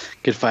Bayer.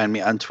 You can find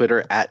me on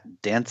Twitter at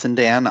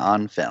DanceandDan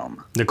on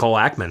Film. Nicole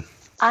Ackman.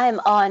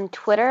 I'm on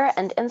Twitter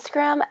and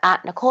Instagram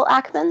at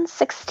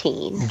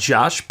NicoleAckman16.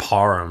 Josh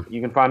Parham. You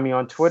can find me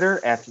on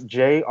Twitter at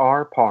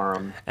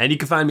JRParham. And you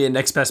can find me at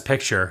Next Best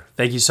Picture.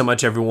 Thank you so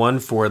much, everyone,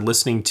 for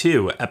listening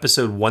to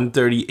episode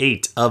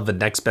 138 of the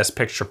Next Best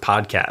Picture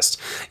podcast.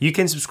 You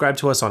can subscribe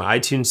to us on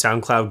iTunes,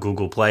 SoundCloud,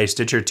 Google Play,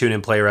 Stitcher,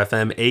 TuneIn, Player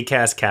FM,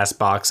 Acast,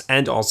 CastBox,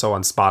 and also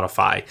on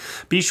Spotify.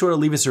 Be sure to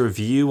leave us a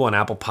review on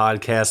Apple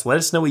Podcasts. Let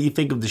us know what you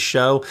think of the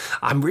show.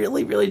 I'm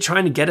really, really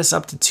trying to get us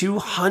up to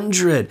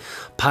 200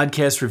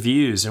 podcast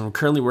reviews, and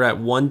currently we're at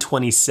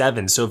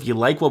 127. So if you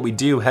like what we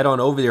do, head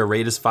on over there,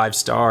 rate us 5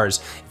 stars.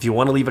 If you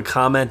want to leave a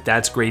comment,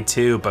 that's great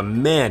too, but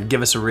man,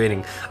 give us a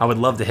rating. I would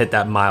love to hit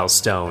that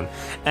milestone.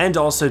 And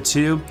also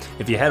too,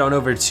 if you head on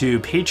over to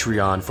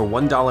Patreon for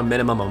 $1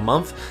 minimum a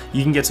month,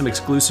 you can get some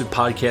exclusive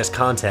podcast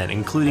content,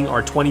 including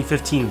our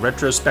 2015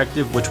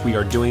 retrospective, which we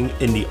are doing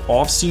in the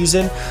off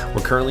season.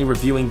 We're currently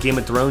reviewing Game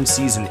of Thrones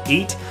season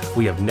 8.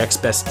 We have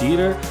Next Best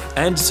Theater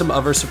and some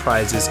other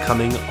surprises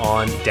coming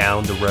on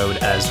down the road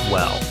as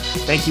well.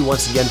 Thank you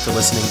once again for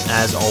listening,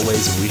 as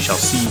always, and we shall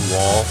see you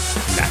all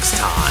next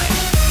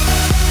time.